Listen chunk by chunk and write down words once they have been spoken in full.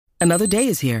Another day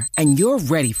is here, and you're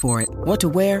ready for it. What to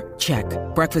wear? Check.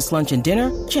 Breakfast, lunch, and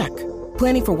dinner? Check.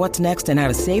 Planning for what's next and how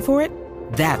to save for it?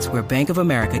 That's where Bank of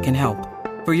America can help.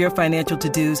 For your financial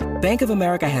to-dos, Bank of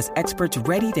America has experts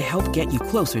ready to help get you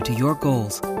closer to your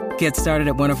goals. Get started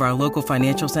at one of our local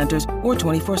financial centers or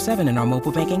 24/7 in our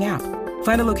mobile banking app.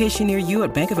 Find a location near you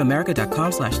at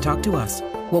bankofamerica.com/talktous.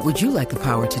 What would you like the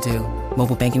power to do?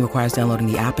 Mobile banking requires downloading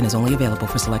the app and is only available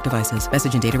for select devices.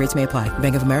 Message and data rates may apply.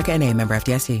 Bank of America N.A., member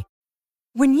FDIC.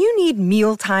 When you need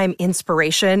mealtime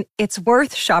inspiration, it's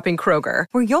worth shopping Kroger,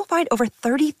 where you'll find over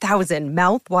 30,000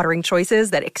 mouth-watering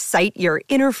choices that excite your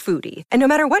inner foodie. And no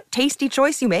matter what tasty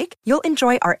choice you make, you'll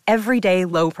enjoy our everyday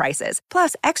low prices,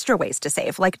 plus extra ways to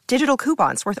save, like digital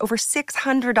coupons worth over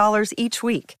 $600 each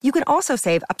week. You can also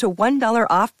save up to $1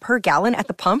 off per gallon at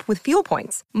the pump with fuel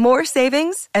points. More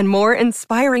savings and more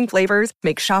inspiring flavors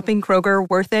make shopping Kroger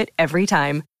worth it every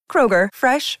time. Kroger,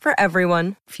 fresh for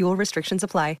everyone. Fuel restrictions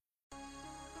apply.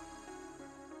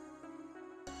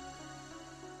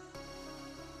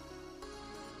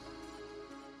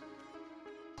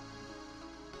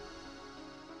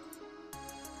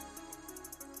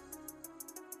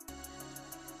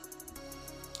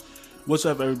 What's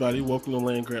up, everybody? Welcome to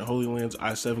Land Grant Holy Land's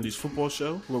I-70s football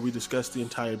show, where we discuss the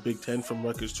entire Big Ten from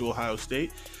Rutgers to Ohio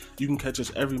State. You can catch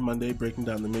us every Monday breaking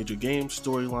down the major games,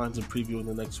 storylines, and previewing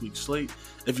the next week's slate.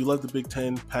 If you love the Big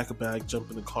Ten, pack a bag, jump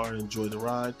in the car, and enjoy the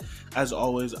ride. As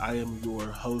always, I am your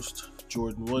host,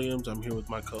 Jordan Williams. I'm here with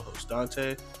my co-host,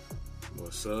 Dante.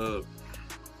 What's up?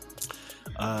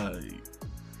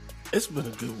 It's been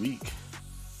a good week.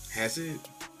 Has it?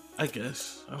 I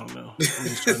guess. I don't know.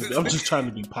 I'm just trying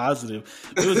to be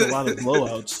positive. There was a lot of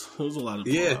blowouts. It was a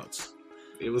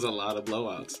lot of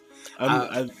blowouts.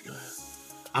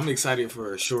 I'm excited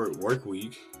for a short work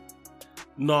week.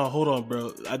 No, hold on,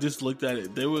 bro. I just looked at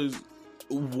it. There was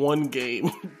one game.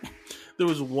 There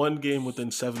was one game within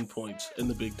 7 points in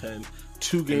the Big Ten.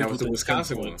 2 games within the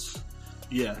Wisconsin 10 points.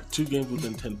 Yeah, 2 games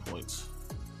within 10 points.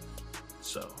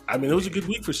 So, I mean, it was a good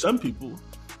week for some people.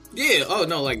 Yeah. Oh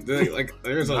no.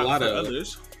 There's a lot of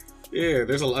others. Yeah,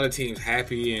 there's a lot of teams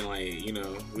happy and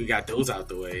we got those out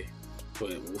the way.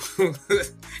 But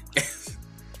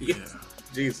yeah,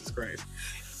 Jesus Christ.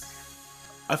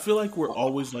 I feel like we're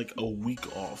always like a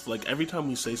week off. Like every time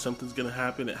we say something's gonna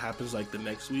happen, it happens like the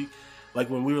next week. Like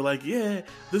when we were like, yeah,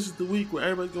 this is the week where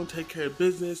everybody's gonna take care of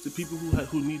business. The people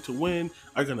who need to win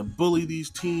are gonna bully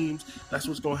these teams. That's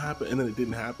what's gonna happen, and then it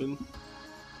didn't happen,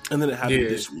 and then it happened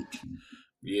this week.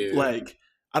 Yeah. Like,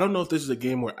 I don't know if this is a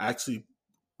game we're actually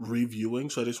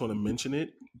reviewing, so I just want to mention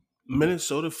it.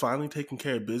 Minnesota finally taking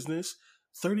care of business.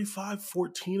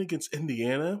 35-14 against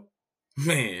Indiana.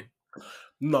 Man.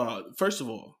 Nah, first of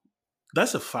all,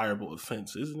 that's a fireable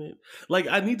offense, isn't it? Like,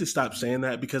 I need to stop saying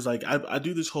that because, like, I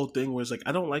do this whole thing where it's like,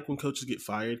 I don't like when coaches get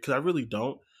fired because I really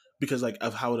don't because, like,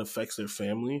 of how it affects their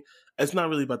family. It's not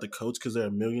really about the coach because they're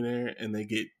a millionaire and they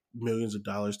get millions of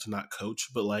dollars to not coach,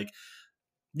 but, like,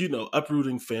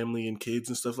 uprooting family and kids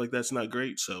and stuff like that's not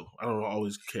great. So I don't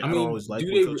always care. I don't always like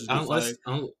when coaches get fired.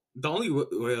 The only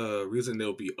reason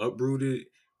they'll be uprooted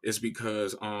is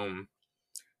because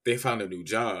they found a new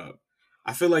job.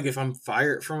 I feel like if I'm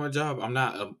fired from a job, I'm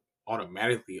not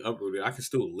automatically uprooted. I can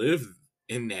still live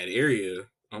in that area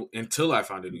until I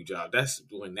find a new job. That's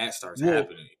when that starts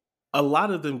happening. A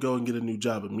lot of them go and get a new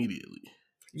job immediately.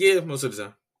 Yeah, most of the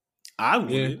time. I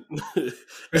wouldn't. Yeah.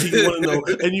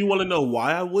 And you want to know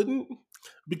why I wouldn't?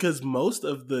 Because most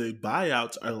of the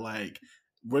buyouts are like,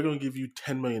 we're going to give you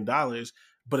 $10 million,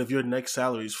 but if your next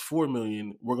salary is $4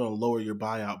 million, we're going to lower your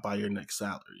buyout by your next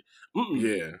salary.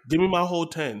 Yeah. Give me my whole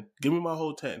 10. Give me my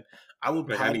whole 10. I will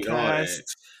podcast.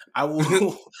 I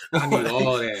will. I need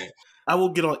all that. I will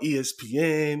get on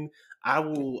ESPN. I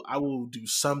will do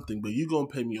something, but you're going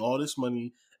to pay me all this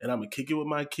money and I'm going to kick it with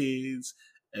my kids.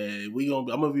 And I'm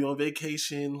gonna be on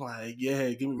vacation. Like,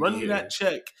 yeah, run me that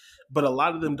check. But a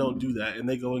lot of them don't do that, and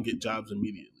they go and get jobs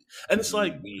immediately. And it's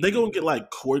like they go and get like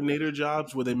coordinator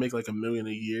jobs where they make like $1 million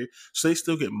a year, so they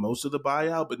still get most of the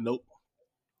buyout. But nope,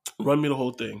 run me the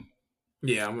whole thing.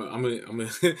 Yeah, I'm gonna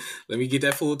let me get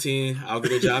that full 10. I'll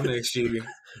get a job next year.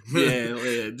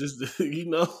 yeah, just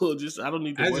I don't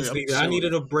need to worry. I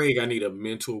needed a break. I need a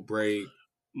mental break.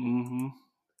 Mm-hmm.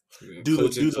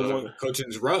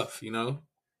 Coaching's rough,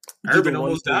 Urban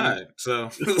almost died, so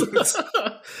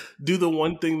do the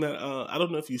one thing that I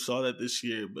don't know if you saw that this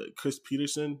year, but Chris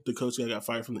Peterson, the coach that got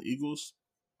fired from the Eagles,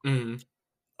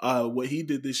 what he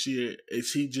did this year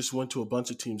is he just went to a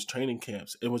bunch of teams' training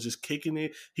camps and was just kicking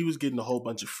it. He was getting a whole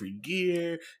bunch of free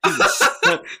gear.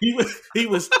 He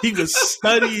was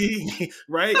studying,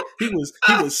 right? He was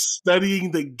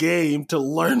studying the game to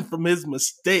learn from his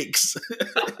mistakes.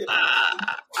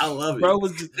 I love it. Bro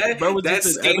was just,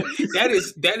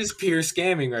 that is pure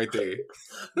scamming right there.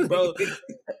 Bro,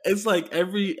 it's like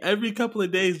every couple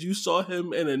of days you saw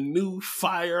him in a new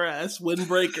fire ass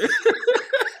windbreaker.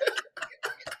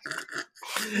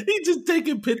 He just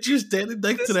taking pictures standing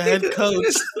next to the head coach.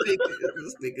 This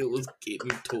nigga was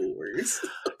getting tours.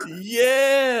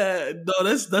 Yeah, no,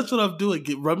 that's what I'm doing.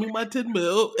 Run me my 10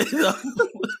 mil.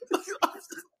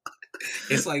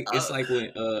 It's like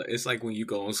when you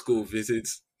go on school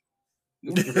visits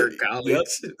for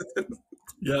college.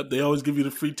 Yep, they always give you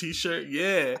the free T-shirt.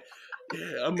 Yeah.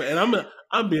 I'm being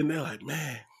there like,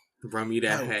 man, run me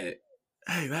that hat.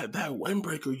 Hey, that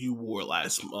windbreaker you wore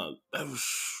last month, that was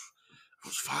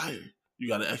fire. You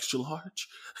got an extra large?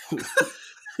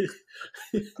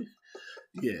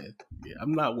 Yeah.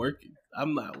 I'm not working,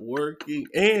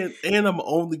 and I'm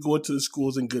only going to the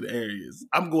schools in good areas.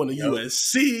 I'm going to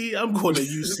USC. I'm going to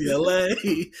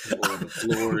UCLA. I'm going to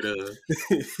Florida.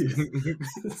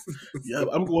 Yep,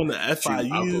 I'm going to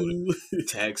FIU,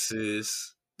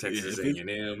 Texas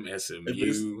A&M,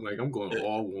 SMU. Like, I'm going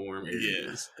all warm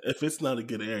areas. Yeah, if it's not a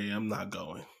good area, I'm not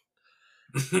going.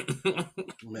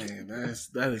 Man,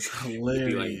 that is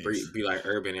hilarious. Be like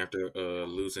Urban after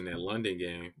losing that London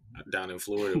game down in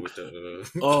Florida with the.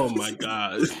 Oh my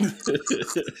god!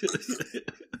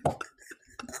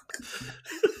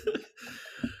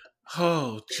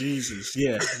 Oh Jesus!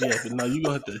 Yeah. But no, you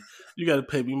gotta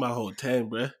pay me my whole 10,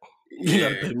 bruh. You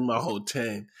gotta pay me my whole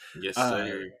 10. Yes,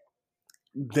 sir.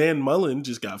 Dan Mullen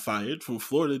just got fired from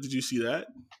Florida. Did you see that?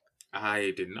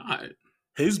 I did not.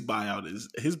 His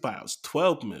buyout's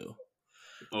 12 mil.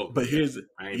 Oh, but here's the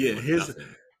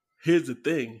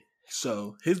thing.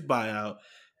 So his buyout,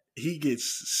 he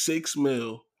gets 6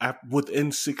 mil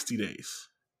within 60 days.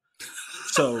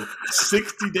 So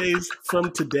 60 days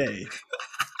from today,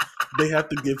 they have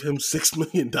to give him $6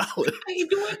 million.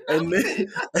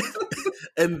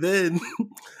 And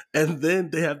then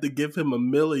they have to give him $1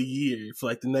 million a year for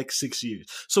like the next 6 years.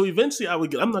 So eventually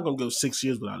I'm not going to go 6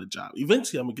 years without a job.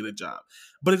 Eventually I'm going to get a job.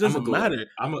 But it doesn't matter.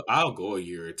 I'll go a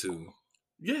year or two.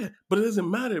 Yeah, but it doesn't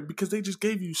matter because they just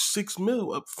gave you $6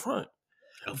 million up front.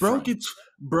 Bro gets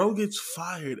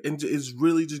fired and is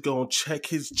really just going to check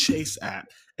his Chase app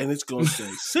and it's going to say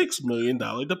 $6 million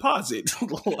deposit.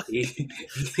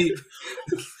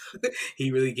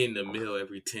 He really getting $1 million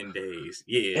every 10 days.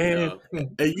 Yeah.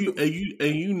 And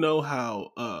you know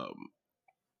how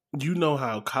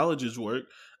colleges work.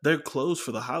 They're closed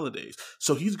for the holidays.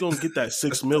 So he's going to get that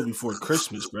 $6 million before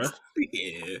Christmas, bro.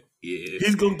 Yeah.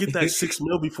 He's going to get that $6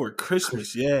 million before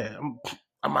Christmas. Yeah.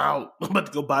 I'm out. I'm about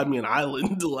to go buy me an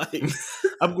island. Like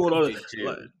I'm going on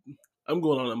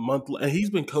a month, and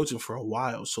he's been coaching for a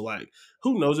while. So like,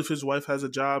 who knows if his wife has a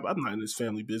job? I'm not in his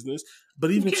family business. But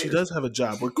even if she does have a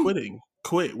job, we're quitting.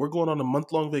 We're going on a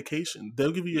month-long vacation.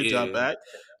 They'll give you your job back.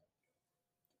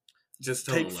 Just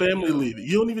take family leave.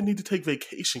 You don't even need to take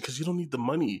vacation because you don't need the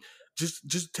money.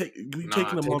 Just take. We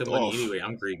taking a month off anyway.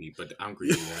 I'm greedy, but I'm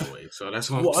greedy that way. So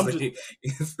that's what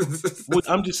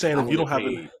I'm just saying. If you don't have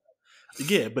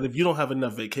but if you don't have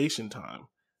enough vacation time,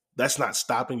 that's not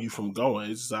stopping you from going.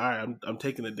 It's just, all right, I'm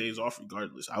taking the days off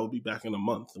regardless. I will be back in a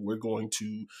month. We're going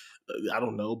to, I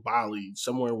don't know, Bali,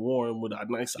 somewhere warm with a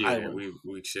nice island.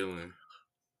 We chilling.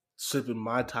 Sipping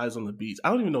Mai Tais on the beach. I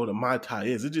don't even know what a Mai Tai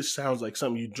is. It just sounds like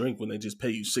something you drink when they just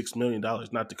pay you $6 million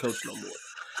not to coach no more.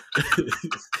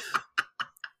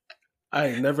 I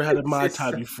ain't never had a Mai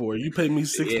Tai before. You paid me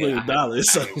 $6 million. I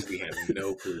actually have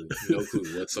no clue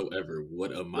whatsoever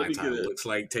what a Mai Tai looks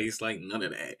like, tastes like, none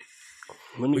of that.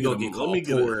 We're going to get called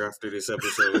poor after this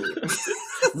episode.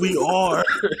 We are.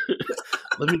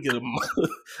 Let me get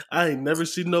I ain't never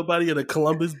seen nobody at a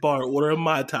Columbus bar order a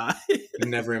Mai Tai.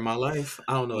 Never in my life.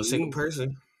 I don't know a single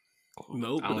person.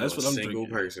 No, but that's what I'm drinking.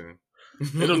 Person.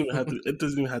 It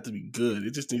doesn't even have to be good.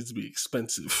 It just needs to be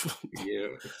expensive. Yeah,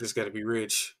 just got to be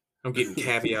rich. I'm getting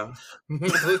caviar.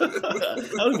 I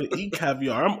don't even eat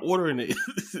caviar. I'm ordering it.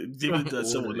 Give it to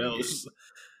someone else.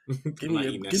 I'm not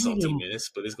eating that saltiness,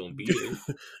 but it's gonna be there.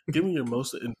 Give me your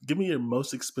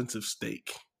most expensive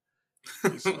steak.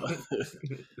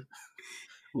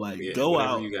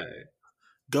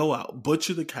 Go out,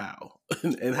 butcher the cow,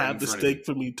 and have the steak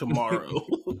for me tomorrow.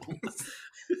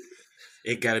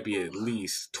 It got to be at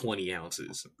least 20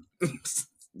 ounces.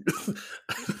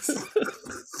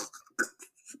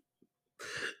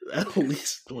 At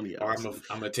least 20 ounces.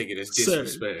 I'm gonna take it as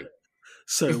disrespect.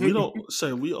 Sir, we don't.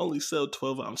 Sir, we only sell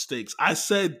 12-ounce steaks. I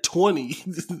said 20.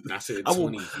 I said I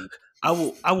 20. I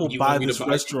will You buy want me to this buy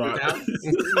restaurant. I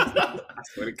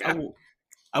swear to God.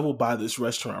 I will buy this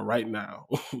restaurant right now.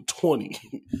 20.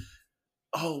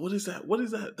 Oh, what is that? What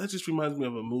is that? That just reminds me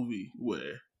of a movie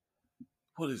where.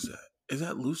 What is that? Is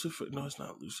that Lucifer? No, it's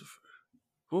not Lucifer.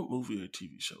 What movie or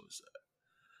TV show is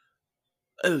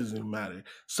that? It doesn't even matter.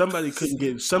 Somebody couldn't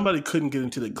get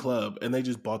into the club, and they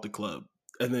just bought the club,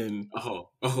 and then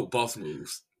boss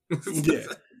moves. yeah,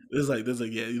 there's like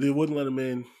yeah, they wouldn't let them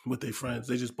in with their friends.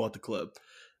 They just bought the club,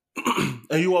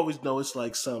 and you always know it's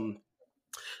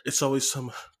always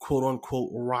some quote unquote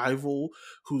rival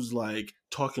who's like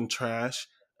talking trash.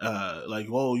 Like,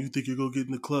 oh, you think you're gonna get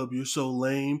in the club? You're so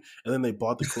lame. And then they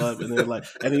bought the club, and they're like,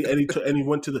 and he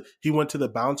went to the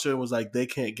bouncer and was like, they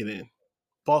can't get in.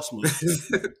 Boss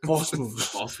moves. Boss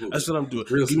moves. That's what I'm doing.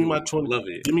 Real give me my 20. Love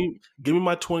it. Give me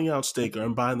my 20-ounce steak, or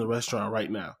I'm buying the restaurant right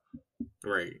now.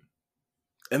 Right.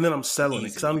 And then I'm selling it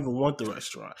because I don't even want the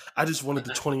restaurant. I just wanted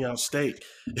the 20-ounce steak.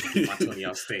 My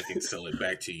 20-ounce steak and sell it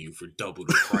back to you for double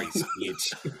the price,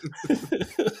 bitch.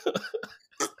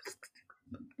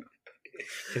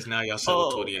 Because now y'all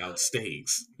sell 20-ounce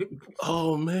steaks.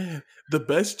 Oh, man. The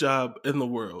best job in the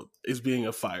world is being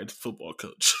a fired football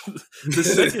coach.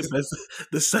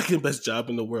 The second best job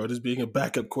in the world is being a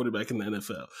backup quarterback in the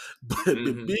NFL. But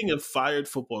being a fired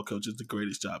football coach is the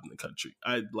greatest job in the country.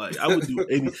 I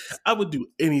would do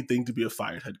anything to be a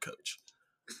fired head coach.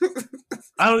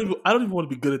 I don't even want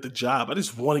to be good at the job. I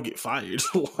just want to get fired.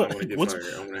 I want to get fired.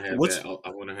 I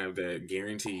want to have that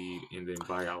guaranteed and then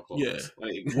buyout clause. Yeah.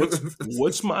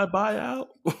 What's my buyout?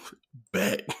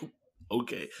 Bet.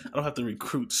 Okay. I don't have to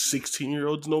recruit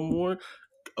 16-year-olds no more.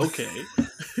 Okay.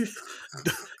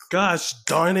 Gosh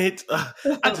darn it.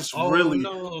 I just really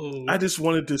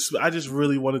wanted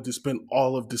to spend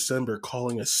all of December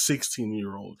calling a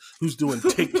 16-year-old who's doing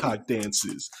TikTok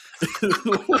dances.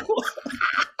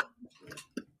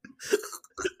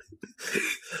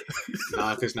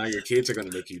 Nah, because now your kids are going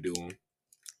to make you do them.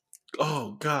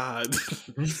 Oh, God.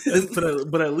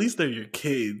 but at least they're your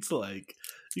kids. Like,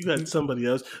 you got somebody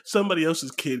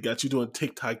else's kid got you doing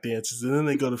TikTok dances, and then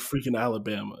they go to freaking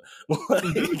Alabama. Like,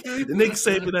 Nick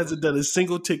Saban hasn't done a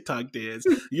single TikTok dance.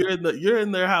 You're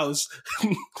in their house.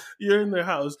 You're in their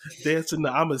house dancing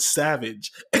the I'm a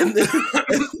Savage. And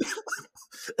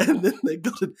then they go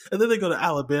to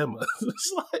Alabama.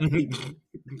 It's like,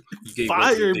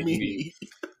 fire me.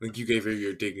 Like, you gave her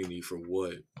your dignity for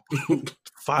what?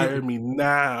 Fire me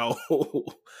now.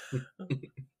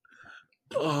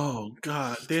 Oh,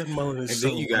 God. Dan Mullen is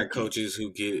and then you got coaches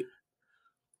who get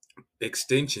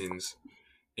extensions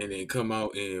and then come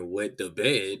out and wet the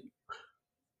bed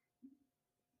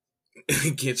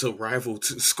against a rival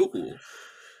to school.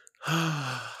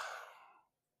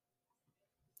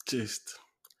 Just,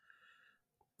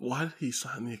 why did he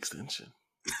sign the extension?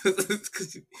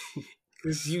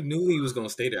 Because you knew he was going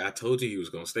to stay there. I told you he was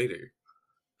going to stay there.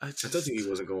 I told you he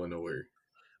wasn't going nowhere.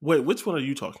 Wait, which one are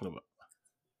you talking about?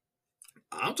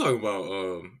 I'm talking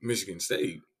about Michigan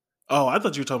State. Oh, I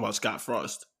thought you were talking about Scott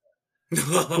Frost.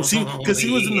 Because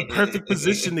he was in the perfect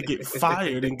position to get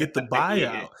fired and get the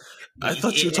buyout. I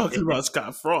thought you were talking about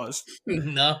Scott Frost.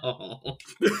 No.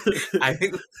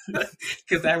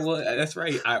 Because that's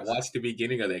right. I watched the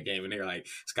beginning of that game and they were like,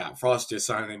 Scott Frost just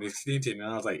signed an extension.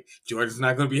 And I was like, Jordan's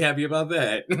not going to be happy about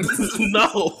that.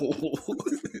 No.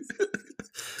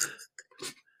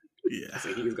 Yeah.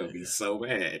 So he was going to be so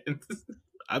mad.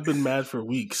 I've been mad for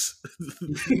weeks.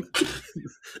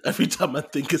 Every time I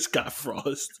think of Scott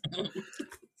Frost.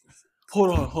 Hold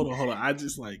on.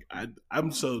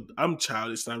 I'm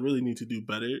childish and I really need to do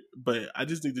better, but I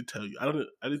just need to tell you. I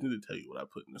just need to tell you what I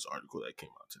put in this article that came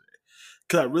out today.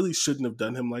 Cause I really shouldn't have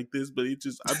done him like this, but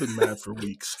I've been mad for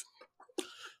weeks.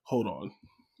 Hold on.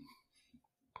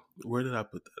 Where did I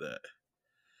put that at?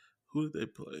 Who did they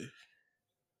play?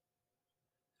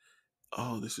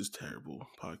 Oh, this is terrible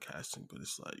podcasting, but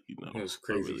it's like, you know. It was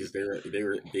crazy because they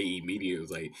immediately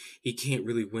was like, he can't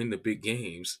really win the big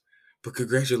games, but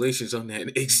congratulations on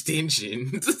that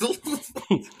extension.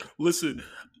 Listen,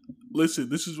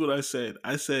 this is what I said.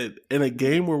 I said, in a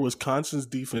game where Wisconsin's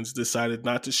defense decided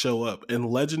not to show up, and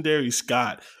legendary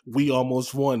Scott, we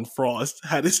almost won, Frost,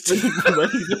 had his team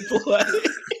ready to play.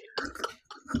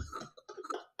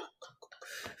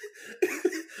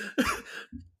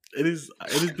 It is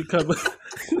become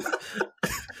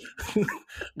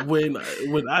when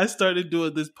I started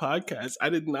doing this podcast, I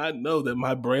did not know that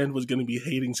my brand was going to be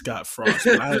hating Scott Frost,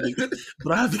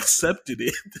 but I've accepted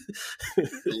it.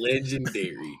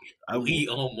 Legendary. We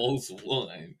almost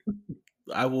won.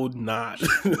 I will not.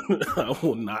 I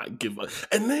will not give up.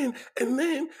 And then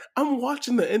I'm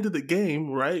watching the end of the game,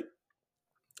 right?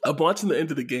 I'm watching the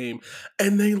end of the game,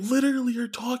 and they literally are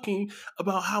talking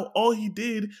about how all he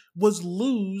did was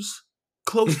lose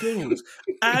close games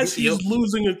as he's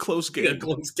losing a close game. A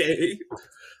close game.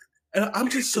 And I'm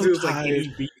just so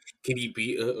tired. Like, can he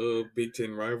beat a Big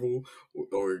Ten rival,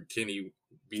 or can he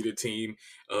beat a team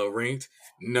ranked?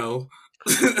 No.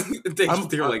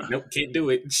 They're like, nope, can't do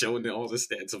it. Showing all the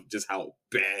stats of just how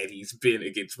bad he's been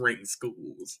against ranked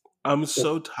schools. I'm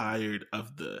so tired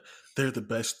of they're the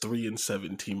best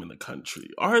 3-7 team in the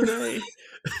country. Are they?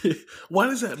 Why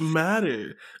does that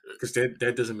matter? Because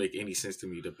that doesn't make any sense to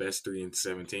me. The best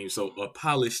 3-7 team. So a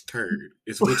polished turd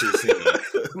is what you're saying.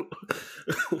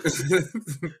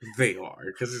 They are.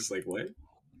 Because it's like, what?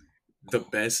 The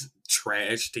best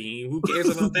trash team? Who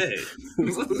cares about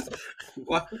that?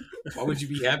 Why would you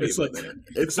be happy about that?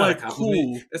 It's like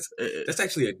cool. That's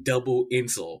actually a double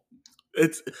insult.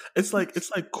 It's like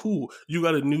cool. You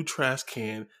got a new trash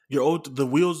can. The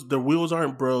wheels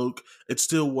aren't broke. It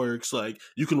still works. Like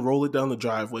you can roll it down the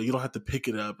driveway. You don't have to pick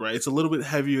it up. Right? It's a little bit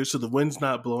heavier, so the wind's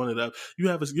not blowing it up. You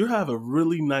have a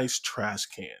really nice trash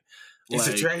can. It's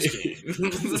a trash can.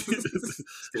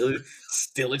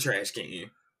 Still a trash can.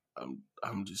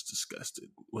 I'm just disgusted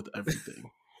with everything.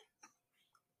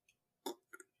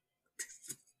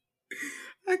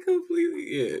 I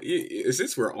completely yeah.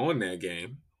 Since we're on that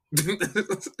game,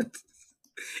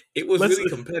 it was really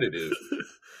competitive.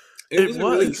 It was a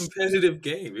really competitive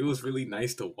game. It was really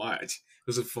nice to watch. It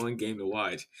was a fun game to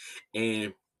watch,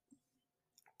 and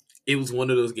it was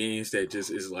one of those games that just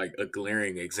is like a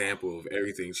glaring example of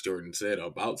everything Jordan said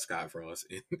about Scott Frost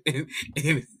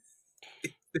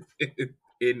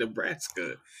in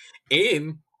Nebraska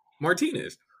and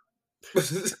Martinez.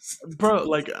 Bro,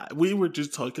 like we were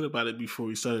just talking about it before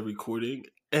we started recording,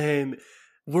 and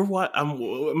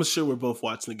I'm sure we're both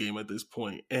watching the game at this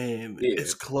point, and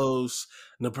it's close.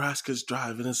 Nebraska's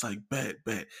driving. It's like bet,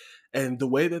 and the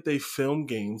way that they film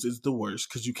games is the worst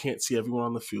because you can't see everyone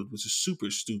on the field, which is super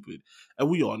stupid,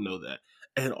 and we all know that.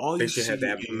 And all they you should see have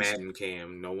that is Madden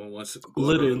cam. No one wants to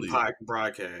literally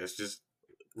broadcast just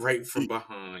right from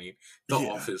behind the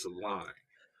offensive line.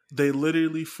 They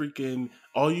literally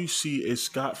all you see is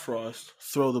Scott Frost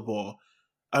throw the ball.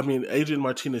 I mean, Adrian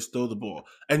Martinez throw the ball.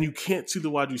 And you can't see the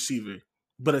wide receiver.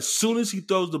 But as soon as he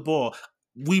throws the ball,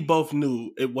 we both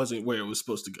knew it wasn't where it was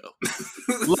supposed to go.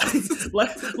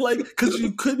 like, because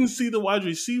you couldn't see the wide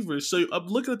receiver. So I'm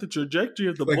looking at the trajectory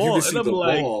of the ball, you can see and I'm the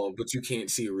like, ball, but you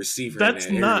can't see a receiver. That's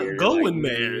in that not area. going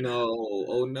like, there. No,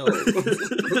 oh no,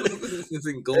 it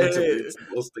isn't going to where it's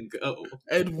supposed to go.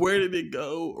 And where did it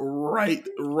go? Right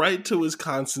to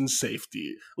Wisconsin's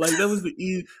safety. Like that was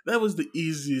the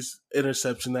easiest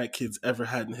interception that kid's ever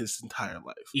had in his entire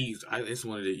life. It's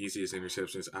one of the easiest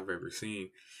interceptions I've ever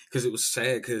seen. Because it was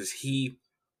sad because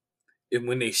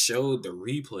when they showed the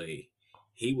replay,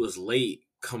 he was late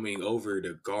coming over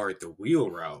to guard the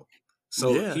wheel route.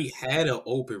 So he had an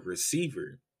open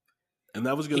receiver. And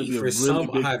that was going to be a really really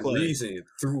big play. For some odd reason,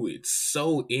 threw it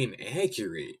so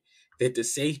inaccurate that the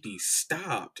safety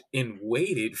stopped and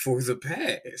waited for the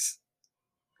pass.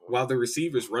 While the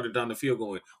receivers running down the field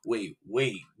going, wait.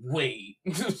 Where'd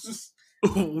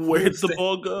the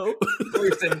ball go?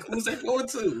 Who's that going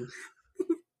to?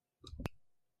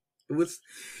 It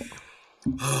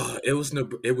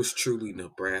was truly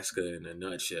Nebraska in a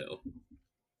nutshell.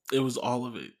 It was all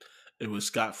of it. It was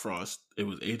Scott Frost. It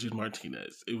was Adrian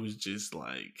Martinez. It was just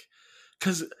like,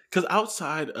 because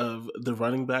outside of the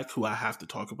running back, who I have to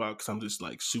talk about because I'm just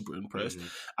like super impressed. Mm-hmm.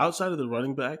 Outside of the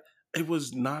running back, it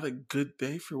was not a good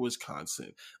day for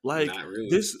Wisconsin. Like not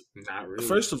really.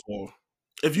 First of all,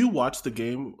 if you watch the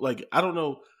game, like I don't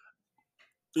know,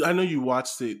 I know you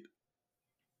watched it.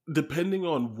 Depending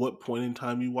on what point in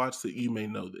time you watched it, you may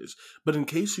know this. But in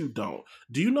case you don't,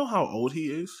 do you know how old he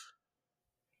is?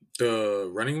 The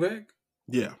running back?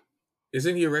 Yeah.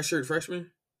 Isn't he a redshirt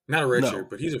freshman? Not a redshirt,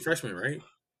 but he's a freshman, right?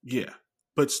 Yeah.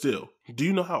 But still, do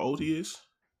you know how old he is?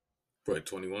 What,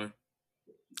 21?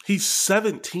 He's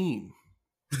 17.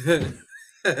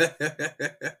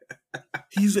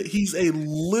 He's a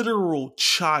literal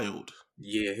child.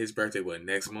 Yeah, his birthday, what,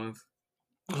 next month?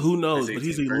 Who knows? But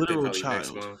he's a literal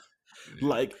child.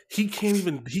 Like he can't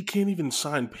even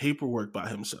sign paperwork by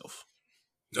himself.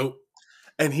 Nope.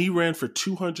 And he ran for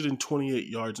 228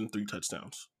 yards and 3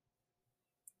 touchdowns.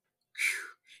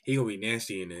 He gonna be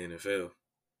nasty in the NFL.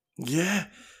 Yeah,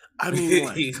 I mean,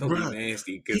 like, he's gonna be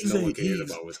nasty because no one cares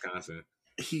about Wisconsin.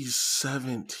 He's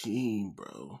 17,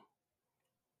 bro.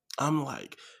 He's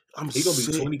gonna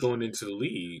be 20 going into the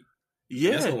league.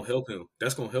 And that's Yeah. gonna help him.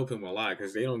 That's gonna help him a lot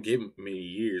because they don't give him many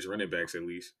years running backs at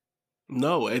least.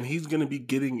 No, and he's gonna be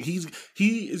getting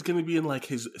he is gonna be in like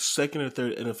his second or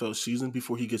third NFL season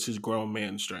before he gets his grown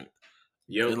man strength.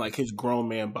 Yep. And like his grown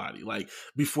man body. Like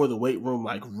before the weight room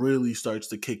like really starts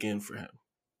to kick in for him.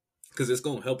 Because it's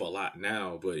going to help a lot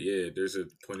now. But yeah, there's a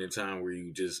point in time where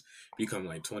you just become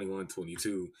like 21,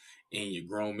 22, and your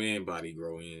grown man body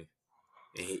grow in.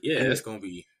 And yeah, that's going to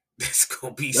be that's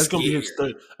gonna be his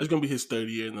third. That's gonna be his third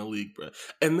year in the league, bro.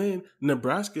 And then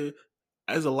Nebraska,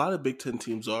 as a lot of Big Ten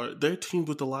teams are, they're teamed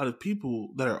with a lot of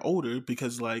people that are older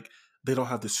because like they don't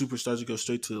have the superstars to go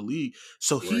straight to the league.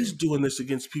 So he's doing this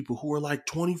against people who are like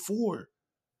 24.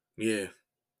 Yeah,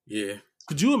 yeah.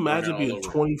 Could you imagine being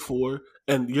 24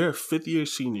 and you're a fifth year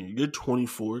senior? You're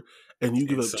 24 and you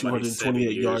give up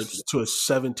 228 yards to a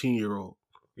 17-year-old.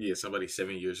 Yeah, somebody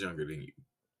 7 years younger than you.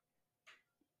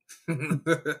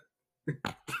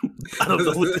 I don't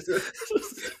know.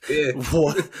 Yeah.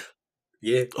 What?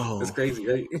 Yeah. That's crazy,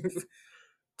 right?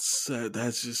 So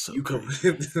that's just so you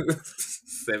crazy.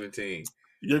 17.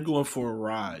 You're going for a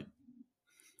ride.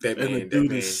 That man, and the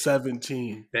dude is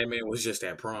 17. That man was just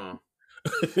at prom.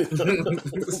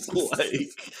 Like,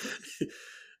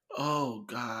 oh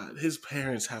God, his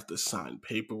parents have to sign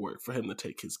paperwork for him to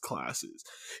take his classes.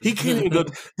 He can't even go.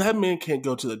 That man can't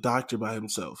go to the doctor by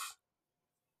himself.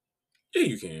 Yeah,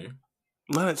 you can.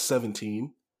 Not at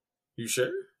 17. You sure?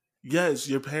 Yes,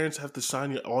 your parents have to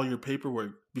sign all your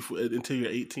paperwork until you're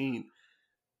 18.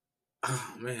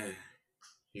 Oh man,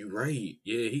 you're right.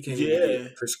 Yeah, he can't even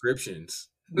get prescriptions.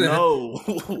 No.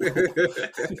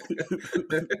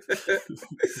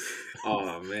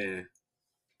 Oh man,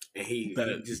 and he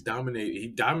just dominated. He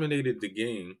dominated the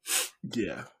game.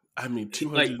 Yeah, I mean,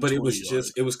 but it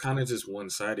was kind of just one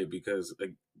sided because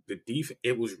like the defense.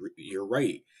 It was you're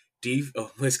right.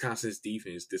 Wisconsin's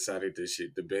defense decided to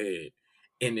shit the bed,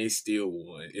 and they still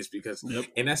won. It's because,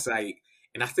 and that's like,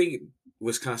 and I think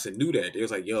Wisconsin knew that. They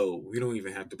was like, "Yo, we don't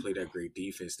even have to play that great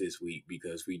defense this week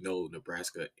because we know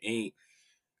Nebraska ain't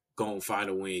gonna find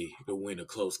a way to win a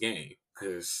close game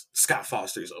because Scott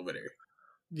Foster's over there."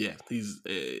 Yeah,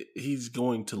 he's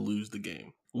going to lose the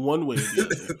game one way or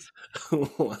the other.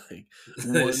 Like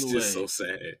it's just so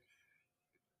sad.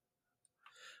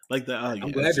 Like that.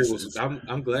 I'm glad it was.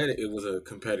 I'm glad it was a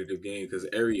competitive game because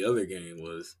every other game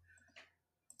was.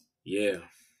 Yeah.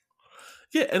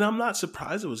 Yeah, and I'm not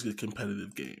surprised it was a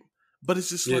competitive game, but it's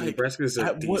just like Nebraska's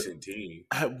a decent team.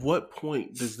 At what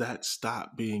point does that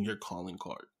stop being your calling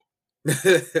card?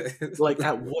 Like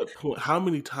at what point? How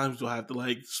many times do I have to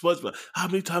SpongeBob? How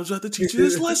many times do I have to teach you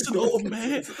this lesson? Oh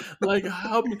man!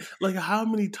 How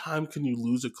many times can you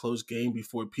lose a close game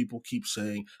before people keep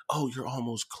saying, "Oh, you're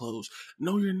almost close"?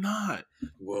 No, you're not.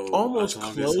 Whoa, almost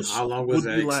close. How long was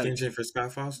that extension for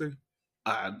Scott Foster?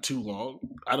 Too long.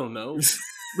 I don't know.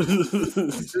 I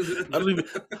don't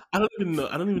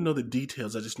even know the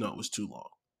details. I just know it was too long.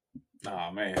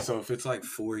 Oh man! So if it's like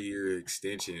 4-year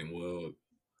extension, well.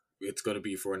 It's going to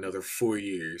be for another 4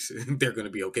 years. They're going to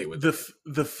be okay with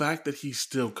the fact that he's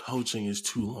still coaching is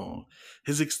too long.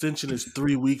 His extension is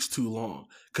 3 weeks too long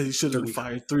because he should have been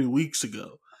fired 3 weeks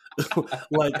ago.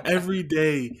 Like every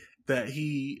day that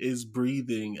he is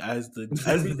breathing, every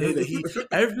day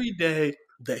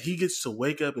that he gets to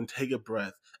wake up and take a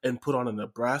breath and put on a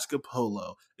Nebraska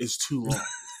polo is too long.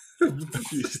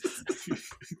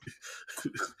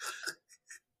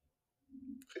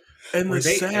 And were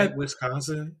they at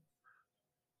Wisconsin?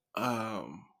 Was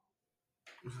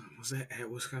that at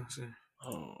Wisconsin?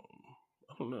 I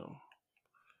don't know.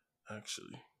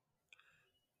 Actually,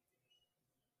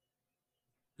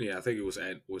 yeah, I think it was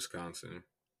at Wisconsin.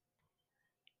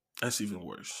 That's even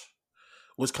worse.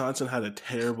 Wisconsin had a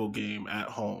terrible game at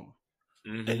home,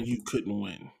 and you couldn't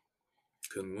win.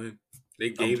 Couldn't win.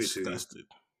 They gave it to you.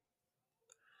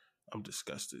 I'm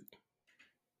disgusted.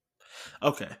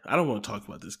 Okay, I don't want to talk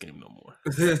about this game no more.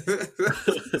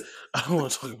 I don't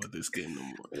want to talk about this game no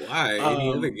more. Why?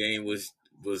 Any other game was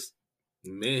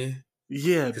meh.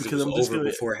 Yeah, because I'm just over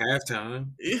before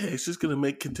halftime. Yeah, it's just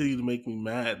gonna continue to make me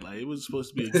mad. Like it was supposed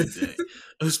to be a good day.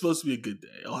 It was supposed to be a good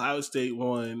day. Ohio State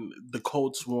won. The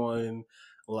Colts won.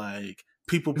 Like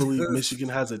people believe Michigan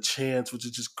has a chance, which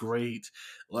is just great.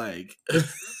 Like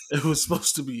it was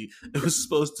supposed to be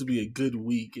a good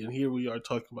week, and here we are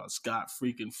talking about Scott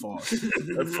freaking Frost.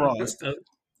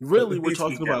 Really, we're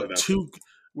talking about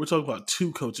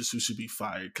two coaches who should be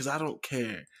fired because I don't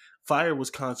care. Fire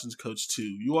Wisconsin's coach too.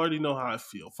 You already know how I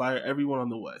feel. Fire everyone on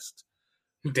the West.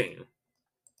 Damn.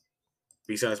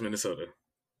 Besides Minnesota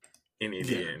and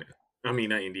Indiana. Yeah. I mean,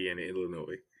 not Indiana,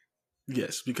 Illinois.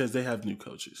 Yes, because they have new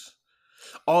coaches.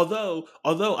 Although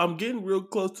I'm getting real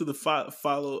close to the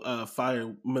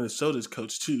fire Minnesota's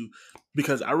coach too,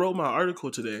 because I wrote my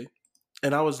article today,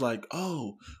 and I was like,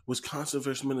 oh, Wisconsin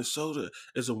versus Minnesota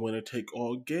is a winner take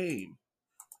all game,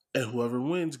 and whoever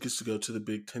wins gets to go to the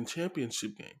Big Ten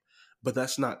championship game. But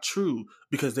that's not true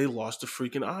because they lost to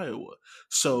freaking Iowa.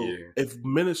 So if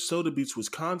Minnesota beats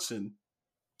Wisconsin,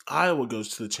 Iowa goes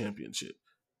to the championship.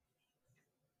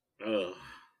 Ugh.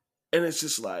 And it's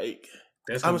just like,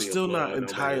 I'm still not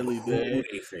entirely there.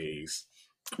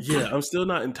 Yeah, I'm still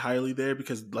not entirely there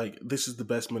because like this is the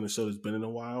best Minnesota's been in a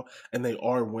while, and they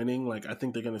are winning. Like I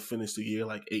think they're gonna finish the year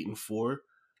like 8-4 or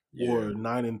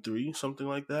 9-3, something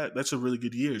like that. That's a really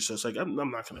good year. So it's like I'm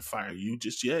not gonna fire you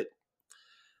just yet,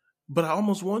 but I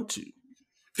almost want to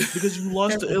because you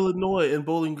lost to Illinois in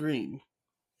Bowling Green.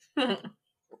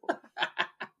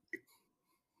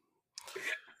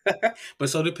 But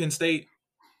so did Penn State.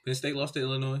 Penn State lost to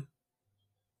Illinois.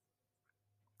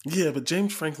 Yeah, but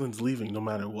James Franklin's leaving no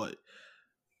matter what.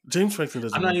 James Franklin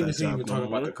doesn't. I'm not even talking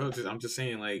about the coaches. I'm just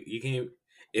saying, like, you can't.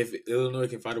 If Illinois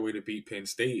can find a way to beat Penn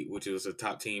State, which is a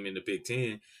top team in the Big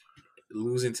Ten,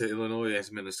 losing to Illinois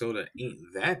as Minnesota ain't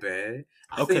that bad.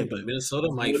 I think but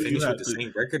Minnesota might finish with the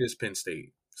same record as Penn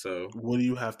State. So, what do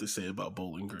you have to say about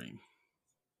Bowling Green?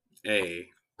 Hey.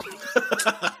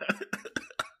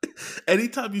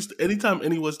 Anytime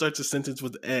anyone starts a sentence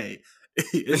with A,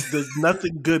 there's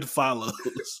nothing good follows.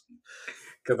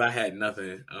 Because I had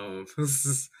nothing.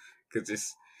 Because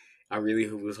I really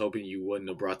was hoping you wouldn't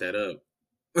have brought that up.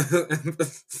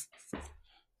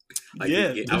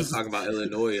 I was talking about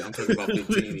Illinois. I'm talking about Big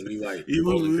Ten, and you like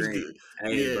Bowling Green.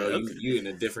 Hey, bro, okay. you in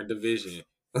a different division.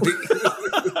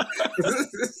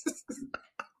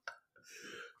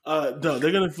 No,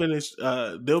 they're gonna finish.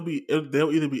 They'll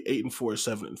either be 8-4 or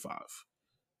 7-5.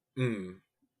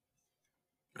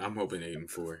 I'm hoping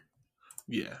 8-4.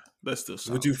 Yeah, that's still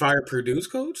solid. Would you fire Purdue's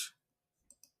coach?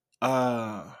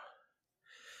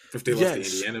 If they lost to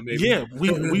Indiana, maybe. Yeah,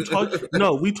 we talked.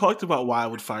 No, we talked about why I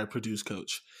would fire Purdue's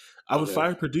coach. I would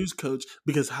fire Purdue's coach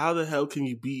because how the hell can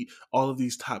you beat all of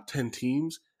these top 10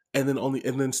 teams and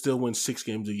then still win 6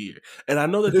 games a year? And I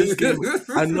know that this game,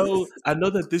 I know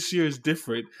that this year is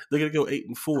different. They're gonna go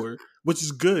 8-4, which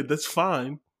is good. That's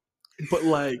fine. But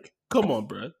like, come on,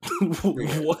 bro.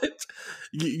 What?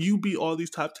 You beat all these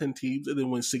top 10 teams and then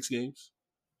win 6 games?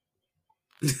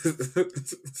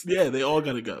 Yeah, they all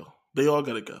gotta go.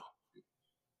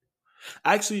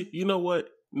 Actually, you know what?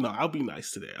 No, I'll be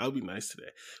nice today.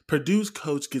 Purdue's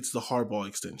coach gets the Harbaugh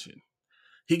extension.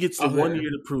 He gets the 1 year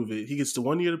to prove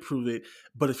it.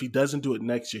 But if he doesn't do it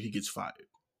next year, he gets fired.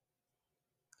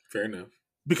 Fair enough.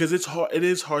 Because it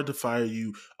is hard to fire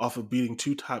you off of beating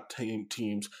 2 top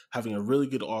teams, having a really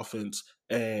good offense,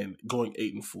 and going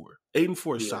 8-4.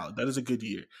 8-4 is solid. That is a good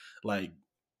year. Like,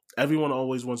 everyone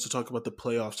always wants to talk about the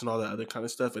playoffs and all that other kind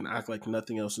of stuff and act like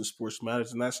nothing else in sports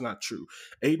matters, and that's not true.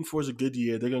 8-4 is a good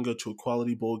year. They're going to go to a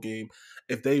quality bowl game.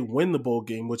 If they win the bowl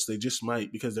game, which they just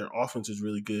might because their offense is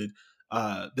really good,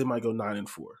 they might go 9-4.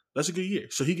 That's a good year.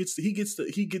 So he gets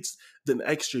the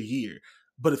extra year.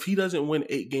 But if he doesn't win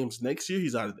 8 games next year,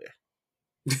 he's out of there.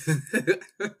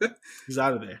 He's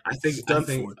out of there. I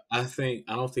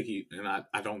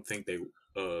don't think they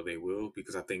will,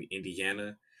 because I think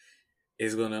Indiana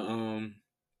is gonna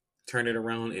turn it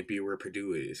around and be where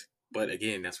Purdue is. But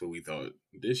again, that's what we thought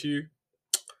this year.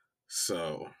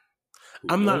 So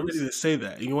I'm not ready to say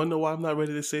that. You want to know why I'm not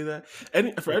ready to say that?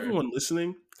 For everyone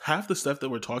listening, half the stuff that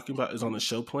we're talking about is on the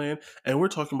show plan, and we're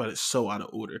talking about it so out of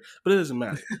order. But it doesn't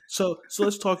matter. So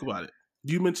let's talk about it.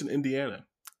 You mentioned Indiana.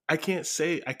 I can't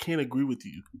agree with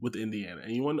you with Indiana.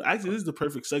 And actually, this is the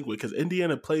perfect segue because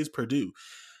Indiana plays Purdue.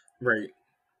 Right.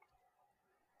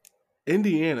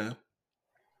 Indiana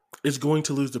is going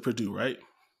to lose to Purdue, right?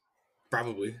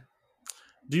 Probably.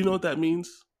 Do you know what that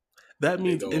means? That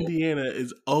means Indiana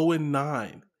is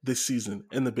 0-9 this season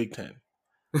in the Big Ten.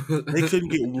 They couldn't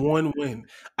get one win.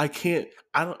 I can't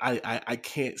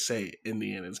say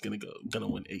Indiana is gonna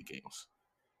win 8 games.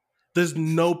 There's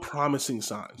no promising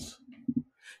signs.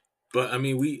 But I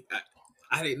mean,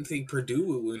 I didn't think Purdue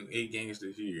would win 8 games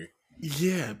this year.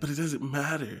 Yeah, but it doesn't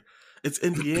matter. It's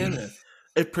Indiana.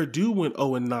 If Purdue went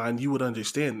 0-9, you would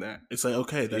understand that. It's like,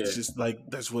 okay, that's just like,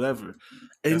 that's whatever.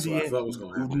 That's Indiana, what I thought was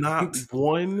going to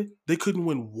happen. They couldn't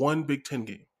win one Big Ten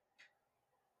game.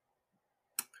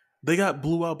 They got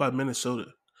blew out by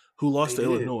Minnesota, who lost to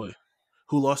Illinois,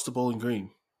 who lost to Bowling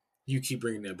Green. You keep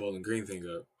bringing that Bowling Green thing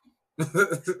up.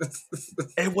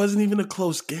 It wasn't even a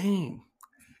close game.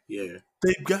 Yeah.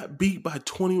 They got beat by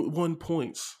 21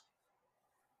 points.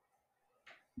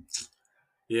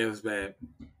 Yeah, it was bad.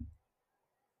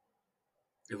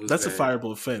 It was That's a bad.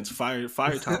 fireable offense. Fire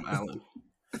Tom Allen.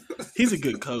 He's a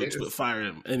good coach, but fire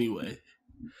him anyway.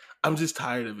 I'm just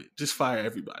tired of it. Just fire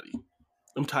everybody.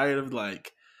 I'm tired of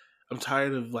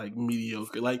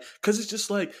mediocre. Like, cause it's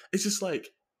just like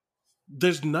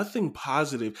there's nothing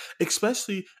positive,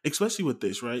 especially with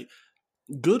this, right?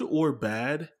 Good or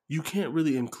bad, you can't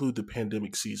really include the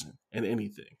pandemic season in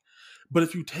anything. But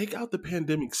if you take out the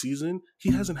pandemic season,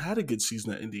 he hasn't had a good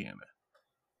season at Indiana.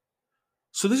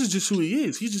 So this is just who he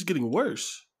is. He's just getting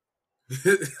worse.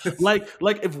 like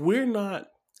if we're not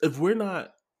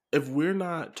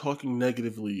talking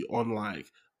negatively on like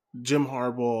Jim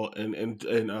Harbaugh and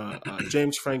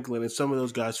James Franklin and some of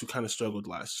those guys who kind of struggled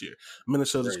last year,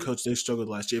 Minnesota's Right. coach, they struggled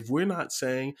last year. If we're not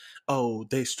saying, oh,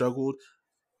 they struggled,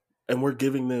 and we're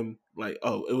giving them like,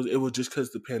 oh, it was just because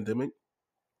of the pandemic,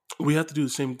 we have to do the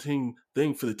same thing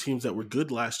for the teams that were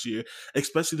good last year,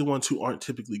 especially the ones who aren't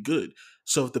typically good.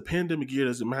 So if the pandemic year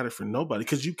doesn't matter for nobody,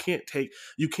 because you can't take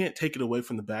it away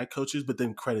from the bad coaches, but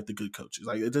then credit the good coaches.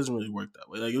 Like, it doesn't really work that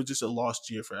way. Like, it was just a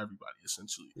lost year for everybody,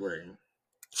 essentially. Right.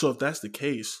 So if that's the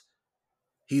case,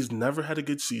 he's never had a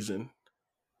good season,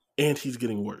 and he's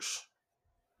getting worse.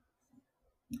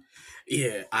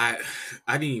 Yeah, I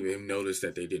didn't even notice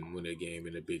that they didn't win a game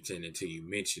in the Big Ten until you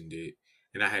mentioned it,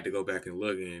 and I had to go back and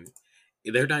look, and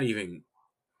they're not even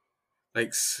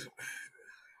like,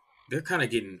 they're kind of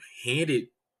getting handed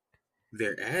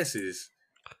their asses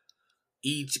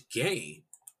each game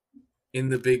in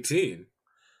the Big Ten.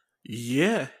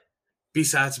 Yeah.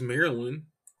 Besides Maryland.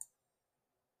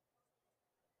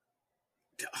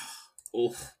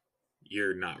 Oh,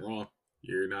 you're not wrong.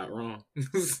 You're not wrong.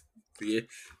 Yeah,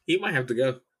 he might have to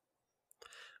go.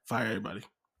 Fire everybody.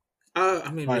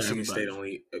 I mean, Fire Michigan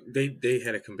everybody. State they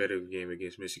had a competitive game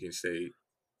against Michigan State.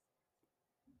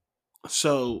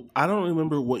 So I don't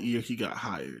remember what year he got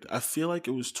hired. I feel like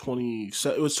it was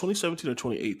 2017 or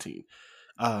 2018,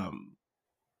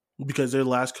 because their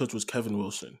last coach was Kevin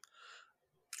Wilson.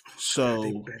 So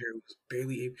God, they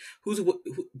barely. Who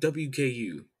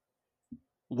WKU?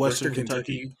 Western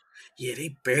Kentucky. Yeah,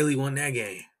 they barely won that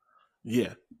game.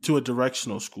 Yeah, to a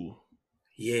directional school.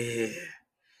 Yeah.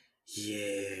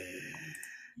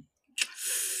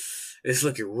 It's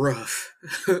looking rough.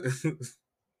 Yeah,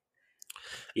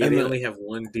 and they only have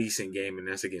one decent game, and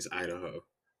that's against Idaho.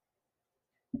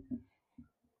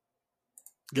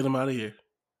 Get him out of here.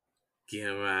 Get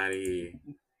him out of here.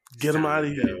 Get him out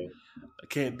of here. I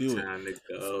can't do it. Time to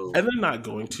go. And they're not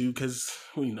going to, because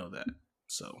we know that.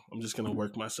 So I'm just going to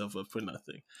work myself up for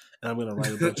nothing. And I'm going to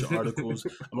write a bunch of articles.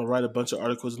 I'm going to write a bunch of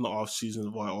articles in the offseason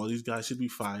of why all these guys should be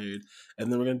fired.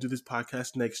 And then we're going to do this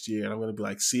podcast next year. And I'm going to be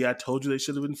like, see, I told you they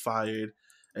should have been fired.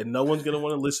 And no one's going to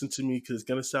want to listen to me because it's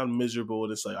going to sound miserable.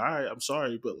 And it's like, all right, I'm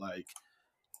sorry. But like,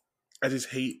 I just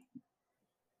hate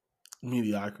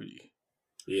mediocrity.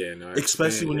 Yeah, no.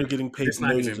 Especially when you're getting paid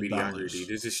millions of dollars.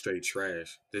 This is straight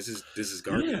trash. This is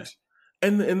garbage. Yeah.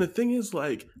 And the thing is,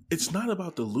 like, it's not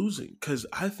about the losing, because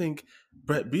I think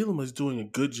Brett Bielema is doing a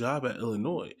good job at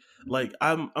Illinois. Like,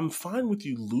 I'm fine with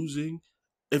you losing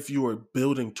if you are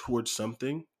building towards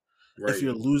something, right. If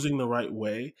you're losing the right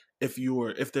way, if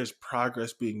there's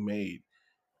progress being made.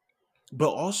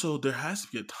 But also, there has to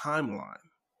be a timeline.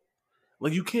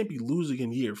 Like, you can't be losing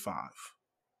in year 5.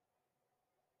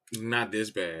 Not this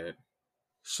bad.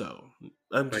 So,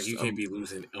 you can't be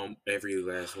losing every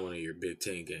last one of your Big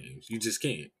Ten games. You just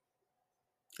can't.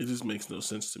 It just makes no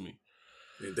sense to me.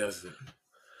 It doesn't.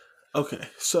 Okay,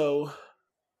 so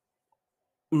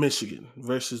Michigan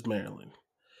versus Maryland.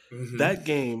 Mm-hmm. That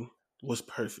game was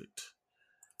perfect.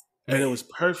 And it was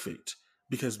perfect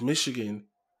because Michigan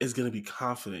is going to be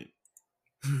confident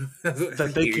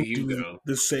that they can do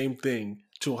the same thing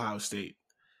to Ohio State.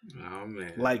 Oh,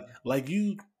 man. Like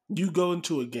you go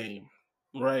into a game,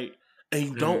 right? And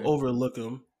you don't overlook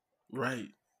them, right?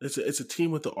 It's a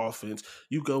team with the offense.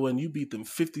 You go in, you beat them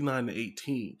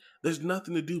 59-18. There's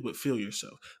nothing to do but feel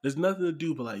yourself. There's nothing to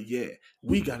do but like, yeah,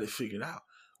 we got it figured out.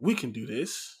 We can do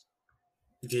this.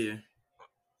 Yeah.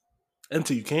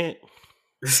 Until you can't.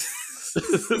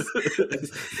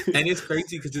 And it's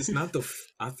crazy because it's not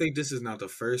I think this is not the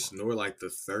first nor like the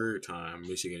third time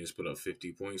Michigan has put up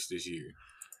 50 points this year.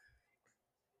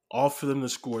 All for them to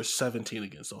score 17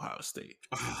 against Ohio State.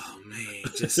 Oh man,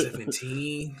 just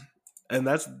 17. And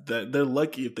they're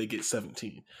lucky if they get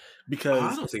 17, because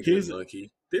I don't think they're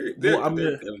lucky. They're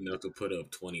enough to put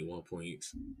up 21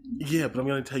 points. Yeah, but I'm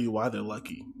going to tell you why they're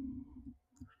lucky.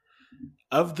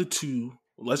 Of the two,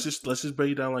 let's just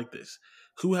break it down like this: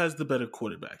 who has the better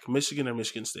quarterback, Michigan or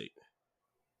Michigan State?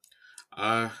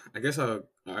 I guess I'm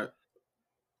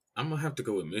gonna have to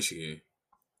go with Michigan.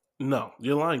 No,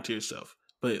 you're lying to yourself.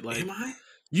 But like, am I?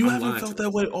 You I'm haven't lying to felt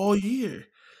that way all year.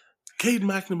 Cade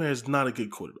McNamara is not a good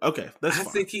quarterback. Okay, that's fine.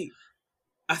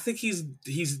 I think he's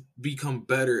become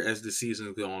better as the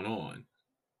season's gone on.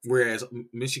 Whereas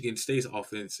Michigan State's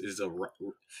offense is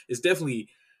definitely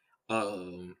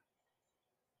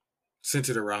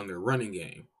centered around their running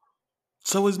game.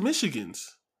 So is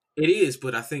Michigan's. It is,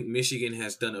 but I think Michigan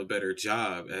has done a better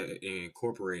job at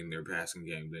incorporating their passing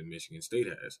game than Michigan State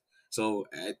has. So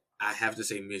I have to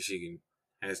say Michigan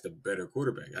has the better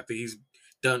quarterback. I think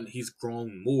he's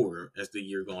grown more as the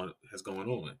year has gone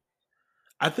on.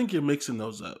 I think you're mixing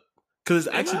those up because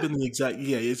it's actually been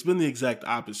it's been the exact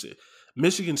opposite.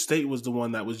 Michigan State was the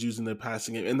one that was using their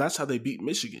passing game, and that's how they beat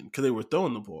Michigan because they were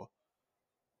throwing the ball.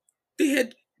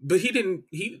 But he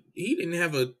didn't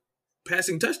have a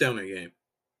passing touchdown in the game.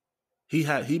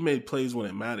 He made plays when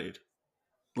it mattered.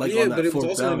 Like yeah, but it was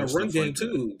also in a run game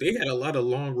too. They had a lot of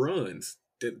long runs.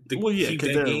 Because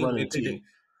they're a running team.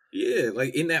 Yeah,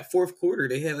 like in that fourth quarter,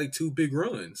 they had like 2 big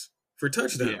runs for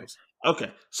touchdowns. Yeah.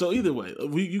 Okay, so either way,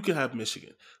 you can have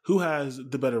Michigan. Who has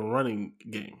the better running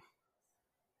game?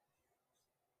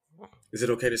 Is it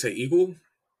okay to say equal?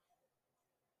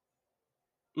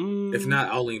 If not,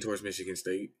 I'll lean towards Michigan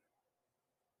State.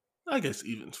 I guess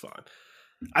even's fine.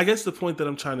 I guess the point that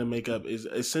I'm trying to make up is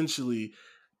essentially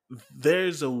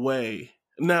there's a way.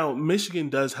 Now, Michigan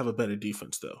does have a better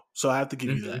defense, though. So I have to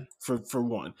give you that for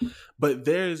one. But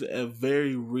there's a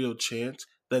very real chance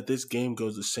that this game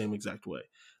goes the same exact way.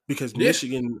 Because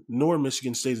Michigan nor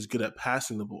Michigan State is good at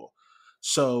passing the ball.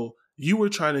 So you were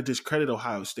trying to discredit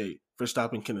Ohio State for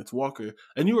stopping Kenneth Walker.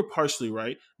 And you were partially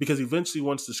right. Because eventually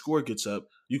once the score gets up,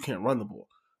 you can't run the ball.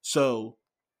 So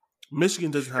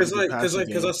Michigan doesn't have a good passing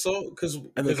game.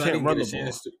 And they can't run the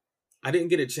ball. I didn't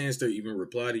get a chance to even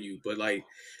reply to you. But like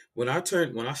when I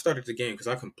started the game, because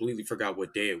I completely forgot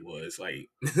what day it was. Like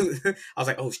I was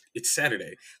like, oh, it's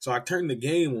Saturday. So I turned the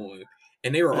game on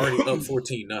and they were already up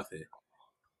 14-0.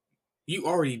 You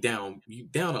already down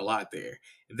a lot there.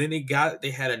 And then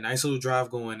they had a nice little drive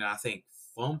going, and I think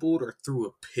fumbled or threw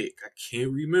a pick. I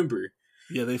can't remember.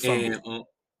 Yeah, they fumbled. And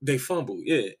they fumbled,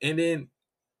 yeah. And then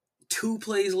 2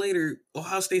 plays later,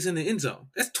 Ohio State's in the end zone.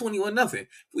 That's 21-0.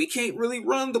 We can't really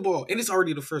run the ball. And it's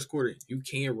already the first quarter. You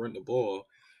can't run the ball.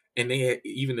 And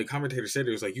even the commentator said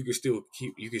it was like you can still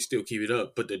keep it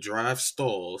up, but the drive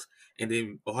stalls, and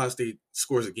then Ohio State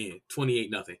scores again,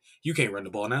 28-0. You can't run the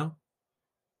ball now.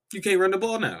 You can't run the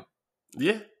ball now.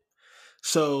 Yeah.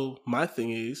 So my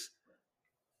thing is,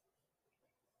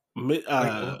 Kenneth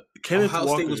Ohio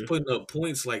Walker State was putting up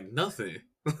points like nothing.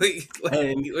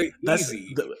 and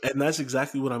that's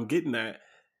exactly what I'm getting at.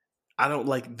 I don't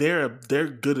like they're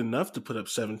good enough to put up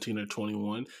 17 or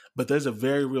 21, but there's a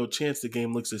very real chance the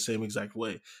game looks the same exact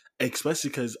way, especially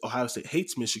because Ohio State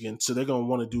hates Michigan, so they're going to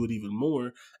want to do it even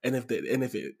more. And if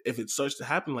it starts to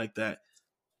happen like that,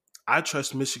 I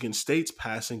trust Michigan State's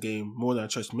passing game more than I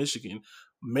trust Michigan,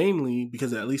 mainly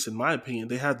because, at least in my opinion,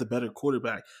 they had the better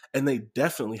quarterback, and they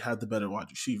definitely had the better wide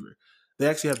receiver. They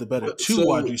actually have the better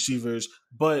wide receivers,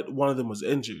 but one of them was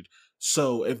injured.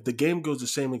 So if the game goes the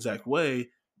same exact way,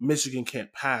 Michigan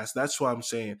can't pass. That's why I'm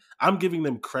saying I'm giving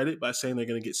them credit by saying they're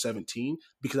going to get 17,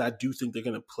 because I do think they're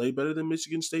going to play better than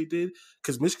Michigan State did,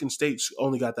 because Michigan State's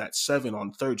only got that 7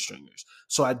 on third stringers.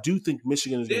 So I do think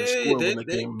Michigan is going to score when the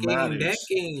game matters.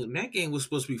 That game was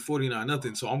supposed to be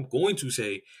 49-0, so I'm going to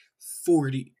say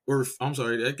 40, or I'm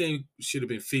sorry, that game should have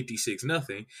been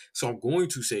 56-0. So I'm going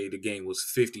to say the game was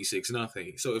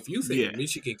 56-0. So if you think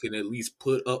Michigan can at least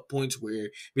put up points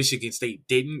where Michigan State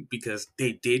didn't, because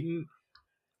they didn't,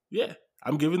 yeah,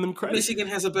 I'm giving them credit. Michigan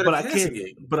has a better passing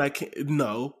game. But I can't.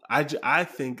 No, I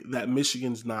think that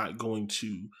Michigan's not going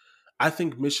to. I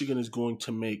think Michigan is going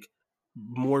to make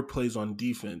more plays on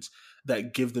defense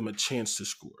that give them a chance to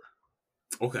score.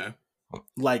 Okay.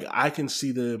 Like, I can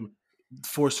see them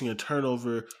forcing a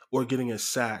turnover or getting a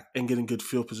sack and getting good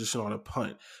field position on a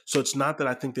punt. So it's not that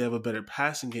I think they have a better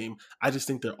passing game. I just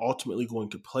think they're ultimately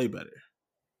going to play better.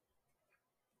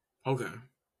 Okay.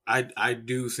 I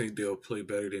do think they'll play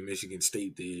better than Michigan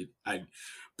State did.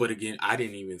 But again, I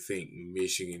didn't even think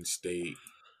Michigan State.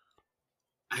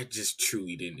 I just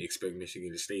truly didn't expect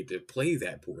Michigan State to play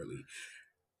that poorly.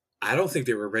 I don't think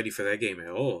they were ready for that game at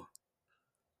all.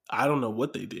 I don't know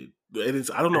what they did.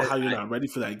 I don't know how you're not ready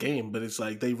for that game, but it's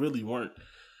like they really weren't.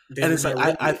 And it's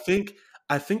like I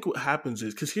think what happens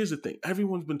is, because here's the thing: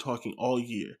 everyone's been talking all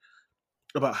year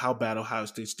about how bad Ohio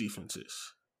State's defense is.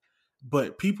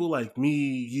 But people like me,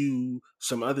 you,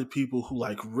 some other people who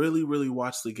like really, really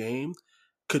watch the game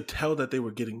could tell that they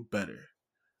were getting better.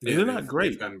 Yeah, they're not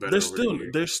great.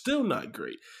 They're still not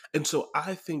great. And so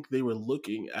I think they were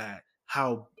looking at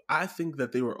I think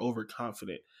that they were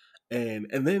overconfident And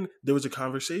then there was a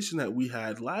conversation that we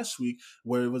had last week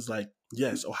where it was like,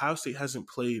 yes, Ohio State hasn't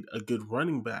played a good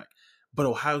running back, but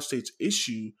Ohio State's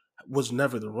issue was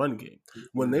never the run game.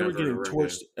 When they were getting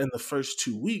torched in the first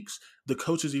 2 weeks, the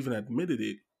coaches even admitted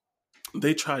it.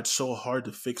 They tried so hard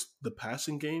to fix the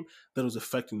passing game that it was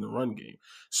affecting the run game.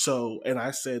 So, and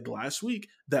I said last week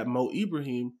that Mo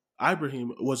Ibrahim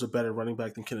was a better running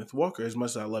back than Kenneth Walker, as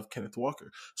much as I love Kenneth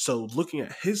Walker. So looking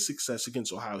at his success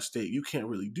against Ohio State, you can't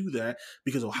really do that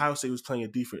because Ohio State was playing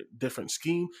a different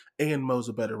scheme and Mo's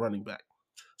a better running back.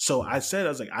 So I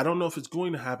was like, I don't know if it's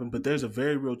going to happen, but there's a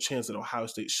very real chance that Ohio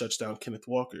State shuts down Kenneth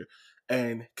Walker.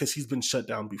 And because he's been shut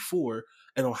down before,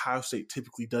 and Ohio State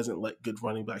typically doesn't let good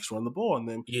running backs run the ball on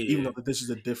them, even though this is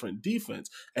a different defense.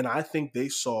 And I think they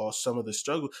saw some of the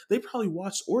struggle. They probably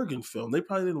watched Oregon film. They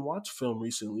probably didn't watch film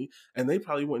recently, and they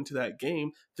probably went into that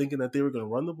game thinking that they were going to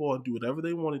run the ball and do whatever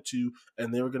they wanted to,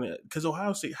 and they were going to – because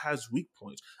Ohio State has weak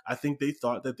points. I think they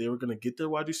thought that they were going to get their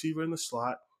wide receiver in the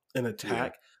slot and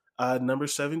attack number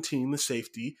 17, the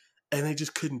safety, and they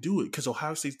just couldn't do it because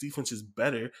Ohio State's defense is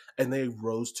better, and they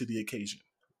rose to the occasion.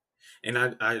 And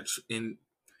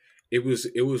it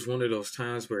was one of those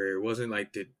times where it wasn't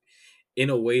like in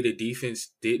a way the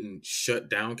defense didn't shut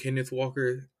down Kenneth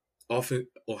Walker.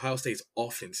 Ohio State's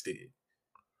offense did.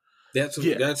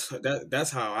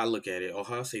 That's how I look at it.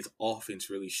 Ohio State's offense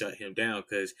really shut him down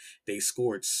because they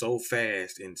scored so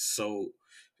fast and so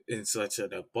in such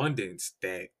an abundance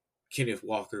that Kenneth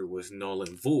Walker was null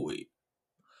and void.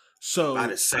 So by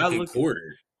the second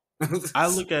quarter. I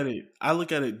look at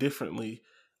it differently.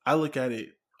 I look at it,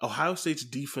 Ohio State's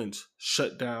defense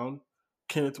shut down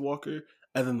Kenneth Walker,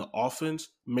 and then the offense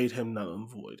made him null and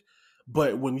void.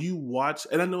 But when you watch,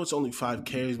 and I know it's only 5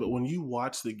 carries, but when you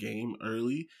watch the game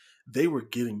early, they were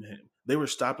getting to him. They were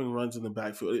stopping runs in the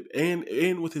backfield,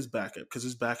 and with his backup, because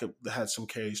his backup had some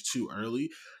carries too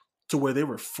early, to where they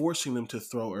were forcing them to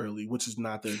throw early, which is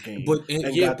not their game. But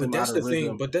that's the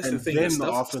thing. But that's the thing. Then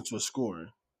the offense was scoring.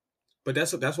 But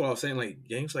that's what I was saying. Like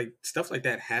games, like stuff like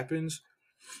that happens.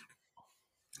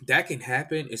 That can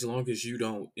happen as long as you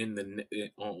don't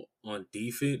on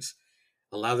defense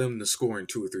allow them to score in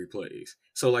 2 or 3 plays.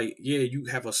 So like, you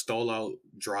have a stall out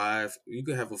drive. You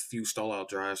could have a few stall out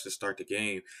drives to start the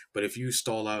game. But if you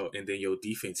stall out and then your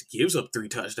defense gives up 3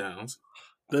 touchdowns,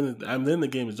 then the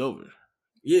game is over.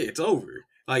 Yeah, it's over.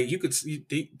 Like you could see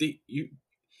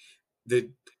the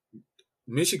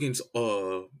Michigan's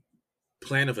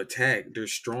plan of attack, their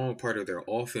strong part of their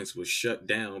offense was shut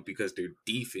down because their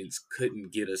defense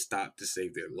couldn't get a stop to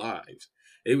save their lives.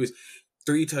 It was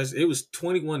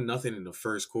 21-0 in the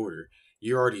first quarter.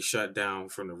 You're already shut down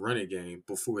from the running game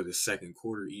before the second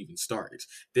quarter even starts.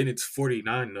 Then it's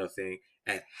 49-0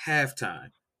 at halftime.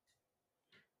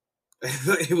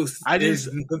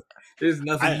 There's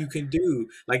nothing you can do.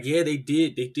 Like, they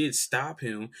did stop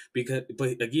him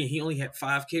but again, he only had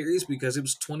 5 carries because it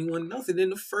was 21-0 in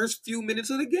the first few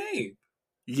minutes of the game.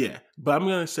 Yeah, but I'm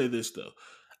gonna say this though.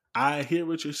 I hear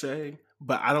what you're saying,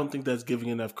 but I don't think that's giving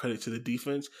enough credit to the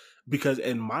defense because,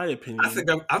 in my opinion, I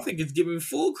think it's giving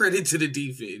full credit to the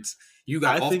defense. You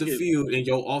got off the field and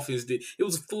your offense did. It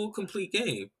was a full, complete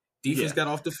game. Defense got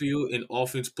off the field and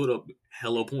offense put up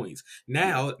hella points.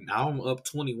 Now I'm up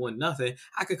 21-0.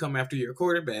 I could come after your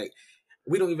quarterback.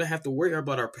 We don't even have to worry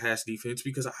about our pass defense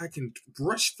because I can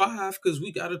rush 5 because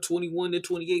we got a 21 to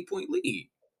 28 point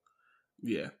lead.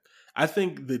 Yeah, I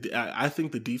think the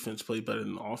defense played better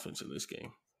than the offense in this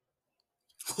game.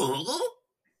 Huh?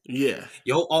 Yeah,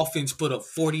 your offense put up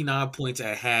 49 points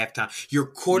at halftime. Your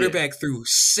quarterback threw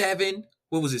 7.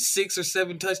 What was it, 6 or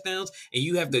 7 touchdowns? And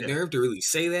you have the nerve to really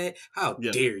say that? How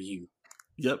dare you?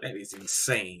 Yep. That is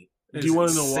insane. Do you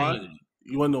want to know why?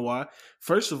 You want to know why?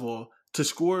 First of all, to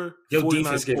score your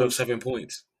defense gave up 7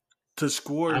 points. To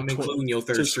score, I'm including your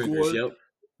third stringers. Yep.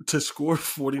 To score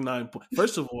 49 points.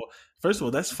 First of all,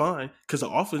 that's fine because the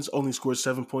offense only scored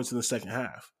 7 points in the second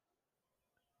half.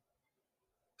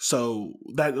 So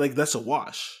that's a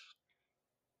wash.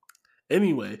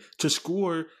 Anyway, to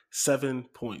score 7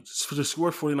 points, to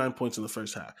score 49 points in the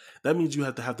first half, that means you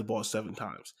have to have the ball 7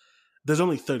 times. There's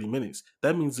only 30 minutes.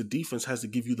 That means the defense has to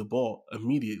give you the ball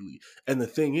immediately. And the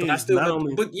thing is, how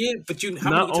many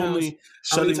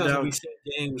times have we seen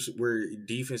games where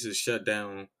defenses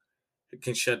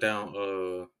can shut down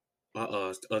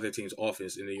other teams'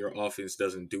 offense, and then your offense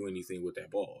doesn't do anything with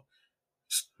that ball?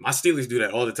 My Steelers do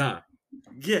that all the time.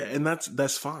 Yeah, and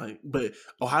that's fine. But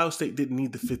Ohio State didn't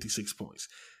need the 56 points.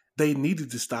 They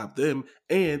needed to stop them.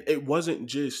 And it wasn't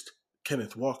just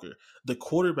Kenneth Walker. The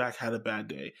quarterback had a bad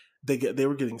day. They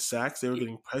were getting sacks. They were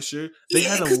getting pressure. They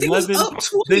had 11.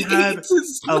 They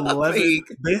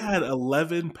had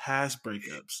 11 pass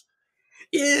breakups.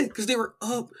 Yeah, because they were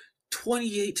up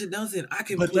 28-0. I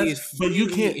can But play that's as but you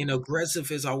freely can't and aggressive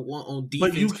as I want on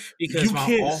but defense because you my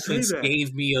can't say offense that.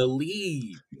 gave me a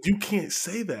lead. You can't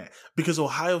say that because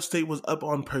Ohio State was up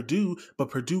on Purdue, but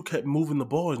Purdue kept moving the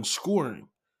ball and scoring.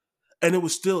 And it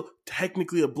was still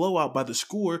technically a blowout by the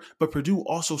score, but Purdue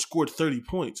also scored 30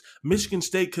 points. Michigan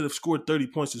State could have scored 30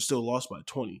 points and still lost by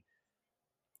 20.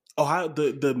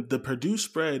 The Purdue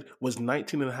spread was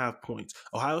 19 and a half points.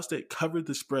 Ohio State covered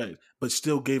the spread, but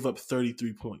still gave up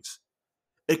 33 points.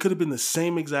 It could have been the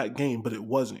same exact game, but it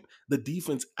wasn't. The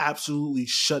defense absolutely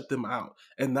shut them out.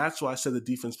 And that's why I said the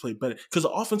defense played better. Because the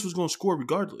offense was going to score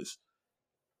regardless.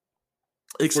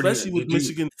 Especially with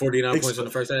Michigan. 49 points in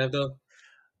the first half, though?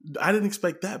 I didn't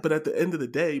expect that, but at the end of the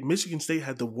day, Michigan State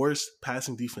had the worst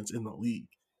passing defense in the league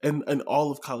and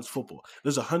all of college football.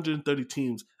 There's 130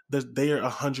 teams. They are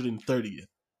 130th.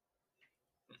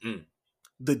 Mm.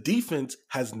 The defense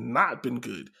has not been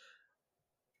good.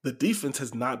 The defense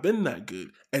has not been that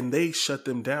good, and they shut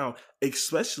them down,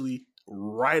 especially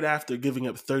right after giving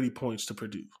up 30 points to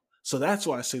Purdue. So that's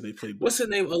why I say they played better. What's the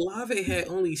name? Olave had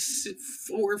only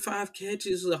 4 or 5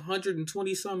 catches,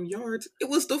 120-some yards. It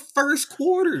was the first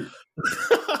quarter.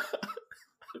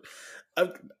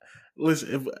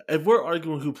 Listen, if we're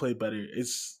arguing who played better,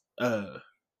 it's a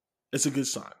good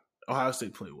sign. Ohio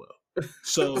State played well.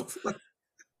 So,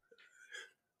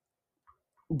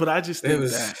 but I just think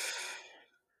that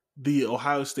the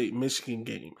Ohio State-Michigan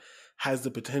game has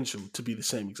the potential to be the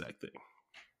same exact thing.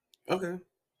 Okay.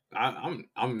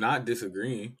 I'm not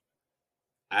disagreeing.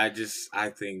 I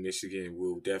think Michigan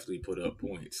will definitely put up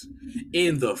points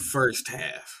in the first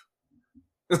half.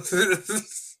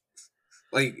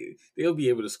 Like, they'll be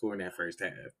able to score in that first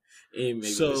half and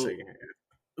maybe the second half.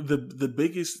 The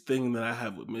biggest thing that I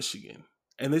have with Michigan,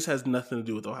 and this has nothing to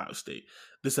do with Ohio State,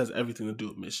 this has everything to do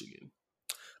with Michigan.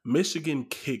 Michigan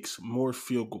kicks more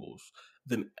field goals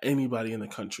than anybody in the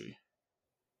country.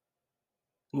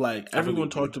 Like, everyone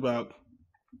talked about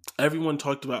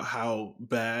how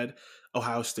bad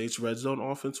Ohio State's red zone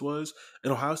offense was,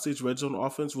 and Ohio State's red zone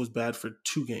offense was bad for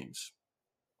 2 games.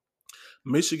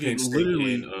 Michigan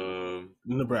literally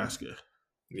Nebraska.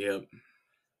 Yep.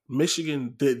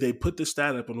 Michigan, they put the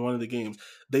stat up in one of the games.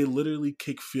 They literally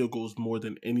kick field goals more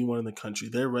than anyone in the country.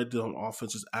 Their red zone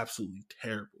offense is absolutely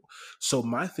terrible. So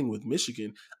my thing with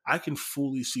Michigan, I can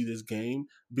fully see this game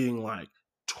being like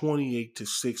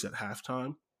 28-6 at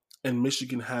halftime, and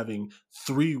Michigan having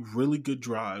 3 really good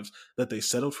drives that they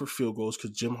settled for field goals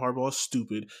because Jim Harbaugh is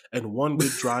stupid, and one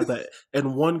good drive that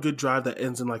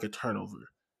ends in like a turnover.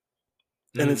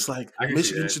 And it's like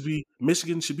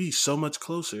Michigan should be so much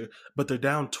closer, but they're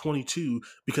down 22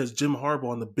 because Jim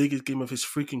Harbaugh in the biggest game of his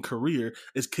freaking career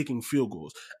is kicking field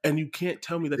goals. And you can't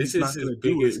tell me that he's not going to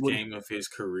do it. This is the biggest game of his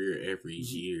career every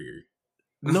year.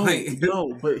 No,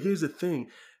 but here's the thing.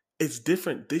 It's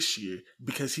different this year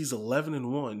because he's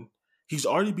 11-1. He's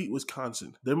already beat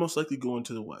Wisconsin. They're most likely going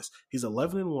to the West. He's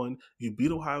 11-1. You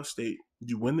beat Ohio State.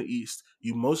 You win the East.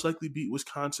 You most likely beat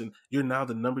Wisconsin. You're now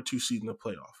the number 2 seed in the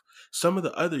playoff. Some of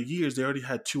the other years, they already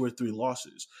had 2 or 3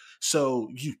 losses. So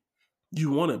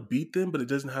you want to beat them, but it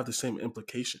doesn't have the same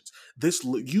implications.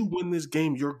 You win this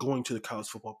game, you're going to the college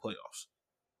football playoffs.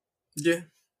 Yeah.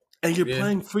 And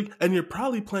you're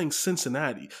probably playing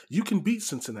Cincinnati. You can beat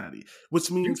Cincinnati, which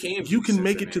means you can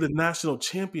make it to the national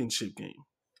championship game.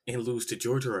 And lose to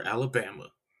Georgia or Alabama.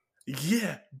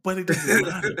 Yeah, but it doesn't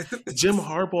matter. Jim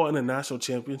Harbaugh in a national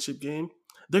championship game,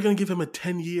 they're going to give him a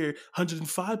 10-year,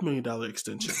 $105 million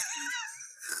extension.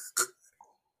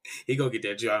 He gonna get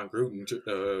that John Gruden.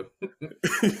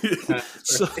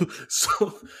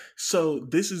 So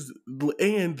this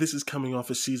is coming off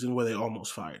a season where they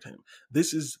almost fired him.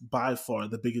 This is by far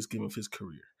the biggest game of his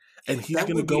career. And he's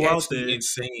going to go out there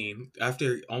insane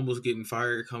after almost getting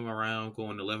fired, come around,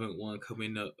 going 11-1, come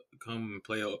and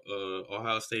play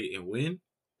Ohio State and win.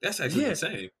 That's actually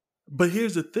insane. But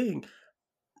here's the thing.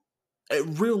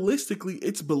 Realistically,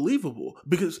 it's believable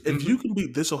because if you can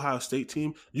beat this Ohio State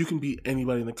team, you can beat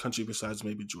anybody in the country besides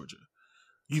maybe Georgia.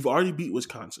 You've already beat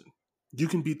Wisconsin. You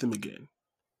can beat them again.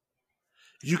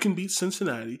 You can beat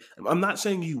Cincinnati. I'm not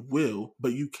saying you will,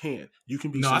 but you can. You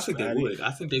can beat Cincinnati. I think they would. I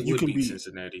think they would beat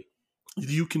Cincinnati.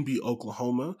 You can beat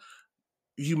Oklahoma.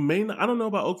 You may not. I don't know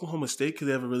about Oklahoma State because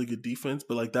they have a really good defense,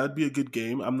 but like that'd be a good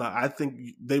game. I think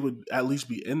they would at least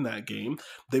be in that game.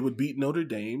 They would beat Notre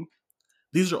Dame.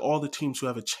 These are all the teams who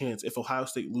have a chance. If Ohio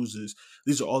State loses,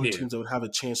 these are all the teams that would have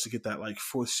a chance to get that like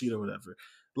 4th seed or whatever.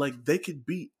 Like they could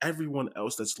beat everyone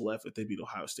else that's left if they beat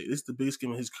Ohio State. This is the biggest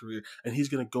game of his career, and he's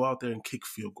going to go out there and kick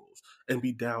field goals and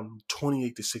be down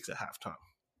 28-6 at halftime.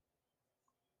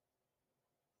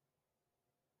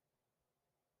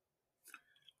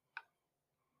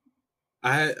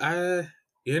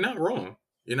 You're not wrong.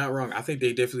 You're not wrong. I think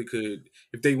they definitely could.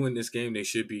 If they win this game, they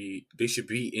should be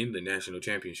in the national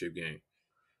championship game.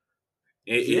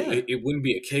 Yeah, It wouldn't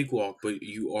be a cakewalk, but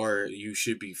you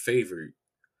should be favored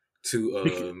to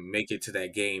because, make it to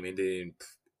that game, and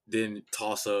then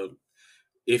toss up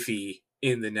iffy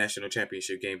in the national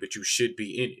championship game, but you should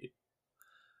be in it.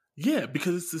 yeah,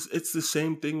 because it's the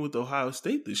same thing with Ohio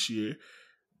State this year.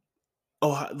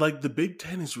 Oh, like the Big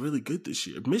Ten is really good this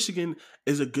year. Michigan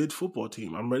is a good football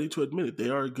team. I'm ready to admit it. They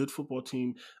are a good football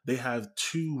team. They have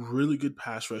two really good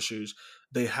pass rushers.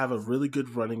 They have a really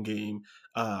good running game.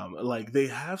 Like they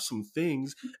have some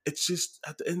things. It's just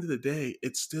at the end of the day,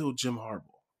 it's still Jim Harbaugh,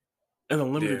 an Yeah,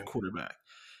 unlimited quarterback,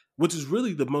 which is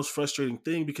really the most frustrating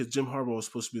thing because Jim Harbaugh was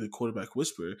supposed to be the quarterback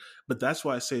whisperer. But that's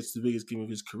why I say it's the biggest game of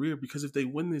his career because if they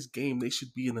win this game, they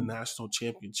should be in the national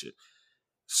championship.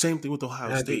 Same thing with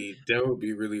Ohio State. that would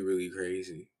be really really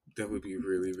crazy. That would be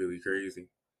really really crazy.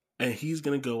 And he's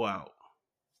going to go out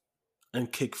and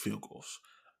kick field goals.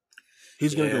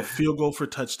 He's going to go Yeah, field goal for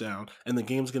touchdown, and the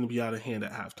game's going to be out of hand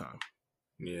at halftime.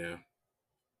 yeah.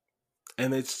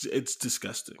 And it's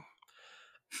disgusting.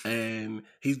 And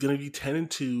he's going to be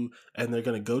 10-2, and they're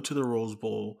going to go to the Rose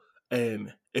Bowl.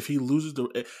 And if he loses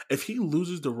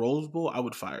the Rose Bowl, I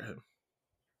would fire him.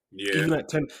 Yeah,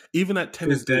 Even at 10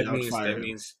 because and 3, I would fire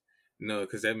him.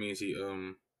 because that means he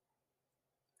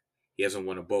hasn't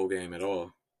won a bowl game at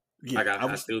all. Yeah, Like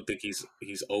I still think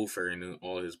he's over in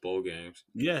all his bowl games.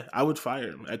 yeah, I would fire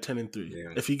him at 10 and 3.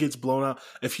 Yeah. If he gets blown out,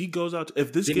 if he goes out,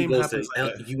 if this Then he game goes to happens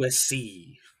like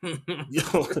USC.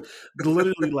 yo,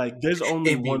 literally, like there's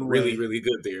only It'd be one really way. really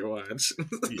good there. Watch.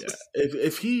 Yeah,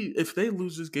 if they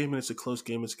lose this game and it's a close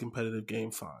game, it's a competitive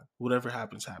game. Fine, whatever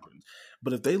happens, happens.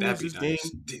 But if they lose That'd be this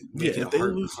nice. game, yeah, Make it if a they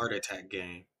lose, heart attack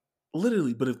game.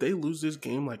 literally, but if they lose this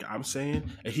game, like I'm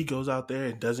saying, and he goes out there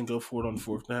and doesn't go for it on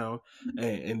fourth down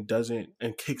and doesn't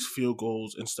and kicks field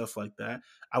goals and stuff like that,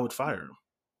 I would fire him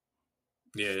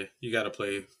Yeah, you gotta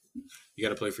play. You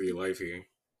gotta play for your life here.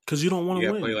 because you don't want You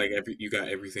to gotta play win. like you got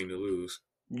everything to lose.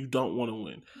 You don't want to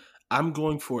win. I'm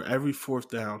going for every fourth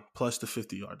down plus the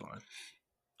 50-yard line.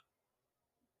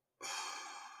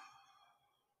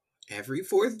 Every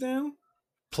fourth down?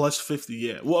 Plus 50,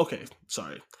 yeah. Well, okay,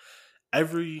 sorry.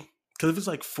 Because if it's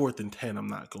like 4th and 10, I'm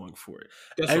not going for it.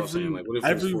 That's what I'm saying. Like, what if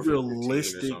it's Every 4th and 15 or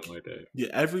realistic, something like that? yeah,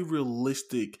 every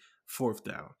realistic fourth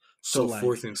down. So So like,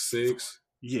 4th and 6?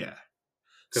 yeah,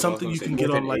 Because I was something gonna you say can 4th get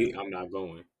on and like 8. I'm not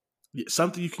going. yeah,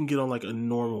 something you can get on like a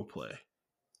normal play.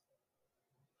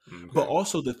 Okay. But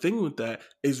also the thing with that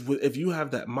is, if you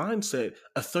have that mindset,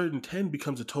 a 3rd and 10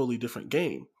 becomes a totally different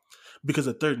game because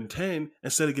a 3rd and 10,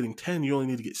 instead of getting 10, you only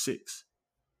need to get 6.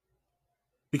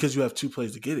 Because you have 2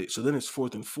 plays to get it. So then it's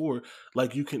 4th and 4.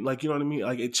 Like you can, like, you know what I mean?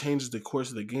 Like it changes the course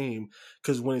of the game.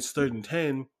 Because when it's 3rd and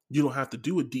 10, you don't have to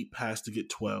do a deep pass to get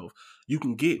 12. You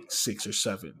can get 6 or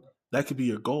 7. That could be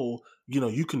your goal. You know,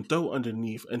 you can throw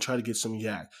underneath and try to get some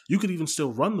yak. You could even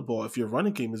still run the ball if your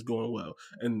running game is going well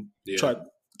and Yeah.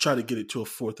 try to get it to a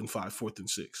 4th and 5, 4th and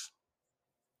 6.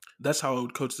 That's how I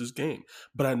would coach this game.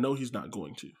 But I know he's not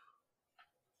going to.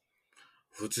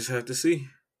 We'll just have to see.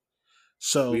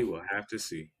 So We will have to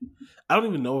see. I don't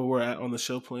even know where we're at on the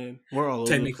show plan. We're all over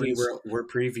the Technically, place. we're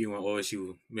previewing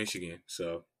OSU Michigan,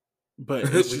 so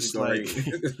But we it's can just go like,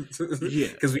 right. yeah,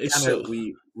 Because we it's kind of so,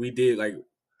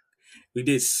 we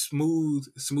did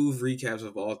smooth recaps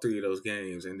of all 3 of those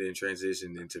games, and then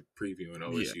transitioned into previewing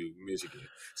OSU Michigan.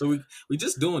 So we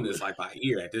just doing this like by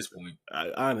ear at this point.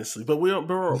 honestly, but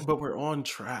we're on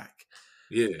track,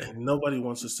 Yeah, and nobody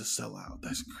wants us to sell out.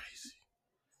 That's crazy.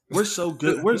 We're so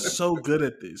good. We're so good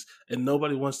at this, and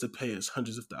nobody wants to pay us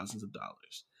hundreds of thousands of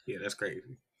dollars. yeah, that's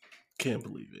crazy. Can't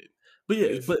believe it. But yeah,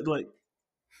 If but like,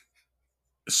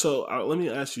 so let me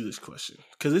ask you this question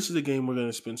because this is a game we're going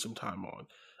to spend some time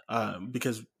on,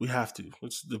 because we have to.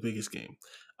 It's the biggest game.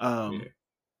 yeah.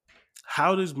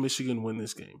 How does Michigan win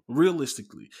this game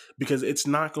realistically? Because it's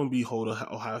not going to be hold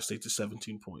Ohio State to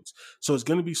 17 points. So it's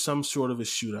going to be some sort of a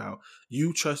shootout.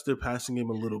 You trust their passing game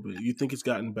a little bit. You think it's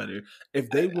gotten better. If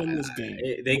they win this game,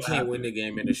 They can't win the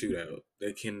game in a shootout.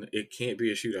 It can't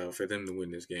be a shootout for them to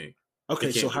win this game.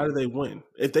 Okay, so how do they win?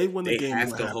 If they win the game,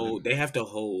 They have to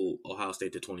hold Ohio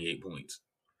State to 28 points.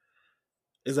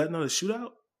 Is that not a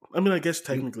shootout? I mean, I guess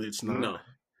technically it's not.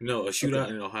 No, a shootout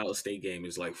in an Ohio State game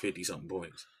is like 50 something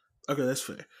points. Okay, that's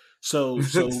fair. So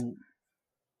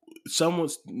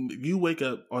you wake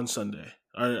up on Sunday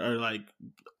or like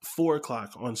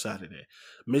 4:00 on Saturday.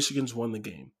 Michigan's won the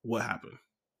game. What happened?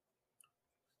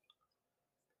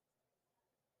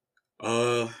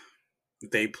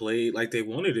 They played like they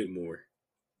wanted it more.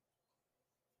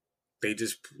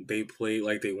 they played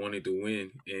like they wanted to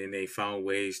win, and they found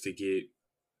ways to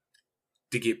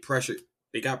get pressure.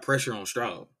 They got pressure on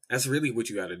Stroud. That's really what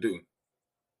you got to do.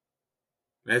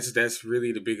 That's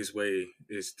really the biggest way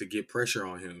is to get pressure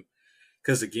on him,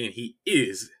 because again, he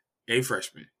is a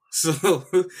freshman. So,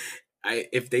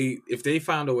 if they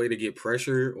found a way to get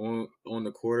pressure on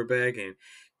the quarterback and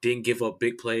didn't give up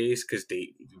big plays, because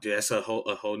that's a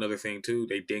whole nother thing too.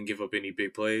 They didn't give up any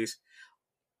big plays.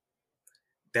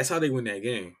 That's how they win that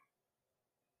game.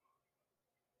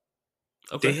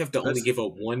 Okay. They have to only give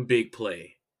up one big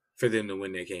play for them to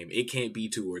win that game. It can't be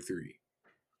 2 or 3.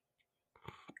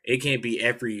 It can't be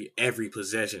every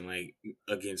possession like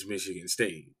against Michigan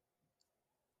State.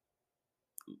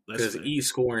 Because each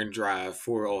scoring drive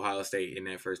for Ohio State in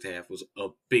that first half was a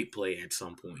big play at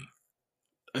some point.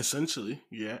 Essentially,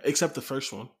 yeah. Except the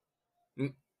first one.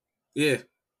 Yeah.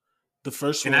 The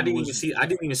first one, and I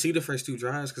didn't even see the first 2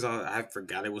 drives because I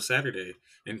forgot it was Saturday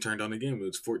and turned on the game. It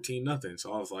was 14-0.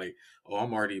 So I was like, "Oh,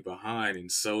 I'm already behind,"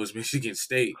 and so is Michigan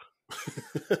State.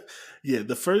 Yeah,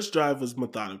 the first drive was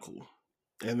methodical,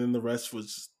 and then the rest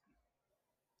was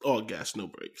all gas, no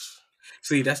brakes.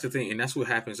 See, that's the thing, and that's what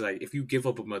happens. Like, if you give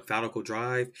up a methodical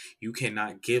drive, you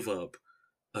cannot give up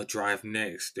a drive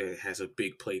next that has a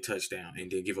big play touchdown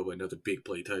and then give up another big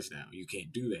play touchdown. You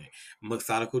can't do that.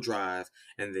 Methodical drive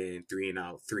and then 3 and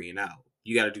out.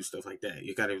 You got to do stuff like that.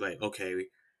 You got to be like, okay,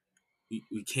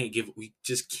 we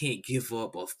just can't give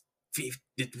up a 50.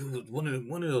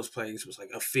 One of those plays was like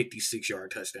a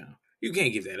 56-yard touchdown. You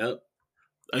can't give that up.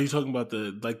 Are you talking about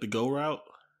the go route?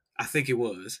 I think it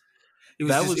was. It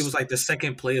was like the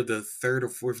second play of the third or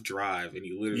fourth drive, and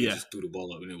he literally just threw the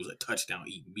ball up, and it was a touchdown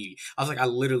immediately. I was like, I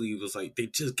literally was like, they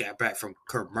just got back from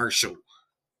commercial,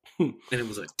 and it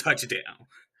was a touchdown.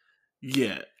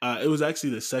 Yeah, it was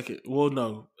actually the second. Well,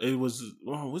 no, it was.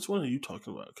 Oh, which one are you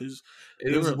talking about? Because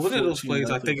it was one of those plays.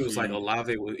 I think it was like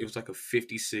Olave. It was like a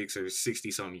 56 or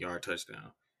 60-something yard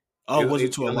touchdown. Oh, was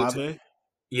it to Olave?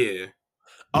 Yeah.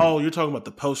 Oh, you're talking about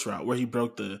the post route where he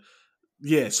broke the.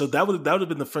 Yeah, so that would have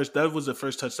been the first. That was the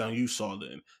first touchdown you saw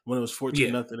then when it was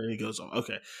 14-0 and he goes off.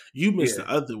 Okay, you missed the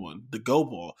other one, the go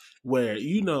ball, where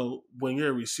when you're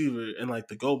a receiver and like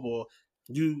the go ball,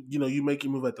 you make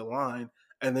your move at the line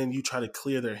and then you try to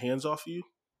clear their hands off you.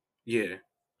 Yeah,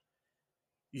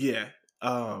 yeah.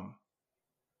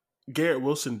 Garrett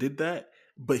Wilson did that,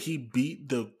 but he beat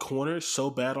the corner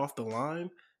so bad off the line,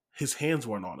 his hands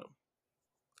weren't on him.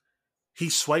 He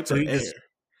swiped the air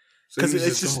because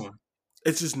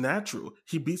it's just natural.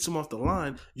 He beats him off the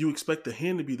line. You expect the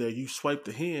hand to be there. You swipe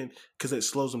the hand because it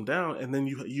slows him down, and then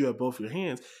you have both your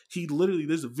hands. He literally,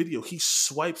 there's a video. He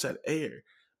swipes at air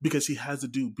because he has the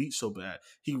dude beat so bad.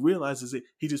 He realizes it.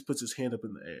 He just puts his hand up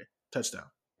in the air.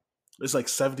 Touchdown. It's like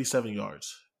 77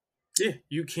 yards. Yeah,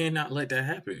 you cannot let that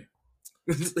happen.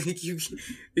 Like you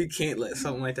can't let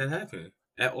something like that happen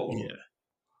at all. Yeah.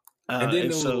 And then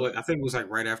I think it was like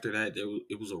right after that,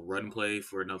 it was a run play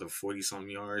for another 40-something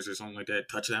yards or something like that,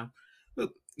 touchdown. But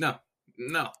no.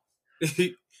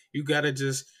 You gotta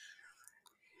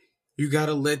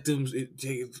let them.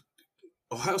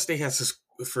 Ohio State has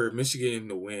to, for Michigan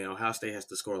to win, Ohio State has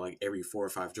to score like every 4 or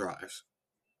 5 drives.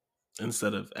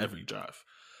 Instead of every drive.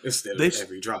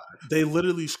 Every drive. They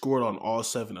literally scored on all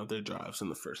 7 of their drives in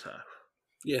the first half.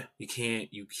 Yeah, you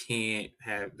can't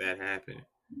have that happen.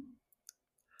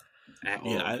 At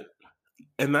all. Yeah,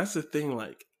 and that's the thing.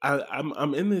 Like,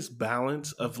 I'm in this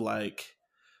balance of like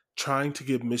trying to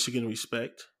give Michigan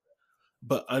respect,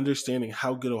 but understanding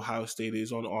how good Ohio State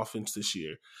is on offense this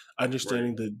year,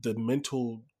 understanding the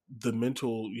mental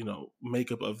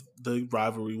makeup of the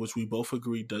rivalry, which we both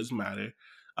agree does matter.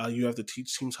 You have to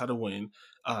teach teams how to win.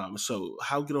 So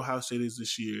how good Ohio State is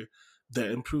this year, the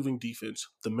improving defense,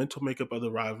 the mental makeup of the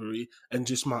rivalry, and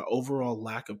just my overall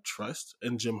lack of trust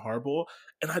in Jim Harbaugh.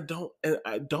 And I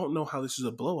don't know how this is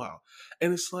a blowout.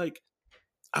 And it's like,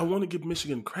 I want to give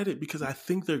Michigan credit because I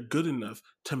think they're good enough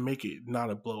to make it not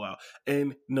a blowout.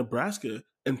 And Nebraska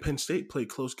and Penn State played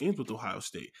close games with Ohio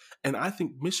State. And I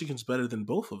think Michigan's better than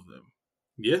both of them.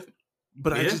 Yeah.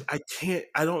 But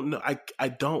I don't know. I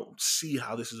don't see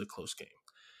how this is a close game.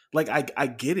 Like, I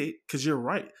get it because you're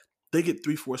right. They get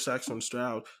 3-4 sacks on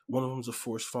Stroud. One of them's a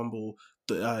forced fumble.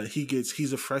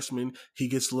 He's a freshman. He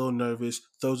gets a little nervous,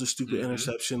 throws a stupid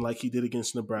interception like he did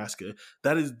against Nebraska.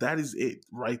 That is it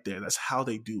right there. That's how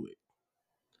they do it.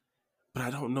 But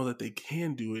I don't know that they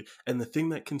can do it. And the thing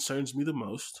that concerns me the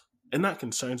most, and not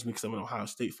concerns me because I'm an Ohio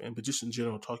State fan, but just in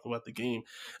general talking about the game,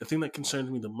 the thing that concerns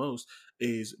me the most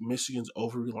is Michigan's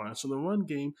over-reliance on the run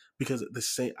game because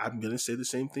I'm going to say the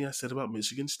same thing I said about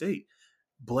Michigan State.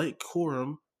 Blake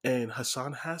Corum and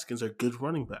Hassan Haskins are good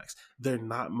running backs. They're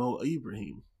not Mo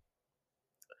Ibrahim.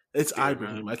 It's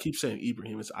Ibrahim. I keep saying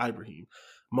Ibrahim. It's Ibrahim.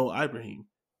 Mo Ibrahim.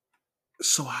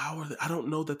 So how are they? I don't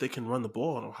know that they can run the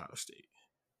ball in Ohio State.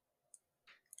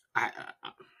 I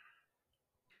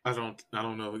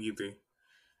don't know either.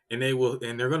 And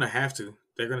they're gonna have to.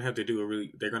 They're gonna have to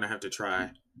they're gonna have to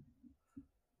try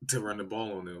to run the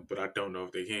ball on them, but I don't know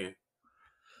if they can.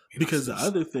 Because the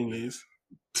other thing is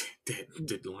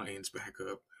the Lions back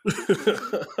up.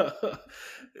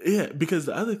 Yeah, because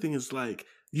the other thing is like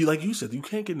you said, you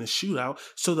can't get in a shootout.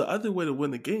 So the other way to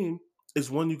win the game is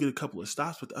one, you get a couple of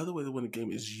stops, but the other way to win the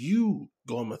game is you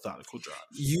go on methodical drives.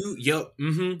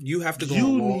 You have to go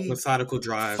on long methodical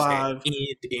drives and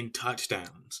in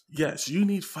touchdowns. Yes, you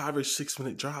need 5 or 6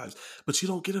 minute drives, but you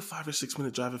don't get a 5 or 6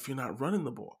 minute drive if you're not running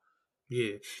the ball.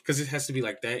 Yeah, because it has to be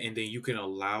like that, and then you can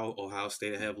allow Ohio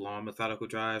State to have long methodical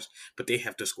drives, but they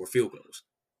have to score field goals.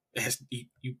 It has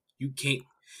you can't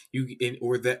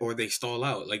or they stall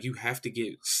out. Like, you have to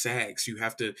get sacks. You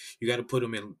got to put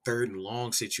them in third and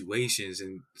long situations,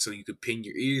 and so you could pin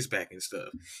your ears back and stuff.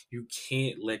 You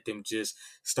can't let them just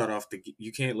start off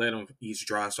you can't let them each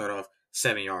drive start off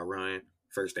 7-yard run,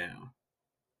 first down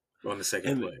on the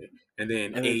second play, and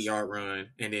then 8-yard run,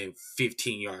 and then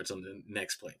 15 yards on the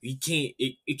next play. You can't.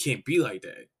 It can't be like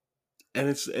that.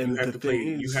 And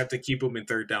you have to keep them in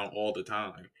third down all the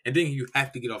time, and then you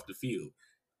have to get off the field.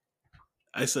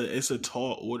 It's a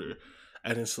tall order,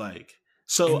 and it's like,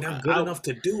 so and they're good enough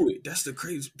to do it. That's the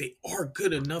crazy. They are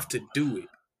good enough to do it.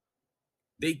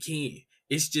 They can.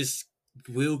 It's just,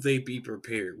 will they be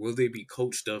prepared? Will they be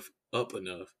coached up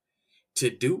enough to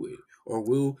do it, or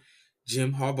will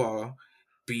Jim Harbaugh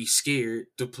be scared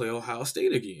to play Ohio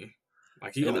State again?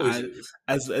 Like he always is.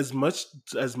 As much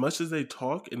as they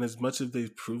talk and as much as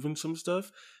they've proven some stuff,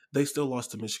 they still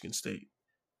lost to Michigan State.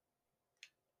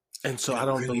 And so I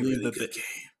don't believe that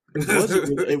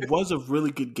it was a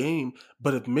really good game.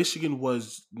 But if Michigan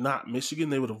was not Michigan,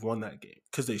 they would have won that game,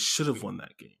 because they should have won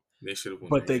that game. They should have won.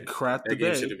 But they crapped the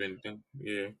bed. Should have been,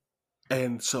 yeah.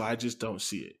 And so I just don't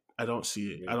see it. I don't see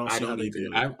it. I don't see how they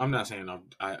do it. I'm not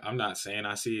saying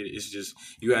I see it. It's just,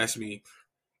 you asked me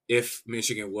if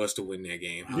Michigan was to win that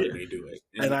game, how do they do it?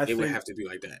 And it would have to be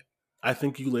like that. I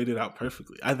think you laid it out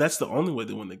perfectly. That's the only way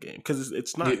to win the game, because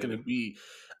it's not going to be.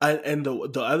 And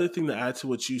the other thing to add to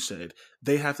what you said,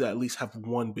 they have to at least have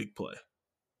one big play.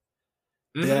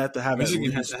 Mm-hmm. They have to have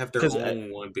Michigan has to have their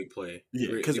own one big play.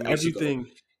 Yeah, because everything.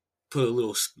 Put a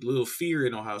little fear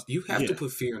in Ohio State. You have to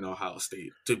put fear in Ohio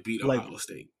State to beat Ohio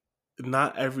State.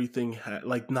 Not everything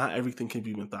can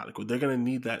be methodical. They're gonna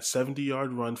need that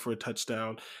 70-yard run for a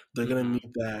touchdown. They're gonna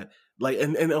need that,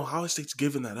 and Ohio State's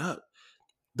giving that up.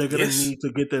 They're gonna need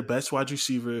to get their best wide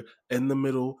receiver in the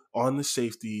middle on the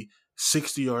safety,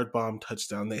 60-yard bomb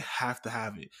touchdown. They have to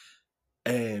have it.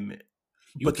 And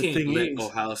but the thing is,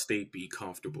 Ohio State be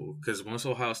comfortable, because once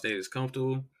Ohio State is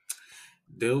comfortable,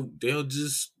 they'll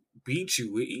just beat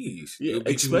you with ease. Yeah,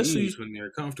 especially when they're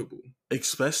comfortable.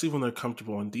 Especially when they're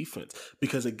comfortable on defense.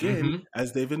 Because again,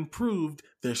 as they've improved,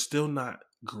 they're still not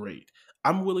great.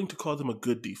 I'm willing to call them a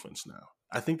good defense now.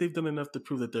 I think they've done enough to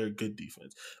prove that they're a good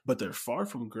defense. But they're far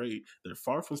from great. They're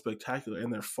far from spectacular.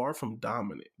 And they're far from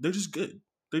dominant. They're just good.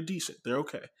 They're decent. They're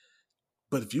okay.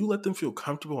 But if you let them feel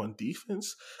comfortable on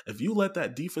defense, if you let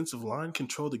that defensive line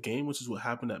control the game, which is what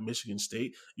happened at Michigan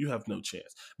State, you have no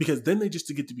chance. Because then they just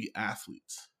get to be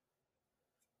athletes.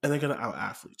 And they're going to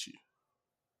out-athlete you.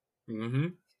 Mm-hmm.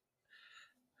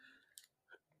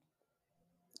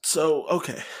 So,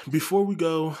 okay, before we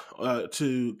go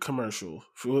to commercial,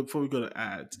 before we go to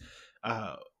ads,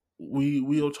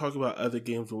 we'll talk about other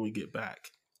games when we get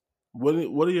back. What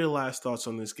are your last thoughts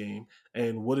on this game,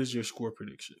 and what is your score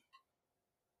prediction?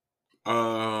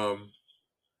 I'll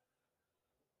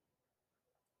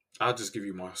just give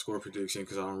you my score prediction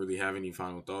because I don't really have any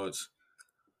final thoughts.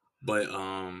 But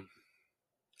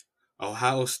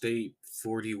Ohio State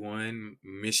 41,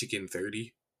 Michigan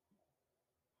 30.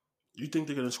 You think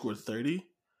they're going to score 30?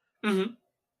 Mm-hmm.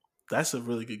 That's a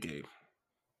really good game.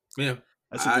 Yeah.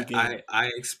 That's a good game. I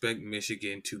expect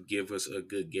Michigan to give us a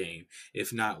good game.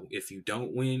 If not, if you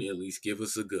don't win, at least give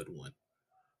us a good one.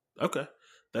 Okay.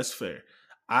 That's fair.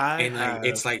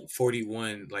 It's like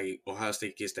 41, like Ohio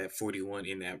State gets that 41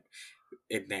 in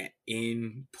that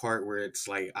end part where it's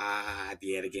like,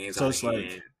 the game's so out of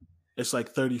hand. It's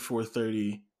like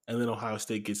 34-30, and then Ohio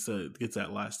State gets that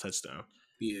last touchdown.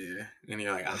 Yeah, and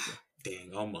you're like,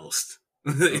 dang, almost.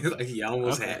 Like, you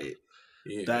almost had it.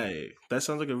 Yeah. That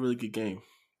sounds like a really good game.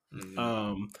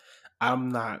 Mm-hmm. I'm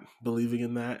not believing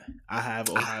in that. I have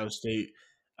Ohio State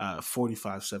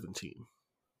 45-17.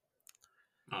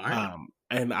 All right.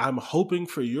 And I'm hoping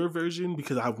for your version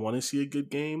because I want to see a good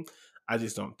game. I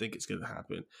just don't think it's going to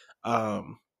happen. I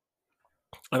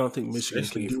don't think Michigan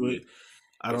Especially can do it.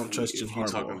 I don't trust Jim If you're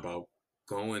talking Harbaugh. about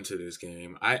going to this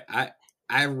game, I'd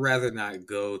rather not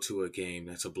go to a game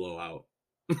that's a blowout.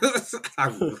 I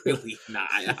really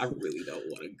don't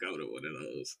want to go to one of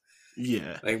those.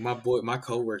 Yeah. Like my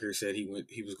coworker said he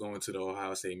was going to the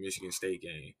Ohio State Michigan State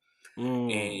game.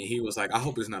 And he was like, I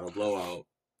hope it's not a blowout.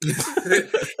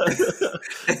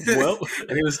 Well,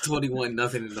 and it was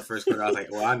 21-0 in the first quarter. I was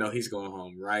like, well, I know he's going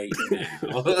home right now.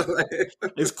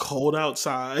 It's cold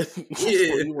outside.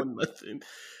 Yeah.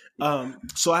 21-0.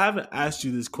 So I haven't asked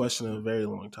you this question in a very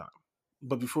long time.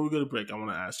 But before we go to break, I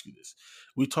want to ask you this.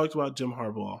 We talked about Jim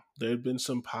Harbaugh. There have been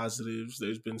some positives.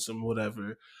 There's been some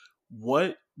whatever.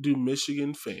 What do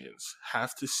Michigan fans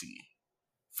have to see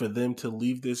for them to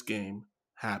leave this game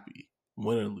happy,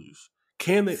 win or lose?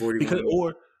 Can they? 41. Because,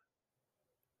 or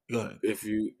go ahead. If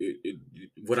you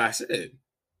what I said.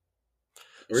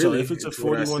 Really, so if it's a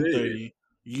 41-30,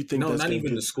 you think no, that's not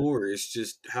even be... the score. It's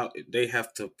just how they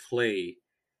have to play.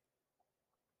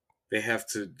 They have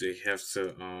to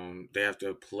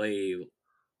play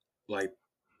like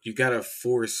you got to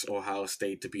force Ohio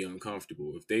State to be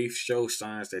uncomfortable. If they show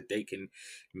signs that they can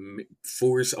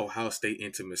force Ohio State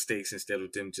into mistakes instead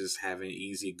of them just having an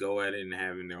easy go at it and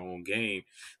having their own game,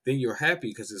 then you're happy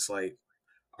because it's like,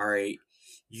 all right,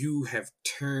 you have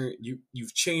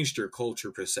you've changed your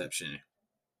culture perception.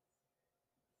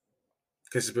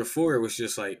 Because before it was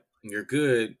just like, you're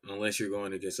good unless you're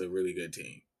going against a really good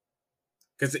team.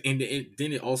 Because then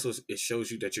it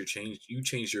shows you that you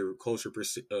changed your culture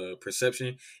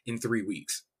perception in 3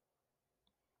 weeks.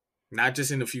 Not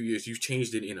just in a few years. You've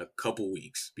changed it in a couple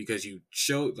weeks. Because you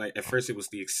showed, like, at first it was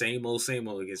the same old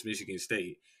against Michigan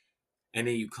State. And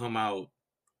then you come out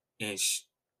and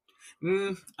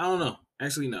I don't know.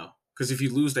 Actually, no. Because if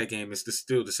you lose that game, it's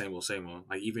still the same old.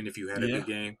 Like, even if you had a good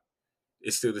game,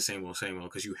 it's still the same old.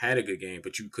 Because you had a good game,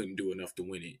 but you couldn't do enough to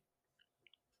win it.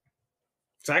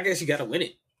 So I guess you got to win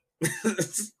it.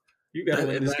 You got to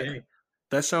win this game.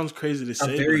 That sounds crazy to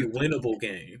say. A very winnable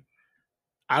game.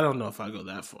 I don't know if I go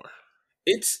that far.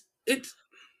 It's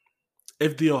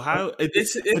if the Ohio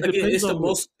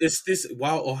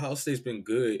while Ohio State's been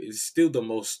good, it's still the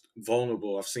most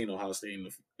vulnerable I've seen Ohio State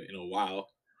in a while.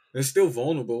 It's still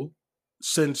vulnerable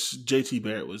since JT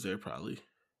Barrett was there, probably.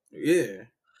 Yeah.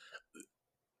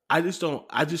 I just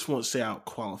won't say I'll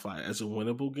qualify as a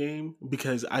winnable game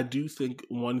because I do think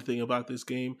one thing about this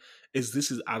game is this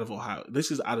is out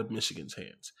of Michigan's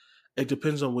hands. It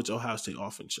depends on which Ohio State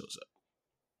offense shows up.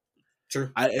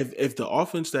 Sure. If the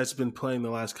offense that's been playing the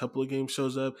last couple of games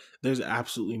shows up, there's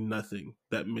absolutely nothing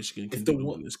that Michigan can do to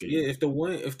win this game. Yeah, if the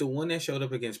one that showed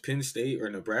up against Penn State or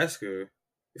Nebraska,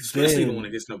 especially the one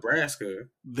against Nebraska,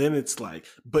 then it's like,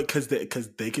 but because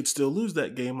they could still lose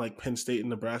that game like Penn State and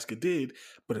Nebraska did.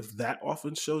 But if that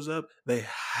offense shows up, they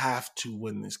have to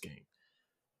win this game.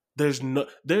 There's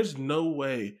no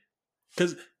way,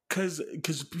 because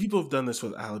people have done this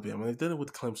with Alabama, they've done it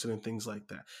with Clemson and things like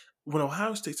that. When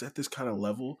Ohio State's at this kind of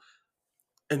level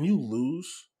and you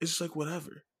lose, it's just like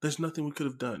whatever. There's nothing we could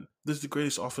have done. This is the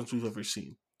greatest offense we've ever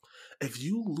seen. If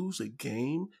you lose a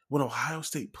game when Ohio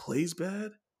State plays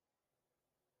bad,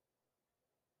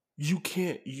 you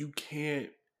can't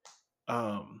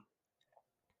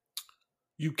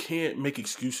make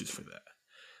excuses for that.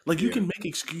 Like, you can make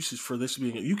excuses for this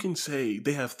being. You can say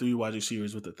they have 3 wide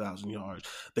receivers with 1,000 yards.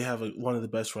 They have one of the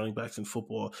best running backs in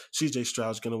football. C.J.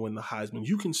 Stroud's going to win the Heisman.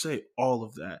 You can say all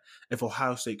of that if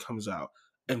Ohio State comes out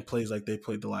and plays like they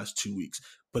played the last 2 weeks.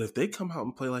 But if they come out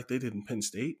and play like they did in Penn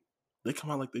State, they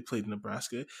come out like they played in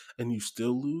Nebraska, and you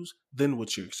still lose, then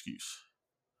what's your excuse?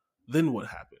 Then what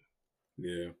happened?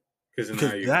 Yeah.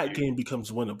 Because that game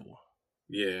becomes winnable.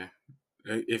 Yeah.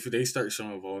 If they start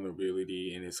showing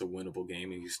vulnerability and it's a winnable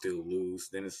game and you still lose,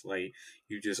 then it's like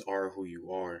you just are who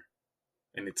you are.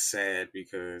 And it's sad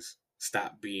because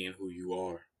stop being who you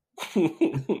are.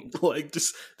 Like,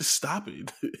 just stop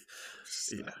it.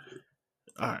 Stop it.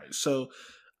 All right. So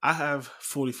I have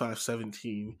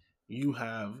 45-17. You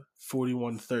have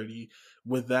 41-30.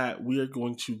 With that, we are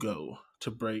going to go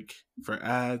to break for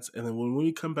ads. And then when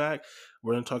we come back,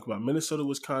 we're going to talk about Minnesota,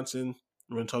 Wisconsin.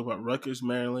 We're going to talk about Rutgers,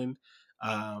 Maryland. We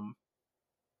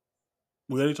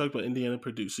already talked about Indiana,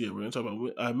 Purdue. So, yeah, we're going to talk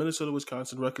about Minnesota,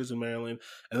 Wisconsin, Rutgers, and Maryland.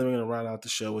 And then we're going to round out the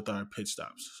show with our pit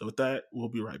stops. So with that, we'll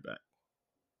be right back.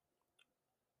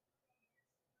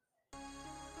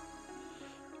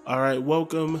 All right,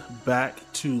 welcome back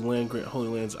to Land Grant Holy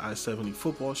Land's I-70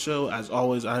 football show. As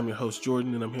always, I'm your host,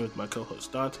 Jordan, and I'm here with my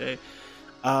co-host, Dante.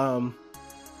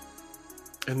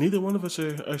 And neither one of us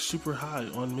are super high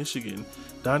on Michigan.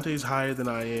 Dante's higher than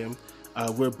I am.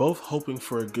 We're both hoping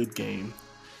for a good game.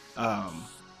 And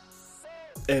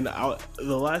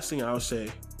the last thing I'll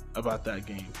say about that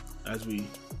game as we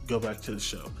go back to the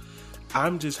show,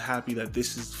 I'm just happy that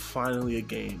this is finally a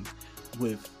game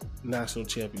with national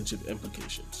championship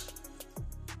implications.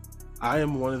 I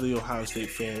am one of the Ohio State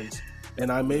fans,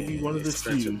 and I may be one of the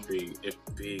few. Such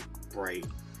a big, bright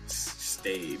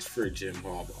stage for Jim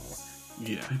Harbaugh.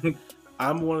 Yeah.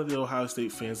 I'm one of the Ohio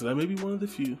State fans, and I may be one of the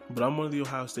few, but I'm one of the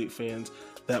Ohio State fans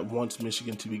that wants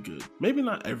Michigan to be good. Maybe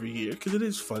not every year, because it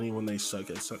is funny when they suck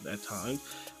at times.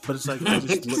 But it's like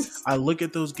I look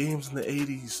at those games in the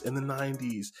 80s and the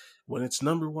 90s when it's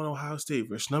number 1 Ohio State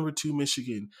versus number 2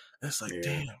 Michigan. And it's like,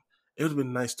 damn, it would have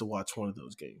been nice to watch one of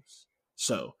those games.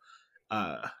 So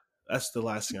that's the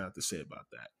last thing I have to say about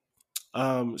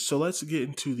that. So let's get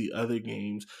into the other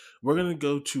games. We're going to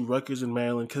go to Rutgers and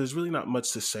Maryland because there's really not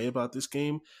much to say about this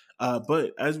game.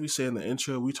 But as we say in the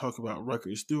intro, we talk about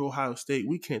Rutgers through Ohio State.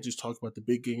 We can't just talk about the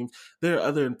big games. There are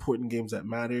other important games that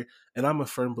matter. And I'm a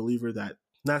firm believer that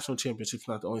national championship is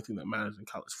not the only thing that matters in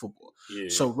college football. Yeah.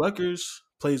 So Rutgers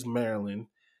plays Maryland.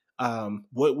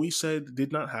 What we said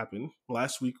did not happen.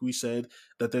 Last week we said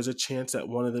that there's a chance that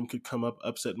one of them could come up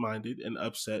upset-minded and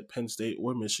upset Penn State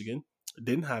or Michigan. It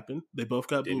didn't happen. They both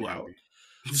got blew out.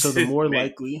 So the more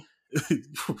likely,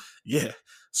 yeah.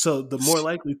 So the more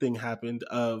likely thing happened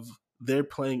of they're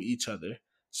playing each other.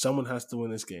 Someone has to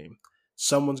win this game.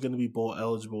 Someone's going to be bowl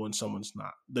eligible and someone's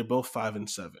not. They're both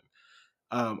 5-7.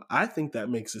 I think that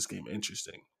makes this game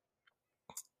interesting.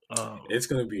 It's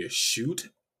going to be a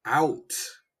shootout.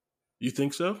 You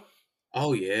think so?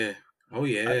 Oh yeah.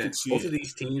 Both of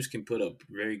these teams can put up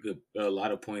a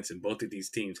lot of points, and both of these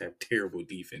teams have terrible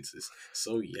defenses.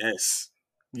 So yes.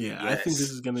 Yeah, I think this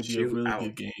is going to be a really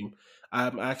good game.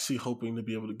 I'm actually hoping to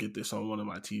be able to get this on one of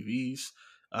my TVs.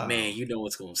 Man, you know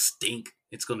it's going to stink.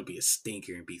 It's going to be a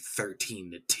stinker and be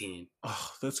 13-10.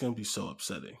 Oh, that's going to be so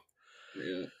upsetting.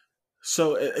 Yeah.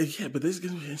 So, but this is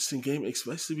going to be an interesting game,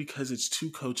 especially because it's two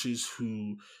coaches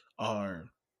who are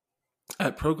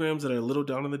at programs that are a little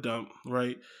down in the dump,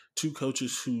 right? Two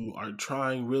coaches who are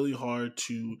trying really hard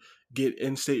to get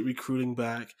in-state recruiting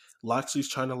back. Loxley's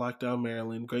trying to lock down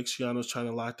Maryland. Greg Schiano's trying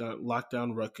to lock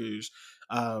down Rutgers.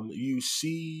 You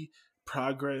see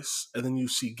progress, and then you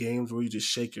see games where you just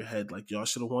shake your head like y'all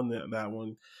should have won that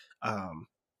one.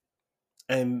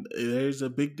 And there's a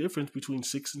big difference between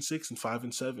 6-6 and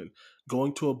 5-7.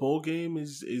 Going to a bowl game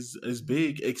is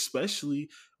big, especially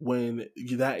when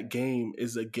that game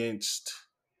is against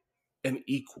an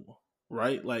equal,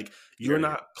 right? Like you're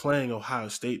not playing Ohio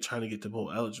State trying to get to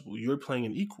bowl eligible. You're playing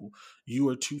an equal. You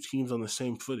are two teams on the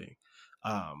same footing.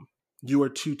 You are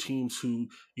two teams who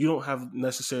you don't have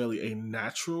necessarily a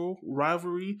natural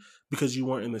rivalry because you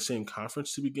weren't in the same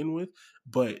conference to begin with,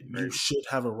 but you should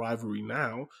have a rivalry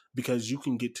now because you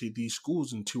can get to these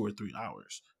schools in 2 or 3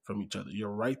 hours from each other. You're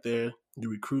right there.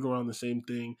 You recruit around the same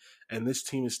thing, and this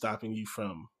team is stopping you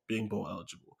from being bowl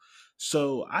eligible.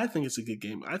 So I think it's a good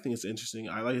game. I think it's interesting.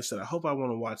 Like I said, I hope I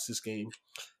want to watch this game.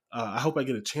 I hope I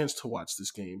get a chance to watch this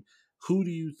game. Who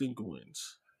do you think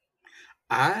wins?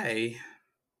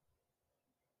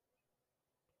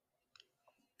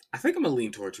 I think I'm going to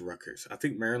lean towards Rutgers. I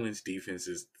think Maryland's defense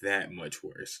is that much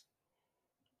worse.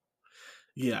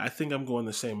 Yeah, I think I'm going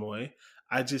the same way.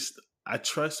 I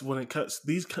trust when it comes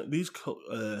these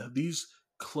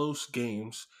close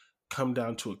games come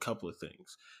down to a couple of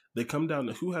things. They come down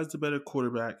to who has the better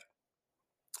quarterback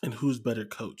and who's better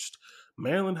coached.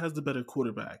 Maryland has the better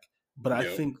quarterback, but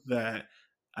I think that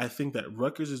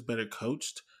Rutgers is better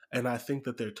coached, and I think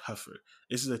that they're tougher.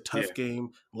 This is a tough game,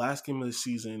 last game of the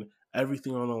season.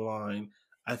 Everything on the line.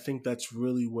 I think that's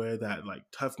really where that like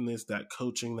toughness, that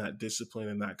coaching, that discipline,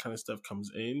 and that kind of stuff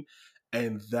comes in.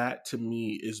 And that to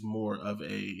me is more of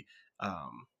a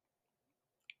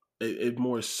it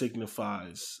more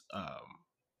signifies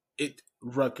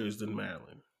Rutgers than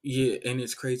Maryland. Yeah, and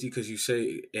it's crazy because you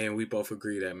say, and we both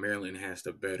agree that Maryland has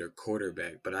the better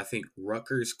quarterback, but I think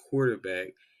Rutgers'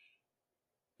 quarterback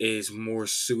is more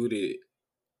suited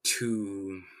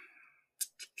to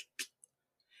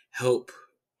help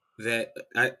that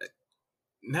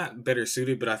not better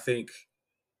suited, but I think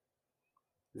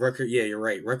Rutgers, yeah, you're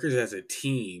right. Rutgers as a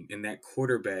team and that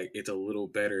quarterback, it's a little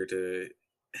better to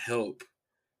help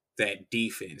that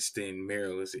defense than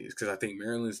Maryland's is. Because I think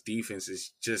Maryland's defense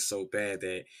is just so bad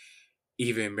that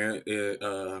even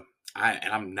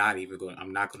I'm not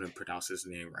going to pronounce his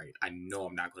name right. I know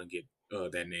I'm not going to get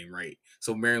that name right.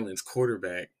 So Maryland's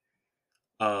quarterback,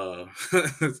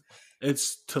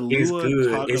 it's Talua. It's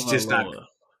good. It's just not.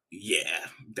 Yeah,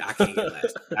 I can't get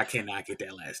last. I cannot get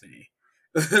that last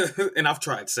name, and I've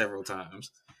tried several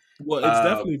times. Well, it's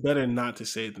definitely better not to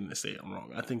say it than to say I'm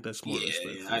wrong. I think that's more Yeah,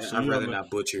 respectful. So I'd you're on rather the not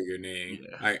butcher your name.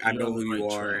 yeah, I you're know on who the you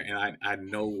right are, track. and I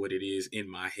know what it is in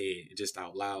my head, just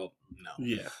out loud. No,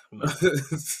 Yeah, no.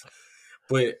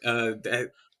 but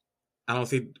that I don't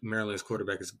think Maryland's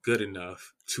quarterback is good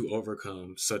enough to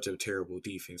overcome such a terrible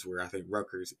defense. Where I think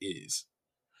Rutgers is.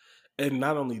 And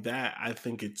not only that, I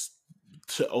think it's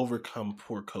to overcome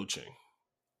poor coaching.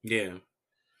 Yeah,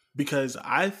 Because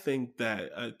I think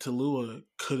that Talua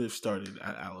could have started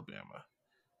at Alabama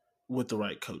with the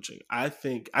right coaching. I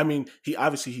mean,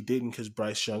 he didn't because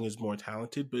Bryce Young is more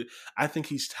talented, but I think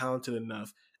he's talented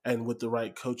enough, and with the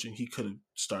right coaching, he could have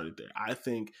started there. I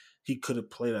think he could have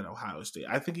played at Ohio State.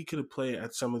 I think he could have played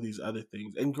at some of these other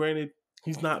things. And granted,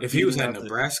 he's not if he was beating at out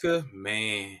Nebraska,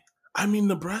 man, I mean,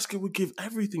 Nebraska would give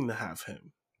everything to have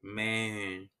him.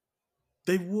 man,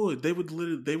 They would. They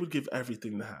would give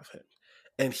everything to have him.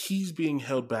 And he's being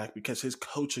held back because his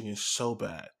coaching is so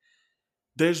bad.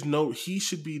 He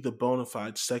should be the bona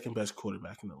fide second best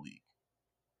quarterback in the league.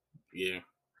 yeah,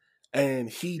 And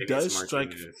he does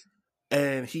strike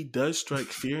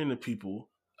fear into people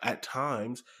at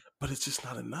times, but it's just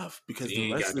not enough because he the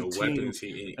ain't rest got of the no team weapons.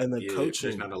 and the There's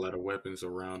coaching, not a lot of weapons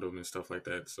around him and stuff like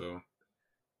that. So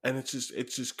and it's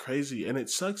just crazy. And it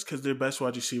sucks because their best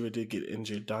wide receiver did get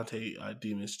injured, Dante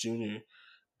Demas Jr.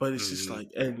 But it's just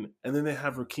like, and then they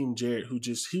have Raheem Jarrett,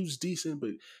 he was decent, but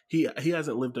he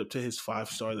hasn't lived up to his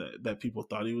 5-star that people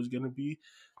thought he was going to be.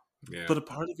 yeah, But a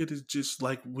part of it is just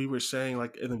like we were saying,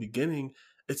 like in the beginning,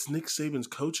 it's Nick Saban's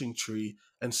coaching tree,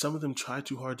 and some of them try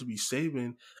too hard to be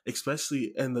Saban,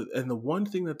 especially. And the one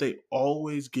thing that they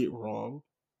always get wrong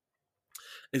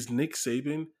is Nick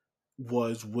Saban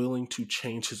was willing to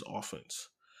change his offense.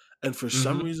 And for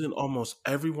some reason, almost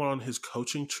everyone on his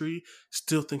coaching tree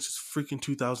still thinks it's freaking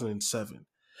 2007.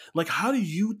 Like, how do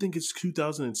you think it's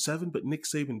 2007, but Nick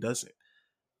Saban doesn't?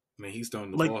 man, he's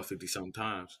thrown the Like, ball 50-something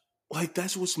times. like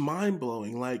that's what's mind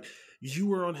blowing. Like, you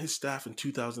were on his staff in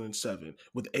 2007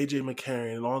 with AJ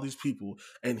McCarron and all these people,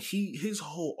 and his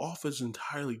whole offense is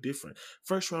entirely different.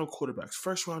 First round quarterbacks,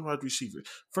 first round wide receivers,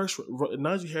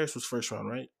 Najee Harris was first round,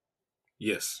 right?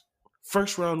 Yes.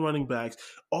 First round running backs,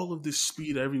 all of this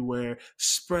speed everywhere,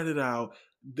 spread it out,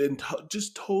 then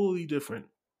just totally different.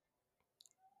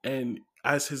 And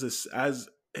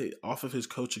off of his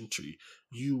coaching tree,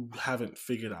 you haven't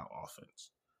figured out offense.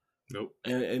 Nope.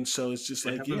 And so it's just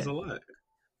It happens a lot.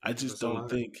 I just don't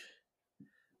think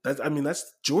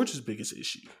that's Georgia's biggest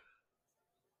issue.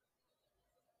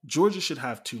 Georgia should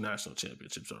have 2 national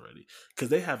championships already because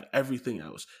they have everything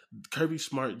else. Kirby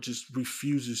Smart just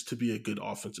refuses to be a good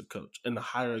offensive coach and to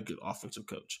hire a good offensive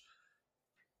coach.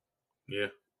 Yeah.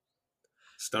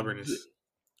 Stubbornness.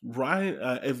 Ryan,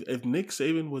 if Nick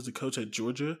Saban was the coach at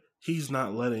Georgia, he's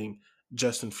not letting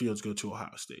Justin Fields go to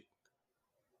Ohio State.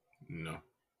 No.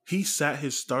 He sat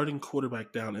his starting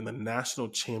quarterback down in the national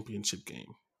championship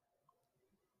game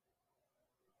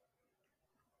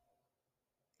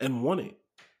and won it.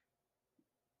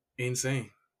 Insane.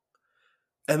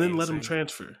 And then let him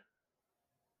transfer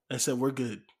and said, we're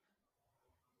good.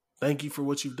 Thank you for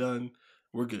what you've done.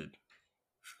 We're good.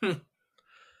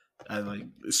 I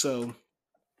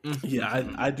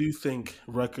do think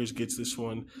Rutgers gets this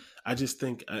one. I just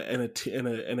think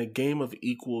in a game of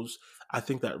equals, I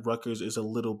think that Rutgers is a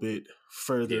little bit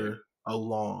further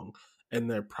along in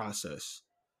their process.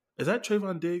 Is that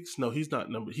Trayvon Diggs? No, he's not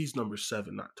he's number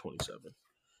 7, not 27.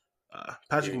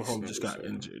 Patrick Mahomes just got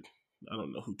injured. I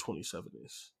don't know who 27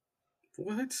 is.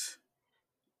 What?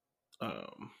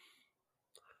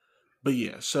 But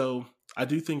yeah, so I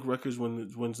do think Rutgers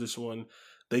wins this one.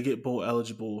 They get bowl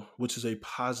eligible, which is a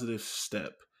positive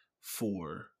step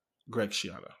for Greg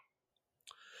Schiano.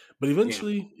 But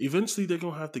eventually they're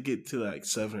gonna have to get to like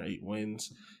 7 or 8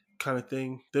 wins, kind of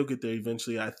thing. They'll get there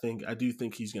eventually. I do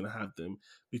think he's gonna have them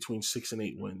between 6 and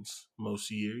 8 wins most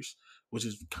years, which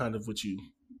is kind of what you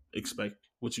expect,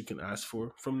 what you can ask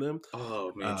for from them.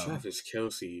 Oh man, Travis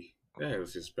Kelce, that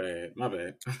was just bad. My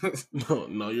bad.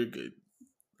 No, you're good.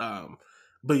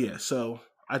 But yeah, so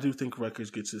I do think Rutgers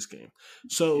gets this game.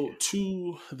 So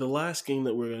to the last game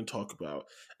that we're going to talk about,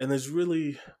 and there's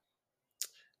really,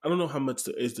 I don't know how much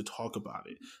there is to talk about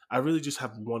it. I really just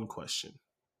have one question.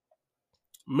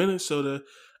 Minnesota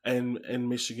and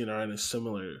Michigan are in a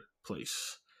similar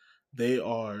place. They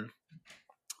are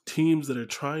teams that are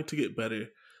trying to get better,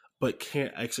 but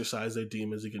can't exercise their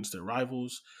demons against their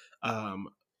rivals.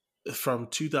 From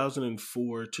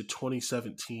 2004 to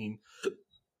 2017,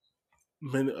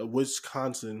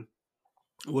 Wisconsin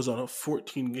was on a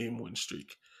 14-game win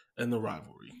streak in the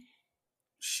rivalry.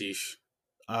 Sheesh.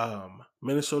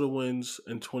 Minnesota wins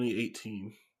in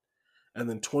 2018. And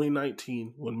then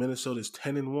 2019, when Minnesota is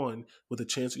 10-1 with a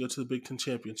chance to go to the Big Ten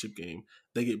championship game,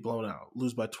 they get blown out,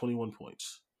 lose by 21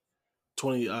 points.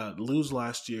 Lose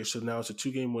last year, so now it's a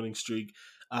 2-game winning streak.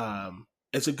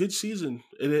 It's a good season.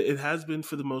 It has been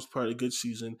for the most part a good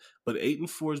season, but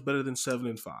 8-4 is better than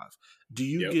 7-5. Do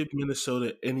you give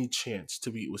Minnesota any chance to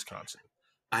beat Wisconsin?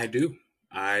 I do.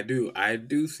 I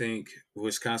do think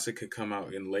Wisconsin could come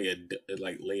out and lay a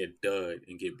dud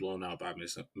and get blown out by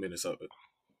Minnesota.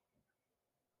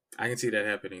 I can see that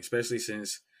happening, especially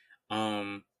since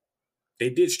they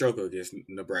did struggle against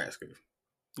Nebraska.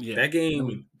 Yeah, that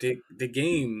game, the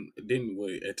game didn't.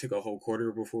 It took a whole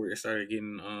quarter before it started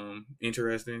getting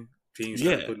interesting. Teams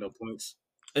started putting up points,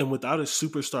 and without a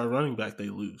superstar running back, they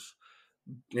lose.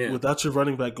 Yeah, without your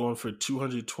running back going for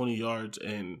 220 yards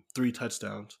and 3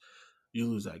 touchdowns, you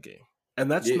lose that game, and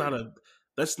that's not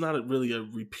really a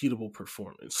repeatable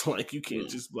performance. Like you can't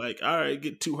just all right,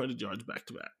 get 200 yards back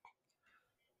to back.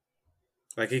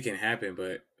 Like it can happen,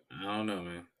 but I don't know,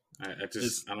 man. I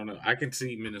don't know. I can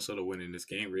see Minnesota winning this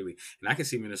game really, and I can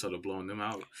see Minnesota blowing them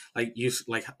out. Not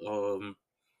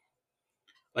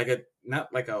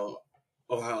like a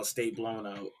Ohio State blowing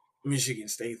out Michigan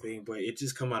State thing, but it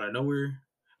just come out of nowhere.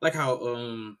 Like how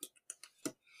last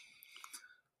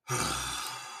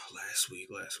week.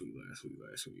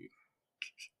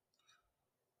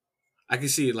 I can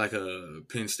see it like a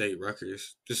Penn State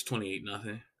Rutgers, just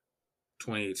 28-0.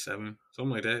 28-7,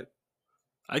 something like that.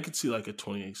 I could see like a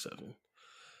 28-7.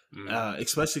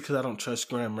 Especially because I don't trust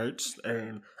Graham Mertz.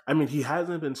 And I mean, he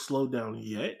hasn't been slowed down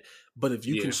yet, but if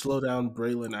you can slow down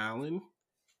Braylon Allen,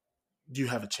 you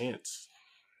have a chance.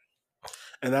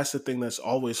 And that's the thing that's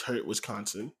always hurt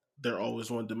Wisconsin. They're always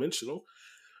one-dimensional.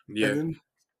 Yeah. And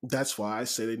that's why I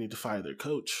say they need to fire their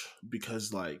coach,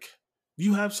 because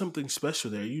you have something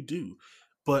special there. You do.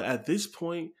 But at this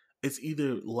point, it's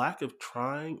either lack of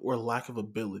trying or lack of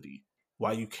ability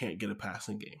why you can't get a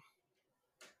passing game.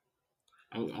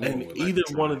 And either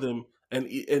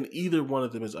one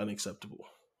of them is unacceptable.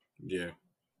 Yeah.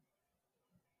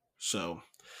 So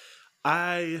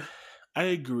I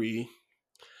agree.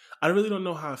 I really don't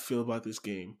know how I feel about this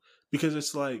game, because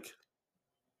it's like,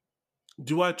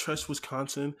 do I trust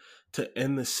Wisconsin to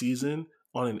end the season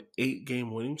on an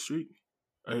 8-game winning streak?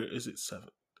 Or is it 7?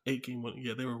 8-game winning.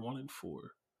 Yeah, they were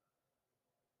 1-4.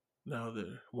 Now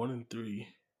they're 1-3.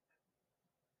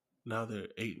 Now they're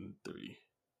 8-3.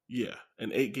 Yeah,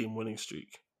 an 8-game winning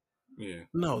streak. Yeah.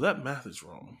 No, that math is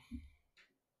wrong.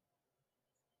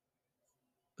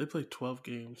 They played 12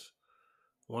 games,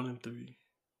 1-3,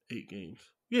 8 games.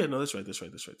 Yeah, no, that's right.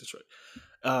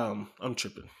 I'm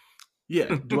tripping.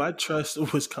 Yeah, do I trust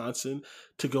Wisconsin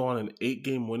to go on an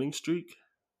 8-game winning streak?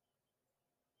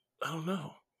 I don't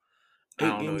know.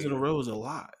 8 games in a row is a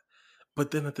lot.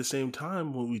 But then at the same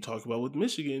time, when we talk about with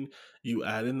Michigan, you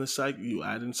add in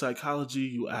psychology,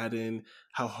 you add in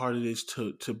how hard it is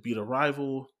to beat a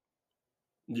rival,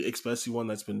 especially one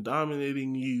that's been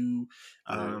dominating you.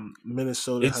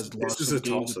 Minnesota has lost some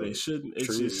games that they shouldn't. It's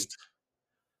truly. Just,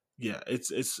 yeah,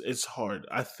 it's hard.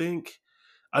 I think,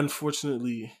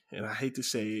 unfortunately, and I hate to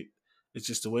say it, it's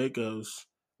just the way it goes.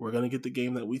 We're going to get the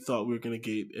game that we thought we were going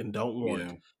to get and don't want.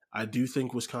 Yeah. I do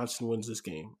think Wisconsin wins this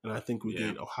game, and I think we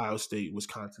get Ohio State,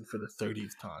 Wisconsin for the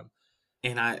 30th time.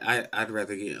 And I'd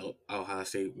rather get Ohio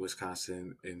State,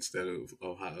 Wisconsin instead of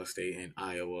Ohio State and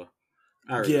Iowa.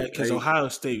 Because Ohio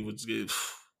State was good.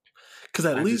 Because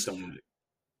at least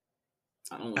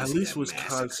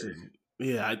Wisconsin.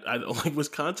 Yeah, I don't like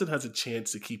Wisconsin has a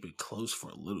chance to keep it close for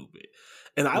a little bit,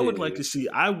 and I would like to see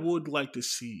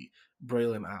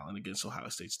Braylon Allen against Ohio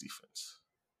State's defense.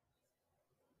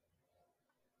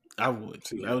 I would.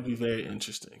 That would be very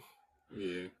interesting.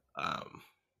 Yeah.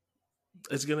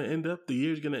 It's gonna end up. The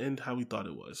year's gonna end how we thought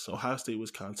it was. Ohio State,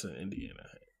 Wisconsin, Indiana.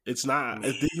 It's not.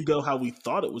 It didn't go how we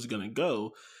thought it was gonna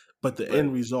go, but the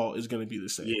end result is gonna be the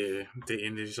same. Yeah, the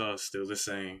end result is still the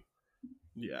same.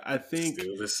 Yeah, I think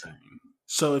still the same.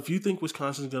 So if you think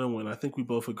Wisconsin's gonna win, I think we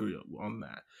both agree on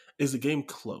that. Is the game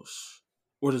close,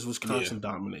 or does Wisconsin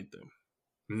dominate them?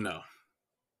 No.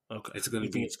 Okay. It's going to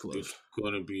be close. It's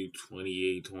going to be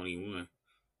 28-21.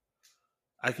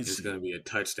 It's going to be a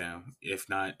touchdown, if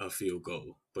not a field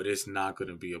goal. But it's not going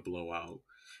to be a blowout.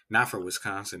 Not for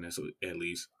Wisconsin, at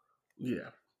least.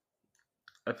 Yeah.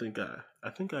 I think I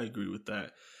agree with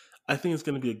that. I think it's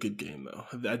going to be a good game, though.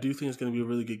 I do think it's going to be a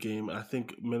really good game. I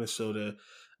think Minnesota,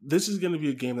 this is going to be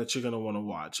a game that you're going to want to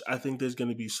watch. I think there's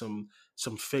going to be some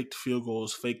faked field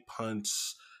goals, fake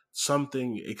punts,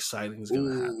 something exciting is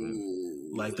gonna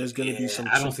happen. Like there's gonna be some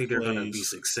I don't trick think they're gonna be plays.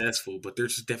 successful, but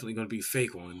there's definitely gonna be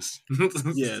fake ones.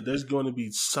 Yeah, there's going to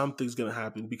be something's going to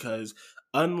happen because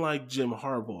unlike Jim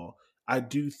Harbaugh, I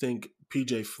do think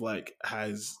PJ Fleck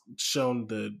has shown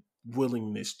the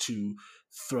willingness to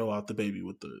throw out the baby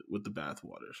with the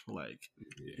bathwater. Like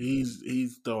Yeah.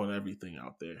 he's throwing everything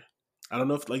out there. I don't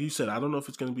know if, like you said, I don't know if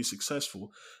it's going to be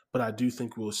successful, but I do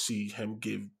think we'll see him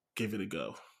give it a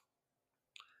go.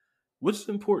 Which is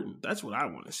important. That's what I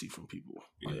want to see from people.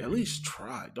 Like, Yeah. at least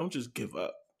try. Don't just give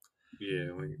up.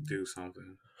 Yeah, like do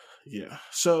something. Yeah.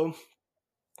 So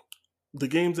the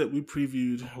games that we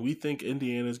previewed, we think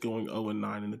Indiana's going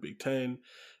 0-9 in the Big Ten.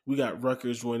 We got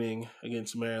Rutgers winning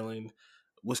against Maryland,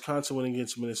 Wisconsin winning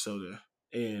against Minnesota,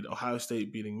 and Ohio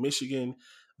State beating Michigan.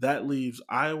 That leaves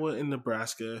Iowa and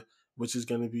Nebraska, which is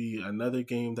going to be another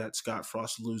game that Scott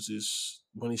Frost loses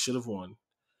when he should have won.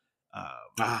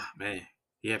 Man.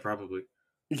 Yeah, probably.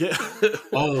 Yeah.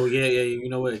 Oh, yeah. You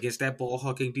know what? Against that ball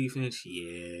hawking defense,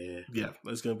 yeah. Yeah,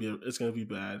 it's gonna be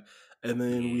bad. And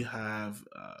then we have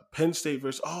Penn State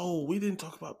versus. Oh, we didn't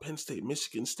talk about Penn State,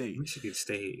 Michigan State. Michigan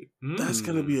State. That's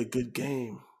gonna be a good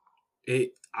game. I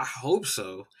hope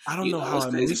so. I don't know how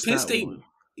I missed Penn that State. one.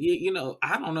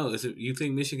 I don't know. You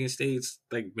think Michigan State's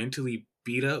like mentally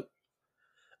beat up?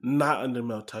 Not under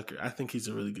Mel Tucker. I think he's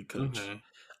a really good coach. Okay.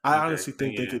 I honestly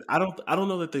think they could. I don't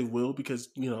know that they will because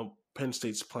Penn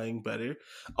State's playing better.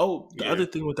 Oh, the other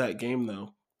thing with that game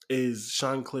though is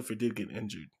Sean Clifford did get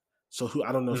injured, so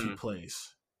I don't know if he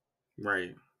plays.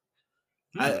 Right.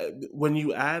 When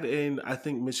you add in, I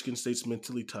think Michigan State's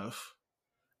mentally tough.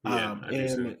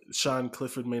 And Sean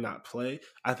Clifford may not play.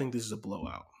 I think this is a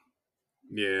blowout.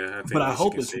 Yeah, but I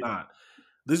hope it's not.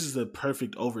 This is a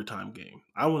perfect overtime game.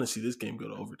 I want to see this game go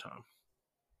to overtime.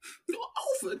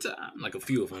 Overtime, like a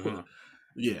few of them, huh?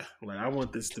 Yeah, like I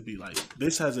want this to be like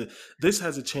this has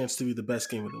a chance to be the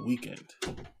best game of the weekend.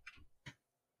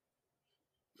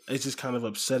 It's just kind of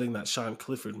upsetting that Sean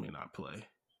Clifford may not play.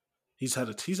 He's had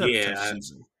a tough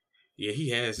season. Yeah, he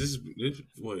has. This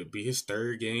would be his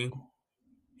third game.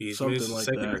 He's something like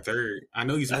second that. Or third. I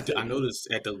know he's. I noticed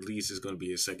at the least is going to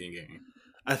be his second game.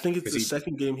 I think it's the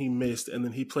second game he missed, and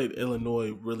then he played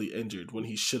Illinois really injured when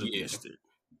he should have missed it.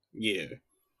 Yeah.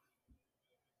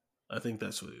 I think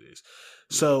that's what it is.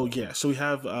 So we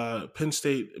have Penn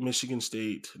State, Michigan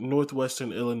State,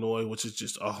 Northwestern Illinois, which is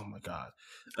just oh my god,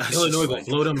 Illinois gonna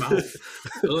blow them out.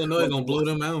 Illinois gonna blow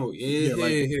them out. Yeah,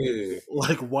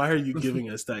 like why are you giving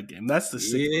us that game? That's the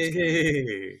sickest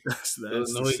game. That's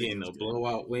Illinois getting a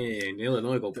blowout win.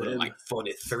 Illinois gonna put up like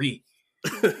 43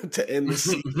 to end the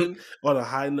season on a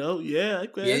high note. Yeah,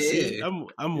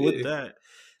 I'm with that.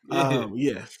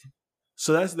 Yeah.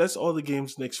 So that's all the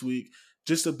games next week.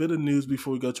 Just a bit of news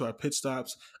before we go to our pit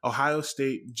stops. Ohio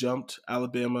State jumped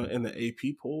Alabama in the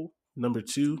AP poll, number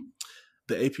 2.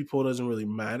 The AP poll doesn't really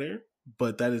matter,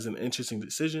 but that is an interesting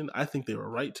decision. I think they were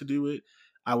right to do it.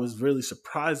 I was really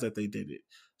surprised that they did it.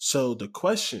 So the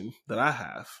question that I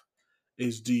have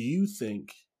is, do you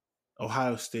think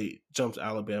Ohio State jumps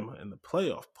Alabama in the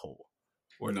playoff poll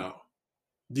or no?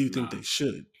 Do you think they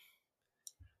should?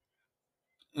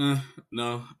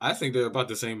 No, I think they're about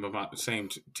the same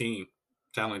team.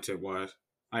 Talented wise,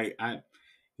 I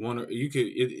wonder you could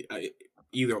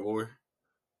either or,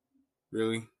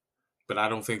 really, but I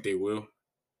don't think they will.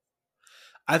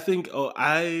 I think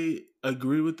I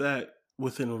agree with that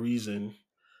within reason.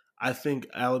 I think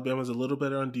Alabama's a little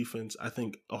better on defense. I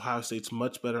think Ohio State's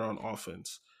much better on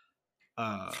offense.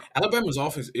 Alabama's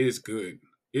offense is good.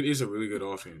 It is a really good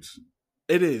offense.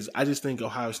 It is. I just think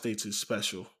Ohio State's is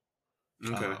special.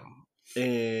 Okay.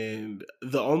 And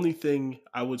the only thing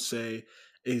I would say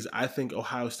is I think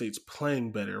Ohio State's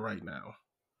playing better right now.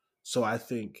 So I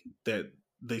think that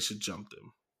they should jump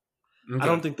them. Okay. I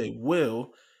don't think they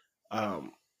will.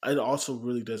 It also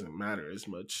really doesn't matter as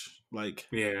much. Like,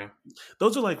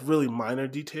 those are like really minor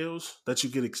details that you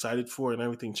get excited for and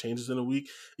everything changes in a week.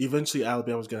 Eventually,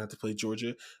 Alabama's going to have to play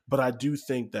Georgia. But I do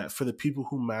think that for the people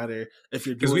who matter, if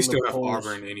you're doing because we still have polls,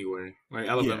 Auburn anyway. Like,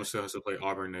 Alabama still has to play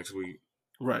Auburn next week.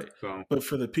 Right. So. But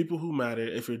for the people who matter,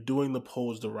 if you're doing the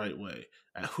polls the right way,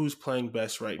 at who's playing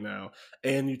best right now,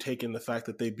 and you take in the fact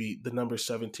that they beat the number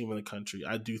 7 team in the country,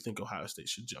 I do think Ohio State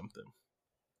should jump them.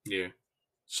 Yeah.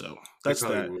 So that's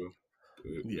that. Will.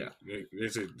 Yeah.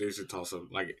 There's a toss up.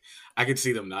 Like, I can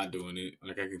see them not doing it.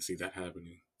 Like, I can see that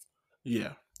happening.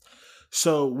 Yeah.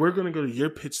 So we're gonna go to your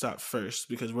pit stop first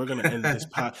because we're gonna end this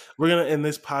we're gonna end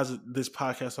this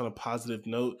podcast on a positive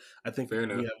note. I think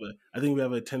we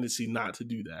have a tendency not to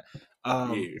do that.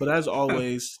 But as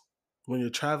always, when you're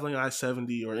traveling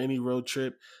I-70 or any road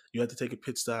trip, you have to take a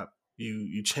pit stop.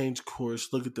 you change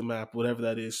course, look at the map, whatever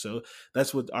that is. So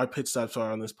that's what our pit stops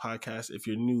are on this podcast. If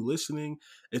you're new listening,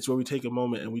 it's where we take a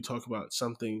moment and we talk about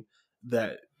something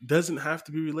that doesn't have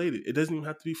to be related. It doesn't even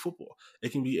have to be football.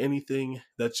 It can be anything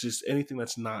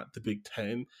that's not the Big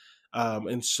Ten.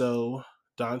 And so,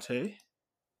 Dante,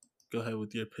 go ahead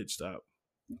with your pit stop.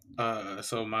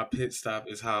 So my pit stop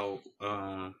is how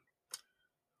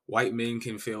white men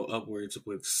can fail upwards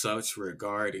with such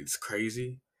regard. It's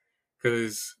crazy.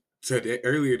 Because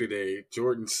earlier today,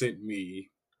 Jordan sent me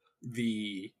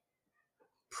the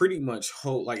pretty much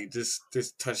whole, like, this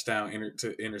touchdown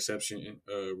to interception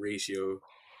ratio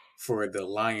for the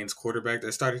Lions quarterback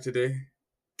that started today,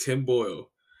 Tim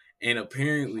Boyle. And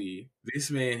apparently,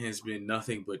 this man has been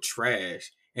nothing but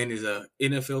trash and is a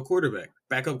NFL quarterback,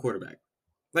 backup quarterback.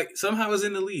 Like, somehow is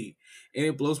in the league. And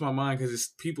it blows my mind because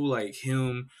it's people like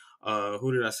him,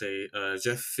 who did I say?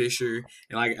 Jeff Fisher.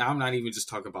 And, like, I'm not even just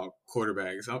talking about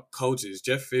quarterbacks, coaches.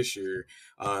 Jeff Fisher,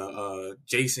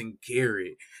 Jason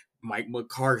Garrett, Mike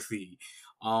McCarthy,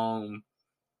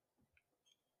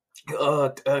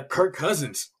 Kirk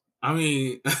Cousins. I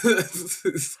mean,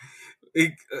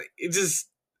 it just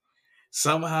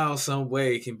somehow, some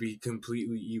way can be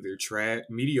completely either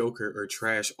mediocre or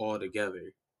trash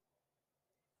altogether.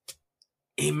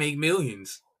 And make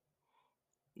millions.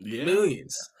 Yeah.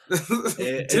 Millions.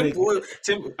 Tim Boyle.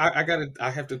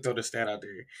 I have to throw the stat out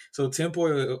there. So Tim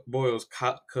Boyle's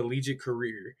collegiate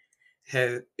career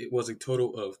was a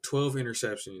total of 12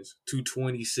 interceptions to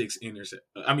 26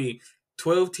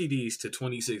 12 TDs to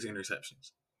 26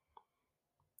 interceptions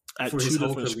at for his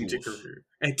whole collegiate career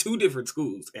at two different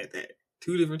schools. At that,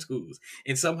 2 different schools,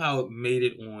 and somehow made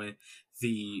it on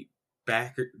the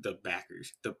Packers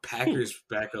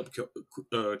backup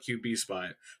QB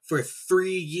spot for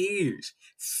 3 years.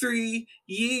 3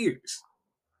 years.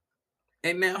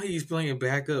 And now he's playing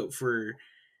backup for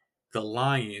the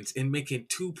Lions and making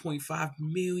 $2.5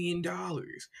 million,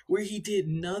 where he did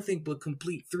nothing but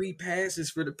complete 3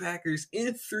 passes for the Packers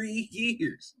in 3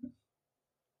 years.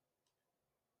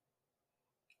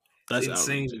 That's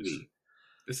insane to me.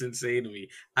 It's insane to me.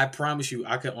 I promise you,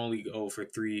 I could only go for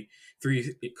three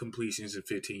completions and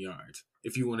 15 yards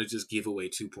if you want to just give away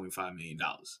 $2.5 million.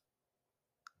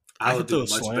 I would do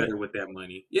much better with that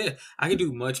money. Yeah, I can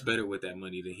do much better with that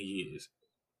money than he is.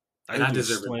 And I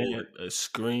deserve it. A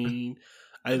screen.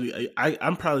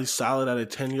 I'm probably solid at a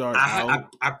 10-yard out.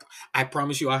 I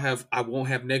promise you, I won't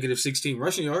have negative 16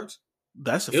 rushing yards.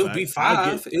 That's a It'll fact. Be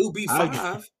 5. It'll be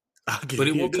 5. But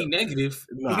it won't be negative.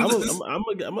 No, I'm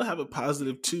gonna have a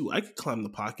positive too. I could climb the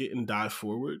pocket and dive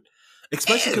forward,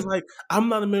 especially because like I'm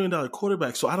not $1 million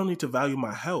quarterback, so I don't need to value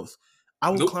my health. I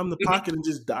will climb the pocket and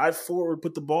just dive forward,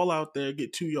 put the ball out there,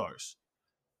 get 2 yards,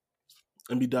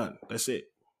 and be done. That's it.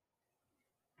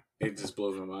 It just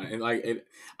blows my mind, and like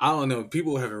I don't know.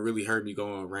 People haven't really heard me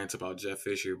go on rants about Jeff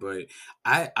Fisher, but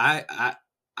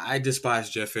I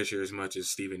despise Jeff Fisher as much as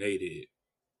Stephen A.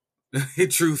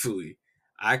 did. Truthfully.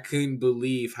 I couldn't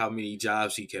believe how many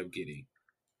jobs he kept getting.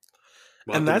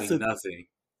 And that's nothing.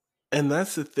 And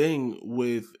that's the thing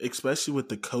especially with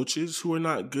the coaches who are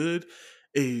not good,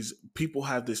 is people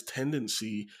have this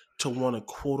tendency to want to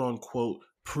quote unquote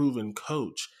proven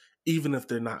coach, even if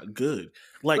they're not good.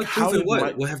 Like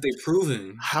what have they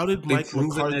proven? How did Mike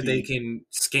McCarthy that they can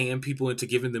scam people into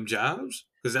giving them jobs?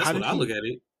 Because that's what I look at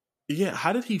it. Yeah,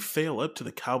 how did he fail up to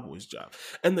the Cowboys job?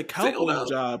 And the Cowboys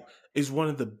job is one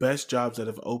of the best jobs that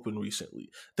have opened recently.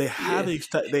 They have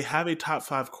a top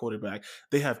 5 quarterback.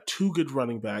 They have 2 good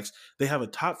running backs. They have a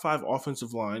top 5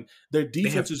 offensive line. Their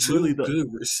defense is really good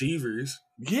receivers.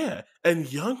 Yeah,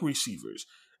 and young receivers.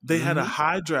 They had a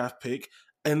high draft pick,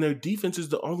 and their defense is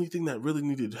the only thing that really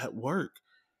needed to work.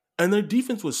 And their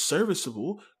defense was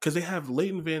serviceable because they have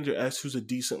Leighton Vander Esch, who's a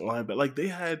decent linebacker. Like they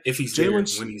had if he's there, when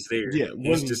he's there, yeah,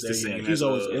 he's just the same. He's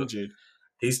always injured.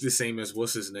 He's the same as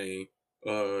what's his name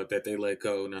that they let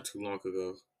go not too long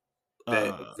ago.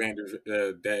 I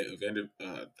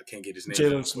can't get his name.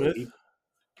 Jalen Smith.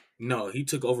 He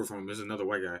took over from him. There's another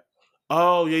white guy.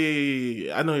 Oh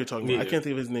yeah. I know who you're talking about. I can't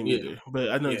think of his name either,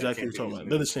 but I know exactly what you're talking about.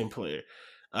 They're the same player.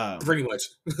 Pretty much.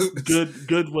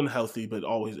 good when healthy, but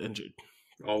always injured.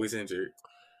 Always injured.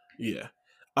 Yeah.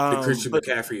 The Christian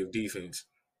McCaffrey of defense.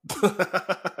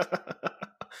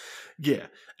 Yeah.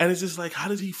 And it's just like, how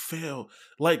did he fail?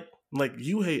 Like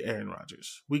you hate Aaron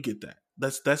Rodgers. We get that.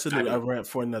 That's a rant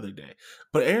for another day.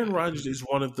 But Aaron Rodgers is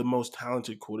one of the most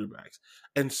talented quarterbacks.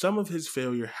 And some of his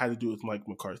failure had to do with Mike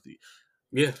McCarthy.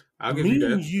 Yeah, I'll give you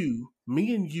that.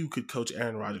 Me and you could coach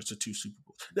Aaron Rodgers to 2 Super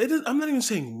Bowls. I'm not even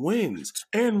saying wins.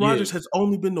 Aaron Rodgers has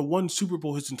only been to 1 Super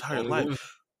Bowl his entire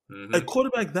life. Mm-hmm. A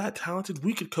quarterback that talented,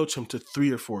 we could coach him to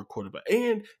 3 or 4 quarterback.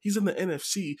 And he's in the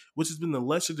NFC, which has been the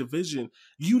lesser division.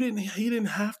 He didn't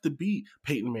have to beat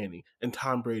Peyton Manning and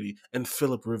Tom Brady and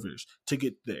Phillip Rivers to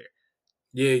get there.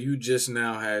 Yeah, you just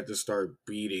now had to start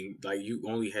beating. Like, you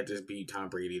only had to beat Tom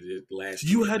Brady last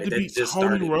year. You had like, to beat just Tony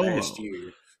started Romo. last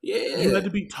year. Yeah, You had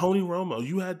to beat Tony Romo.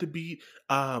 You had to beat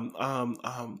who's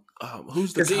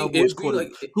the Cowboys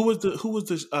quarterback? Who was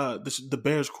the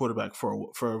Bears quarterback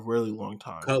for a really long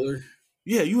time? Cutler.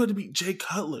 Yeah, you had to beat Jay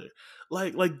Cutler.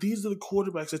 Like these are the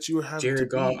quarterbacks that you were having Jared to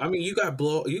Goff. beat. I mean, you got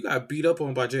beat up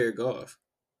on by Jared Goff.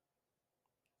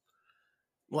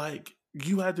 Like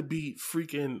you had to beat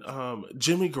freaking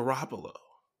Jimmy Garoppolo.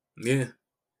 Yeah.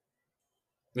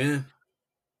 Yeah.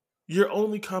 Your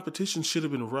only competition should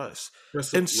have been Russ.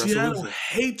 And Seattle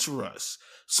hates Russ.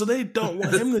 So they don't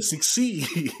want him to succeed.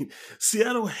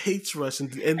 Seattle hates Russ,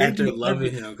 and they after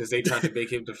loving him because they tried to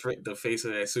make him the face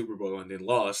of that Super Bowl and then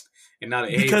lost, and now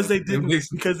they because hate him.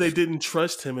 they didn't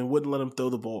trust him and wouldn't let him throw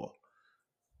the ball.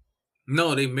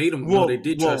 No, they made him. No, they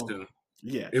did trust him.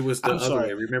 Yeah, it was the other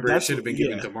way. Remember, it should have been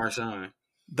given to Marshawn.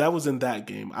 That was in that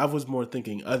game. I was more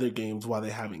thinking other games why they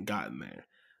haven't gotten there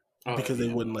because they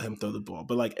wouldn't let him throw the ball.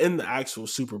 But like in the actual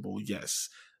Super Bowl, yes,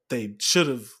 they should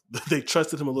have. They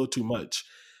trusted him a little too much.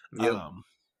 Yep.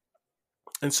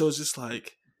 And so it's just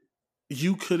like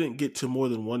you couldn't get to more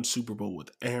than one Super Bowl with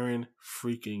Aaron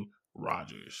freaking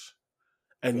Rodgers,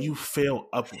 and you fail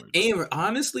upwards. And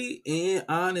honestly,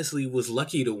 was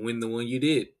lucky to win the one you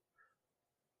did.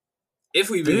 If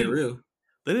we being real,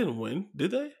 they didn't win,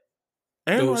 did they?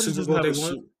 Aaron Rodgers doesn't have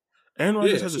Aaron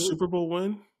Rodgers has a Super Bowl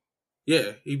win.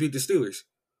 Yeah, he beat the Steelers.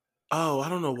 Oh, I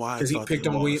don't know why. Because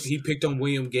he picked on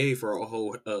William Gay for a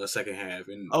whole second half.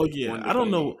 And I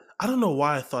don't know. I don't know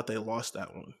why I thought they lost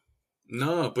that one.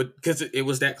 No, but because it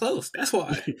was that close. That's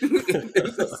why.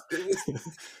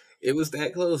 It was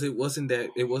that close. It wasn't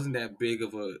that big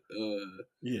of a.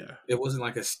 It wasn't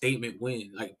like a statement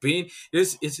win. Like Ben,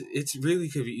 it's really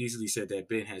could be easily said that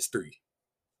Ben has 3.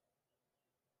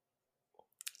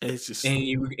 It's just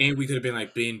and we could have been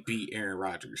like Ben beat Aaron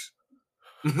Rodgers.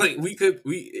 Like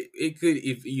it could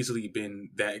have easily been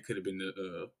that. It could have been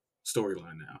the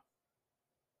storyline now.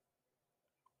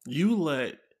 You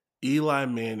let Eli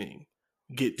Manning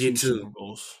get 2 Super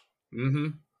Bowls. Mm-hmm.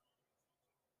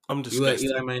 I'm disgusted.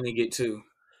 You let Eli Manning get 2.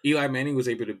 Eli Manning was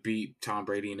able to beat Tom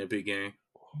Brady in a big game.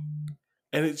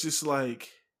 And it's just like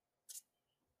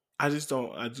I just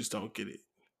don't get it.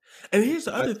 And here's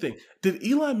the other thing. Did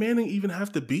Eli Manning even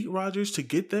have to beat Rodgers to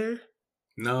get there?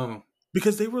 No.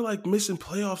 Because they were like missing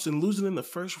playoffs and losing in the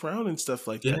first round and stuff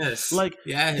like that. Yes. Like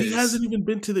he hasn't even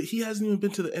been to the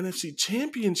NFC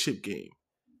Championship game.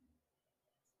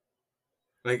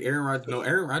 Like Aaron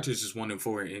Rodgers is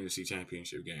 1-4 in NFC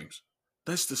Championship games.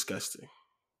 That's disgusting.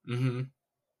 Mm-hmm.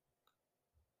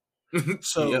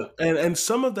 So and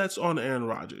some of that's on Aaron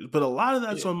Rodgers, but a lot of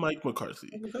that's on Mike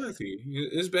McCarthy.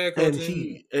 It's bad.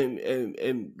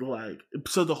 And like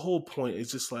so the whole point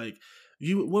is just like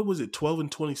what was it, 12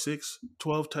 and 26?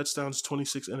 12 touchdowns,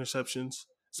 26 interceptions,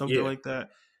 something like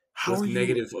that. How are you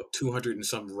negative 200 and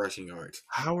some rushing yards?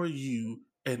 How are you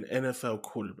an NFL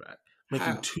quarterback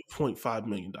making $2.5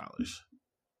 million?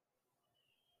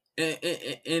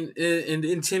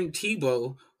 And Tim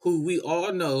Tebow, who we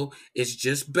all know is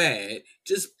just bad,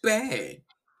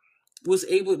 was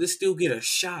able to still get a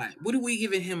shot. What are we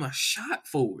giving him a shot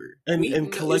for?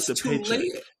 And collect a paycheck.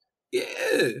 Late.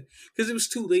 Yeah, because it was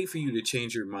too late for you to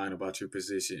change your mind about your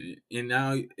position, and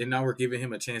now we're giving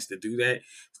him a chance to do that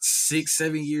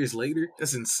 6-7 years later.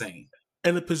 That's insane.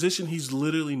 And a position he's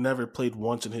literally never played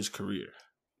once in his career.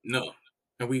 No,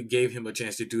 and we gave him a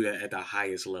chance to do that at the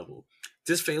highest level,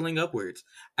 just failing upwards.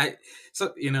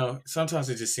 Sometimes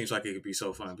it just seems like it could be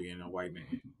so fun being a white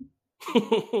man.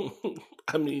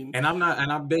 I mean, and I'm not,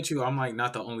 and I bet you I'm like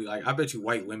not the only. Like, I bet you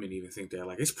white women even think that.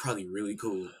 Like, it's probably really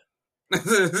cool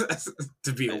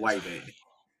to be a white man.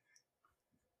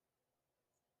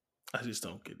 I just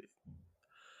don't get it.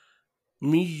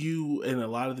 Me, you, and a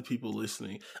lot of the people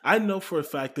listening, I know for a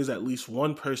fact there's at least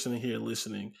one person in here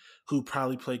listening who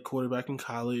probably played quarterback in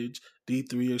college,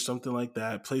 D3 or something like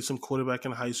that, played some quarterback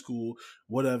in high school,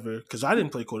 whatever, because I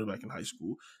didn't play quarterback in high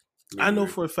school. Mm-hmm. I know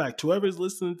for a fact whoever's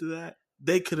listening to that,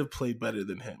 they could have played better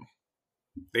than him.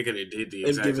 They could have did the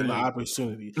exact given the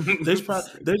opportunity. There's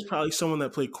probably someone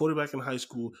that played quarterback in high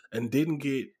school and didn't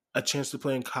get a chance to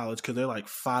play in college because they're like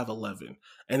 5'11",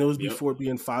 and it was before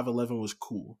being 5'11" was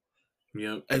cool.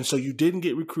 Yep. And so you didn't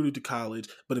get recruited to college,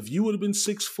 but if you would have been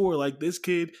 6'4" like this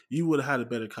kid, you would have had a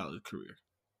better college career.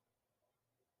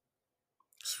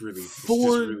 It's really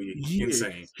 4 years.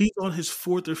 Insane. He's on his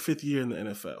 4th or 5th year in the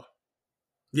NFL.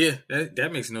 Yeah,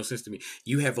 that makes no sense to me.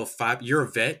 You have you're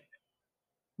a vet.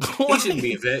 He shouldn't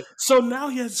be a vet. So now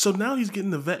he's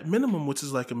getting the vet minimum, which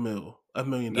is like $1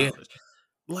 million. Yeah.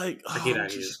 Like, Get out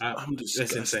of here. I'm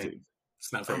disgusted. That's insane.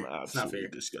 It's not fair. I'm absolutely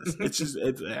disgusted. It's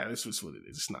It's just what it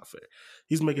is. It's not fair.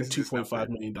 He's making $2.5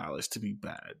 million to be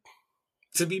bad.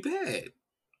 To be bad.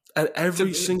 At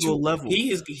every single level.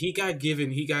 He got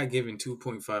given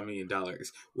 $2.5 million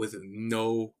with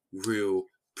no real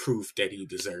proof that he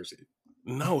deserves it.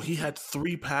 No, he had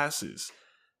 3 passes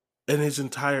in his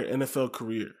entire NFL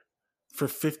career for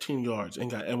 15 yards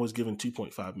and was given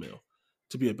 $2.5 million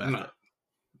to be a backup.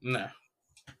 Nah.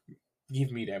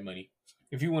 Give me that money.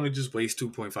 If you want to just waste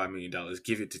 $2.5 million,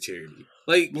 give it to charity.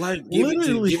 Like give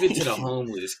it to the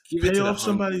homeless. Pay off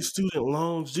somebody's student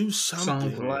loans. Do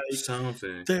something.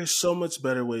 Something. There's so much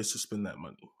better ways to spend that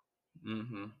money.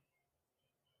 Mm-hmm.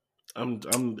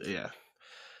 Yeah.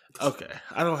 Okay.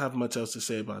 I don't have much else to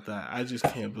say about that. I just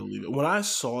can't believe it. When I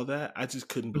saw that, I just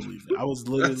couldn't believe it. I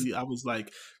was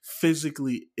like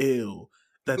physically ill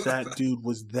that dude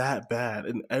was that bad.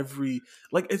 And I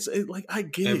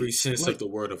get every sense of the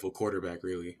word of a quarterback,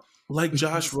 really. Like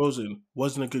Josh Rosen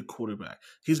wasn't a good quarterback.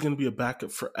 He's going to be a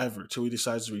backup forever till he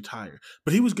decides to retire.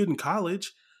 But he was good in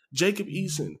college. Jacob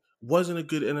Eason wasn't a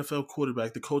good NFL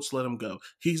quarterback. The coach let him go.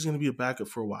 He's going to be a backup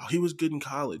for a while. He was good in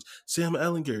college. Sam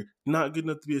Ehlinger, not good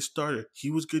enough to be a starter. He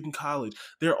was good in college.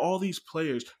 There are all these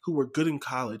players who were good in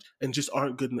college and just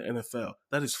aren't good in the NFL.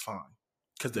 That is fine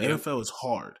because the NFL is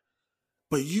hard.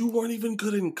 But you weren't even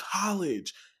good in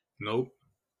college. Nope.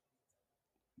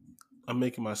 I'm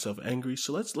making myself angry.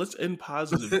 So let's end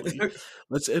positively.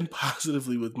 Let's end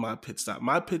positively with my pit stop.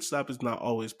 My pit stop is not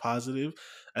always positive.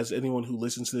 As anyone who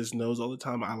listens to this knows, all the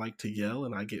time I like to yell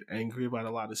and I get angry about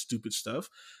a lot of stupid stuff.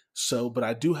 But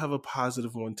I do have a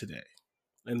positive one today.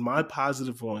 And my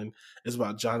positive one is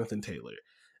about Jonathan Taylor.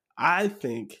 I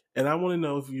think, and I want to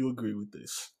know if you agree with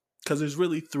this, because there's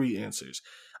really 3 answers.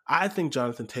 I think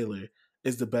Jonathan Taylor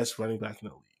is the best running back in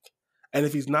the league. And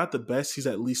if he's not the best, he's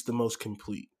at least the most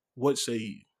complete. What say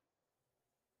you?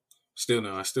 Still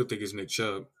no, I still think it's Nick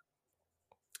Chubb.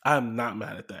 I'm not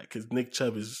mad at that because Nick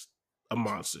Chubb is a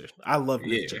monster. I love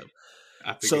Nick Chubb.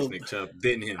 I think it's Nick Chubb,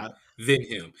 then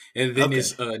him, and then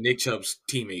it's Nick Chubb's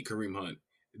teammate Kareem Hunt.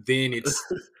 Then it's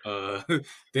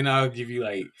then I'll give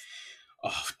you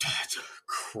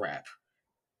crap.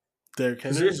 Derrick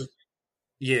Henry.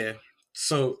 Yeah.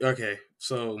 So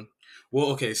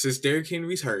since Derrick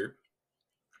Henry's hurt,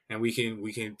 and we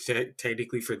can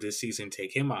technically for this season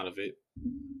take him out of it.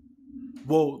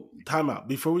 Well, time out.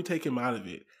 Before we take him out of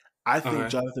it, I think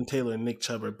Jonathan Taylor and Nick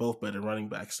Chubb are both better running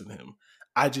backs than him.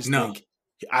 Because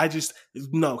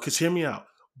hear me out.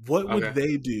 What would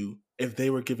they do if they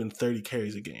were given 30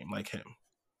 carries a game like him?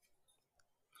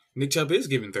 Think Chubb is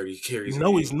giving 30 carries.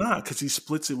 No, he's not, because he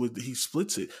splits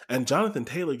it. And Jonathan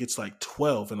Taylor gets like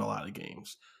 12 in a lot of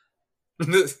games.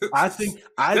 That's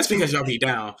because y'all be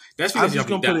down. That's because y'all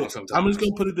be down sometimes. I'm just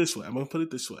going to put it this way.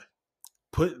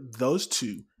 Put those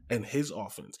two in his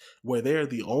offense, where they're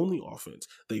the only offense.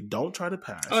 They don't try to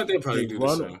pass. They'll probably do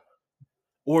the same.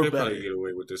 Or they'll better. Probably get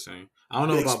away with the same. I don't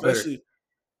know about better.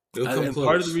 They'll come close.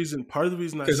 Part of the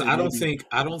reason because I don't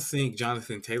think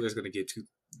Jonathan Taylor's going to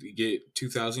get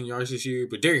 2,000 yards this year,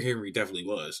 but Derrick Henry definitely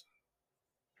was.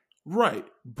 Right,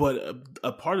 but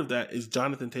a part of that is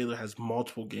Jonathan Taylor has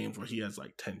multiple games where he has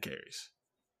like 10 carries.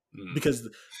 Because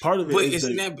part of it is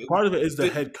the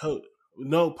head coach.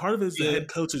 No, part of it is the head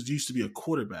coach used to be a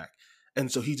quarterback,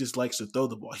 and so he just likes to throw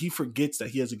the ball. He forgets that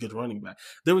he has a good running back.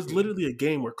 There was literally a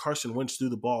game where Carson Wentz threw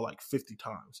the ball like 50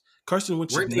 times. Carson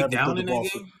Wentz never threw the ball.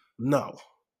 No.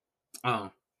 Oh.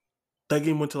 That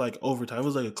game went to like overtime. It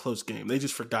was like a close game. They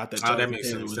just forgot that Jonathan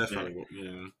Taylor was there.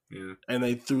 Yeah. And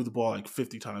they threw the ball like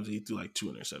 50 times. And he threw like 2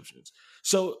 interceptions.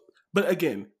 So, but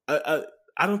again, I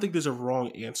don't think there's a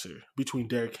wrong answer between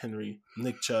Derrick Henry,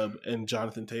 Nick Chubb, and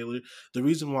Jonathan Taylor. The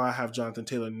reason why I have Jonathan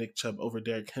Taylor and Nick Chubb over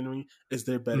Derrick Henry is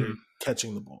they're better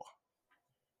catching the ball.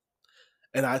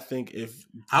 And I think if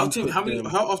how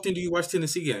often do you watch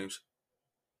Tennessee games?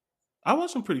 I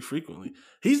watch them pretty frequently.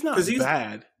 He's not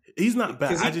bad. He's not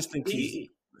bad. I just think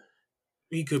he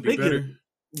could be better.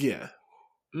 Yeah.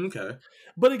 Okay.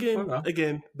 But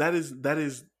again, that's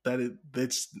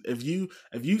if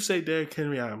you say Derrick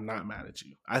Henry, I am not mad at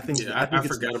you. I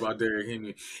forgot about Derrick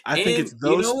Henry. I think it's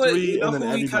those three, and then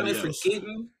everybody else.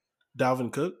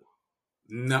 Dalvin Cook.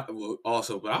 No,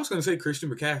 also, but I was going to say Christian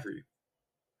McCaffrey.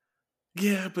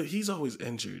 Yeah, but he's always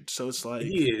injured, so it's like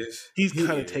he's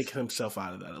kind of taking himself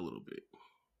out of that a little bit.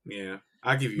 Yeah,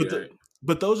 I'll give you that.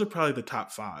 But those are probably the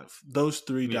top 5. Those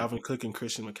 3, Dalvin Cook and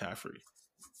Christian McCaffrey,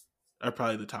 are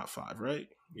probably the top 5, right?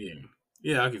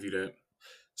 Yeah, I'll give you that.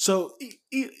 So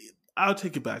I'll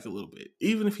take it back a little bit.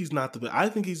 Even if he's not the best, I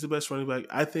think he's the best running back.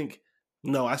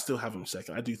 I still have him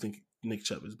second. I do think Nick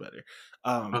Chubb is better.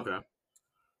 Okay.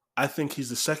 I think he's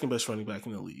the second best running back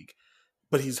in the league,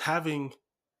 but he's having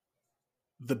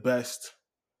the best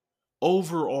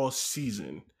overall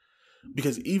season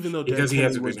because even though he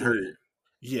hasn't been hurt.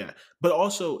 Yeah, but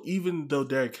also even though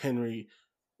Derrick Henry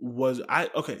was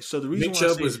so the reason Nick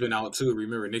Chubb has been out too.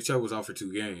 Remember, Nick Chubb was out for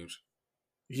 2 games.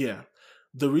 Yeah.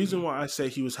 The reason why I say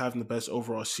he was having the best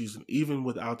overall season, even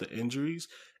without the injuries,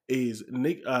 is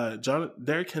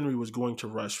Derrick Henry was going to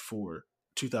rush for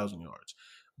 2,000 yards,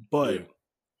 but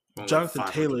Jonathan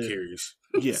Taylor,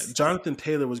 Jonathan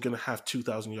Taylor was going to have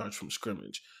 2,000 yards from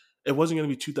scrimmage. It wasn't going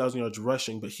to be 2,000 yards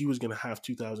rushing, but he was going to have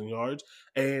 2,000 yards,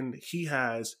 and he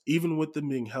has, even with them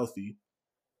being healthy,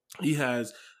 he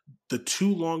has the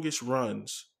 2 longest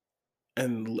runs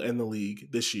in the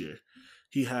league this year.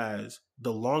 He has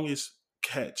the longest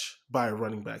catch by a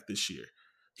running back this year.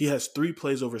 He has 3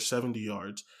 plays over 70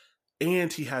 yards,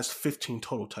 and he has 15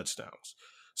 total touchdowns.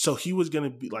 So he was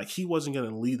going to be he wasn't going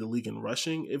to lead the league in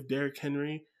rushing if Derrick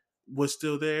Henry was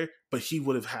still there, but he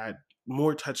would have had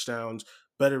more touchdowns,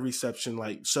 better reception.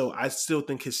 So I still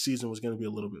think his season was going to be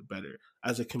a little bit better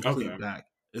as a complete back.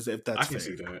 As if that's I can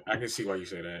see that. I can see why you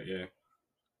say that. Yeah.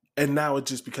 And now it's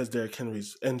just because Derrick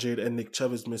Henry's injured and Nick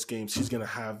Chubb has missed games, he's going to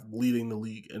have leading the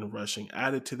league in rushing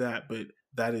added to that. But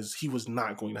he was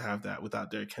not going to have that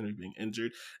without Derrick Henry being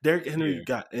injured. Derrick Henry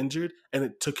got injured, and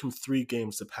it took him 3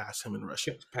 games to pass him in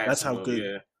rushing. That's how good.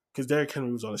 Yeah. Because Derrick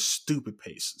Henry was on a stupid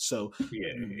pace. So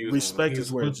respect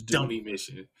is where it's due. Dummy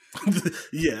mission.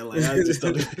 Yeah, I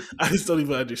just don't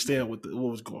even understand what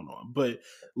was going on. But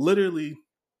literally,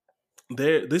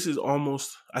 this is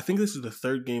almost. I think this is the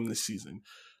 3rd game this season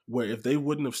where if they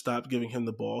wouldn't have stopped giving him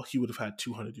the ball, he would have had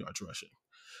 200 yards rushing.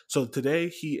 So today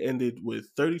he ended with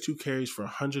 32 carries for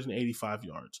 185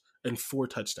 yards and 4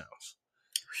 touchdowns.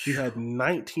 He had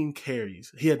 19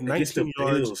 carries. He had 19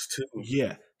 yards. Too.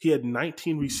 Yeah, he had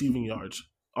 19 receiving yards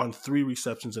on 3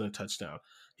 receptions and a touchdown.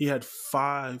 He had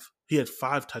 5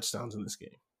 touchdowns in this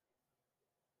game.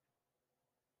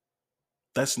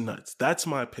 That's nuts. That's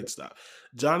my pit stop.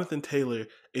 Jonathan Taylor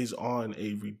is on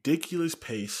a ridiculous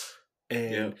pace,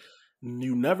 and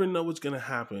you never know what's going to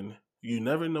happen. You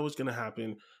never know what's going to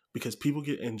happen because people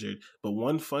get injured. But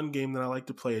one fun game that I like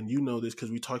to play, and you know this because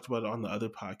we talked about it on the other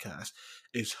podcast,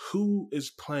 is who is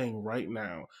playing right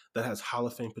now that has Hall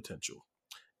of Fame potential.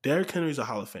 Derrick Henry's a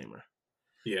Hall of Famer.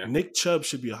 Yeah. Nick Chubb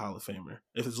should be a Hall of Famer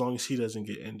as long as he doesn't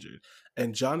get injured.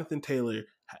 And Jonathan Taylor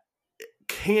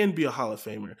can be a Hall of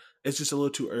Famer. It's just a little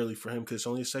too early for him because it's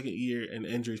only his 2nd year and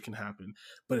injuries can happen.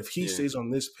 But if he stays on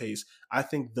this pace, I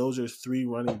think those are 3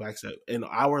 running backs that in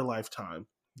our lifetime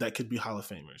that could be Hall of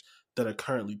Famers that are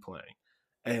currently playing.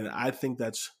 And I think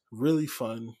that's really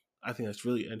fun. I think that's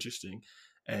really interesting.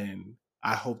 And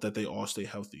I hope that they all stay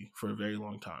healthy for a very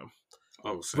long time.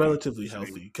 Oh, same. Relatively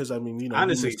healthy. Because, I mean,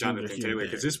 honestly, Jonathan Taylor,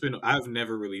 because I've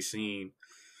never really seen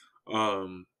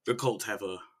the Colts have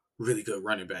a really good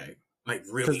running back.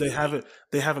 Really. Because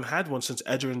they haven't had one since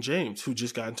Edgerrin James, who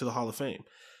just got into the Hall of Fame.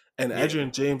 And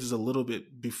Edgerrin James is a little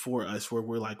bit before us where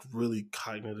we're really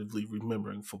cognitively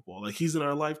remembering football. He's in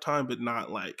our lifetime, but not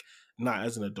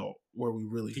as an adult where we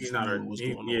really know what's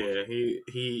going on. Yeah,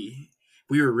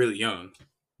 we were really young.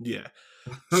 Yeah.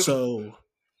 So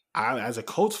as a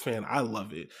Colts fan, I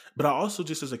love it. But I also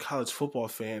just as a college football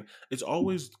fan, it's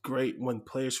always great when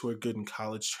players who are good in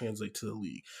college translate to the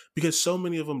league because so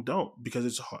many of them don't because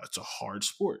it's a hard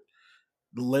sport.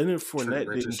 Leonard Fournette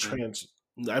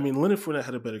Leonard Fournette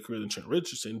had a better career than Trent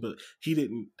Richardson, but he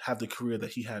didn't have the career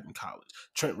that he had in college.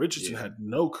 Trent Richardson had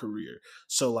no career.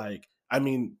 So,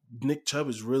 Nick Chubb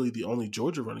is really the only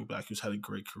Georgia running back who's had a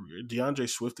great career. DeAndre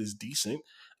Swift is decent.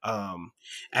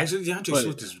 Actually, DeAndre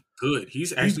Swift is good.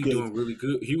 He's actually doing really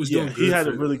good. He was doing good. He had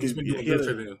a really good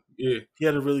game. He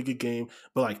had a really good game,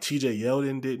 but TJ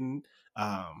Yeldon didn't.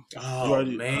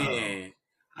 Man.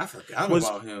 I forgot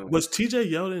about him. Was TJ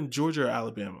Yeldon Georgia or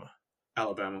Alabama?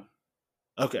 Alabama.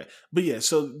 Okay. But yeah,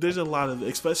 so there's a lot of,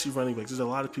 especially running backs, there's a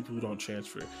lot of people who don't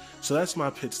transfer. So that's my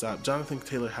pit stop. Jonathan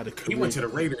Taylor had a career. He went to the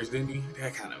Raiders, didn't he?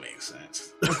 That kind of makes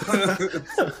sense.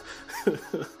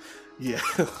 Yeah,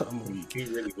 I'm weak. He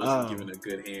really wasn't given a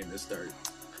good hand to start.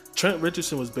 Trent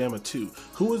Richardson was Bama too.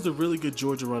 Who was the really good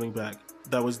Georgia running back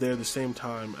that was there the same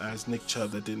time as Nick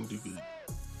Chubb that didn't do good?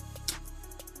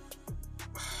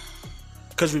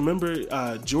 Because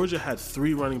remember, Georgia had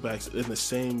 3 running backs in the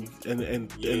same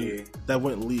and that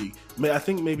went league. I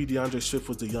think maybe DeAndre Swift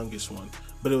was the youngest one,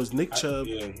 but it was Nick Chubb,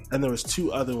 and there was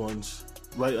 2 other ones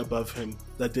right above him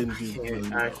that didn't do really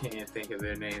well. I can't think of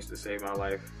their names to save my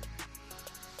life.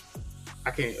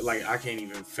 I can't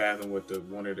even fathom what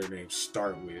one of their names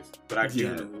start with, but I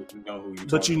do know who you.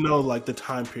 But you know, like the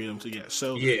time period to get.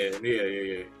 So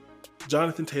yeah.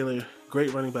 Jonathan Taylor,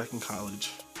 great running back in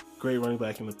college, great running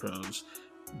back in the pros.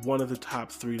 One of the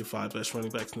top 3 to 5 best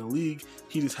running backs in the league.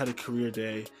 He just had a career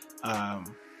day, and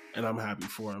I'm happy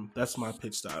for him. That's my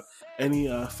pitch stop. Any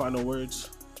final words?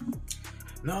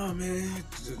 No, man. I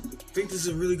think this is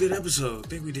a really good episode. I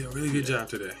think we did a really good job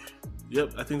today.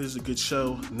 Yep, I think this is a good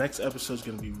show. Next episode is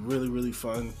going to be really, really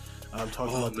fun.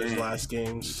 Talking about those last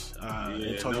games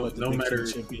and talking about the Big Ten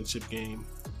championship game.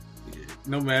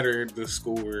 No matter the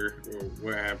score or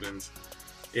what happens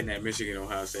in that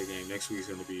Michigan-Ohio State game, next week's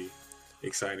going to be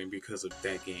exciting because of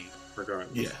that game,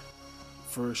 regardless. Yeah,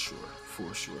 for sure.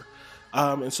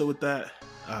 And so with that,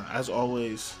 as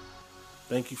always,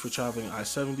 thank you for traveling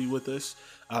I-70 with us.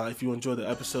 If you enjoyed the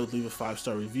episode, leave a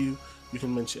 5-star review. You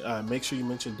can make sure you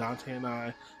mention Dante and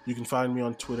I. You can find me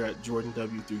on Twitter at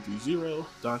JordanW330.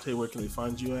 Dante, where can they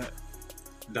find you at?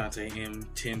 Dante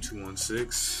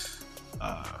M10216.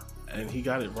 And he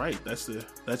got it right.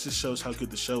 That just shows how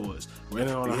good the show was. We're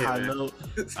ending on a high note.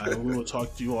 And we will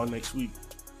talk to you all next week.